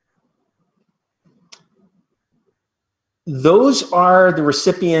 Those are the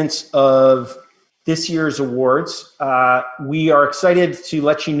recipients of this year's awards. We are excited to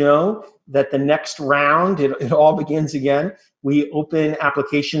let you know that the next round, it all begins again. We open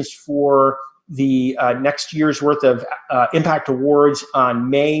applications for the next year's worth of Impact Awards on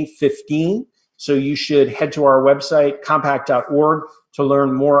May 15. So you should head to our website, compact.org, to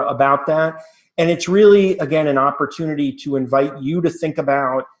learn more about that. And it's really, again, an opportunity to invite you to think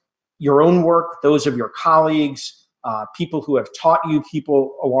about your own work, those of your colleagues, people who have taught you,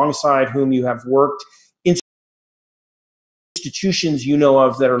 people alongside whom you have worked, institutions you know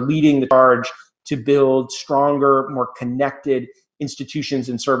of that are leading the charge to build stronger, more connected institutions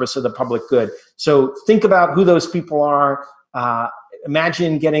in service of the public good. So think about who those people are.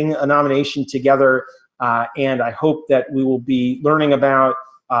 Imagine getting a nomination together And I hope that we will be learning about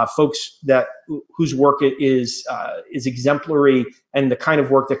folks whose work is exemplary and the kind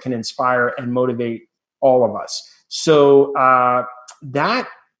of work that can inspire and motivate all of us. So that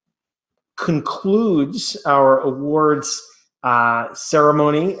concludes our awards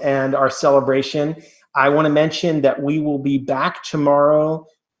ceremony and our celebration. I want to mention that we will be back tomorrow,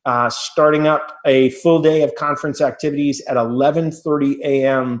 starting up a full day of conference activities at 11:30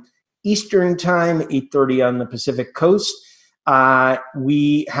 a.m. Eastern Time, 8:30 on the Pacific Coast.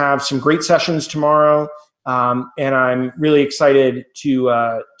 We have some great sessions tomorrow, and I'm really excited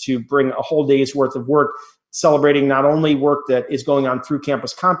to bring a whole day's worth of work, celebrating not only work that is going on through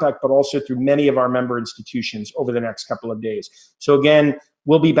Campus Compact, but also through many of our member institutions over the next couple of days. So again,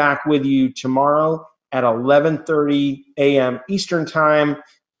 we'll be back with you tomorrow at 11:30 a.m. Eastern Time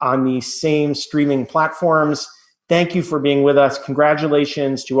on the same streaming platforms. Thank you for being with us.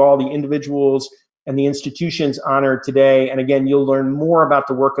 Congratulations to all the individuals and the institutions honored today. And again, you'll learn more about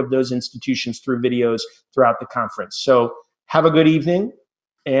the work of those institutions through videos throughout the conference. So have a good evening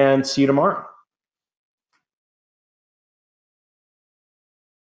and see you tomorrow.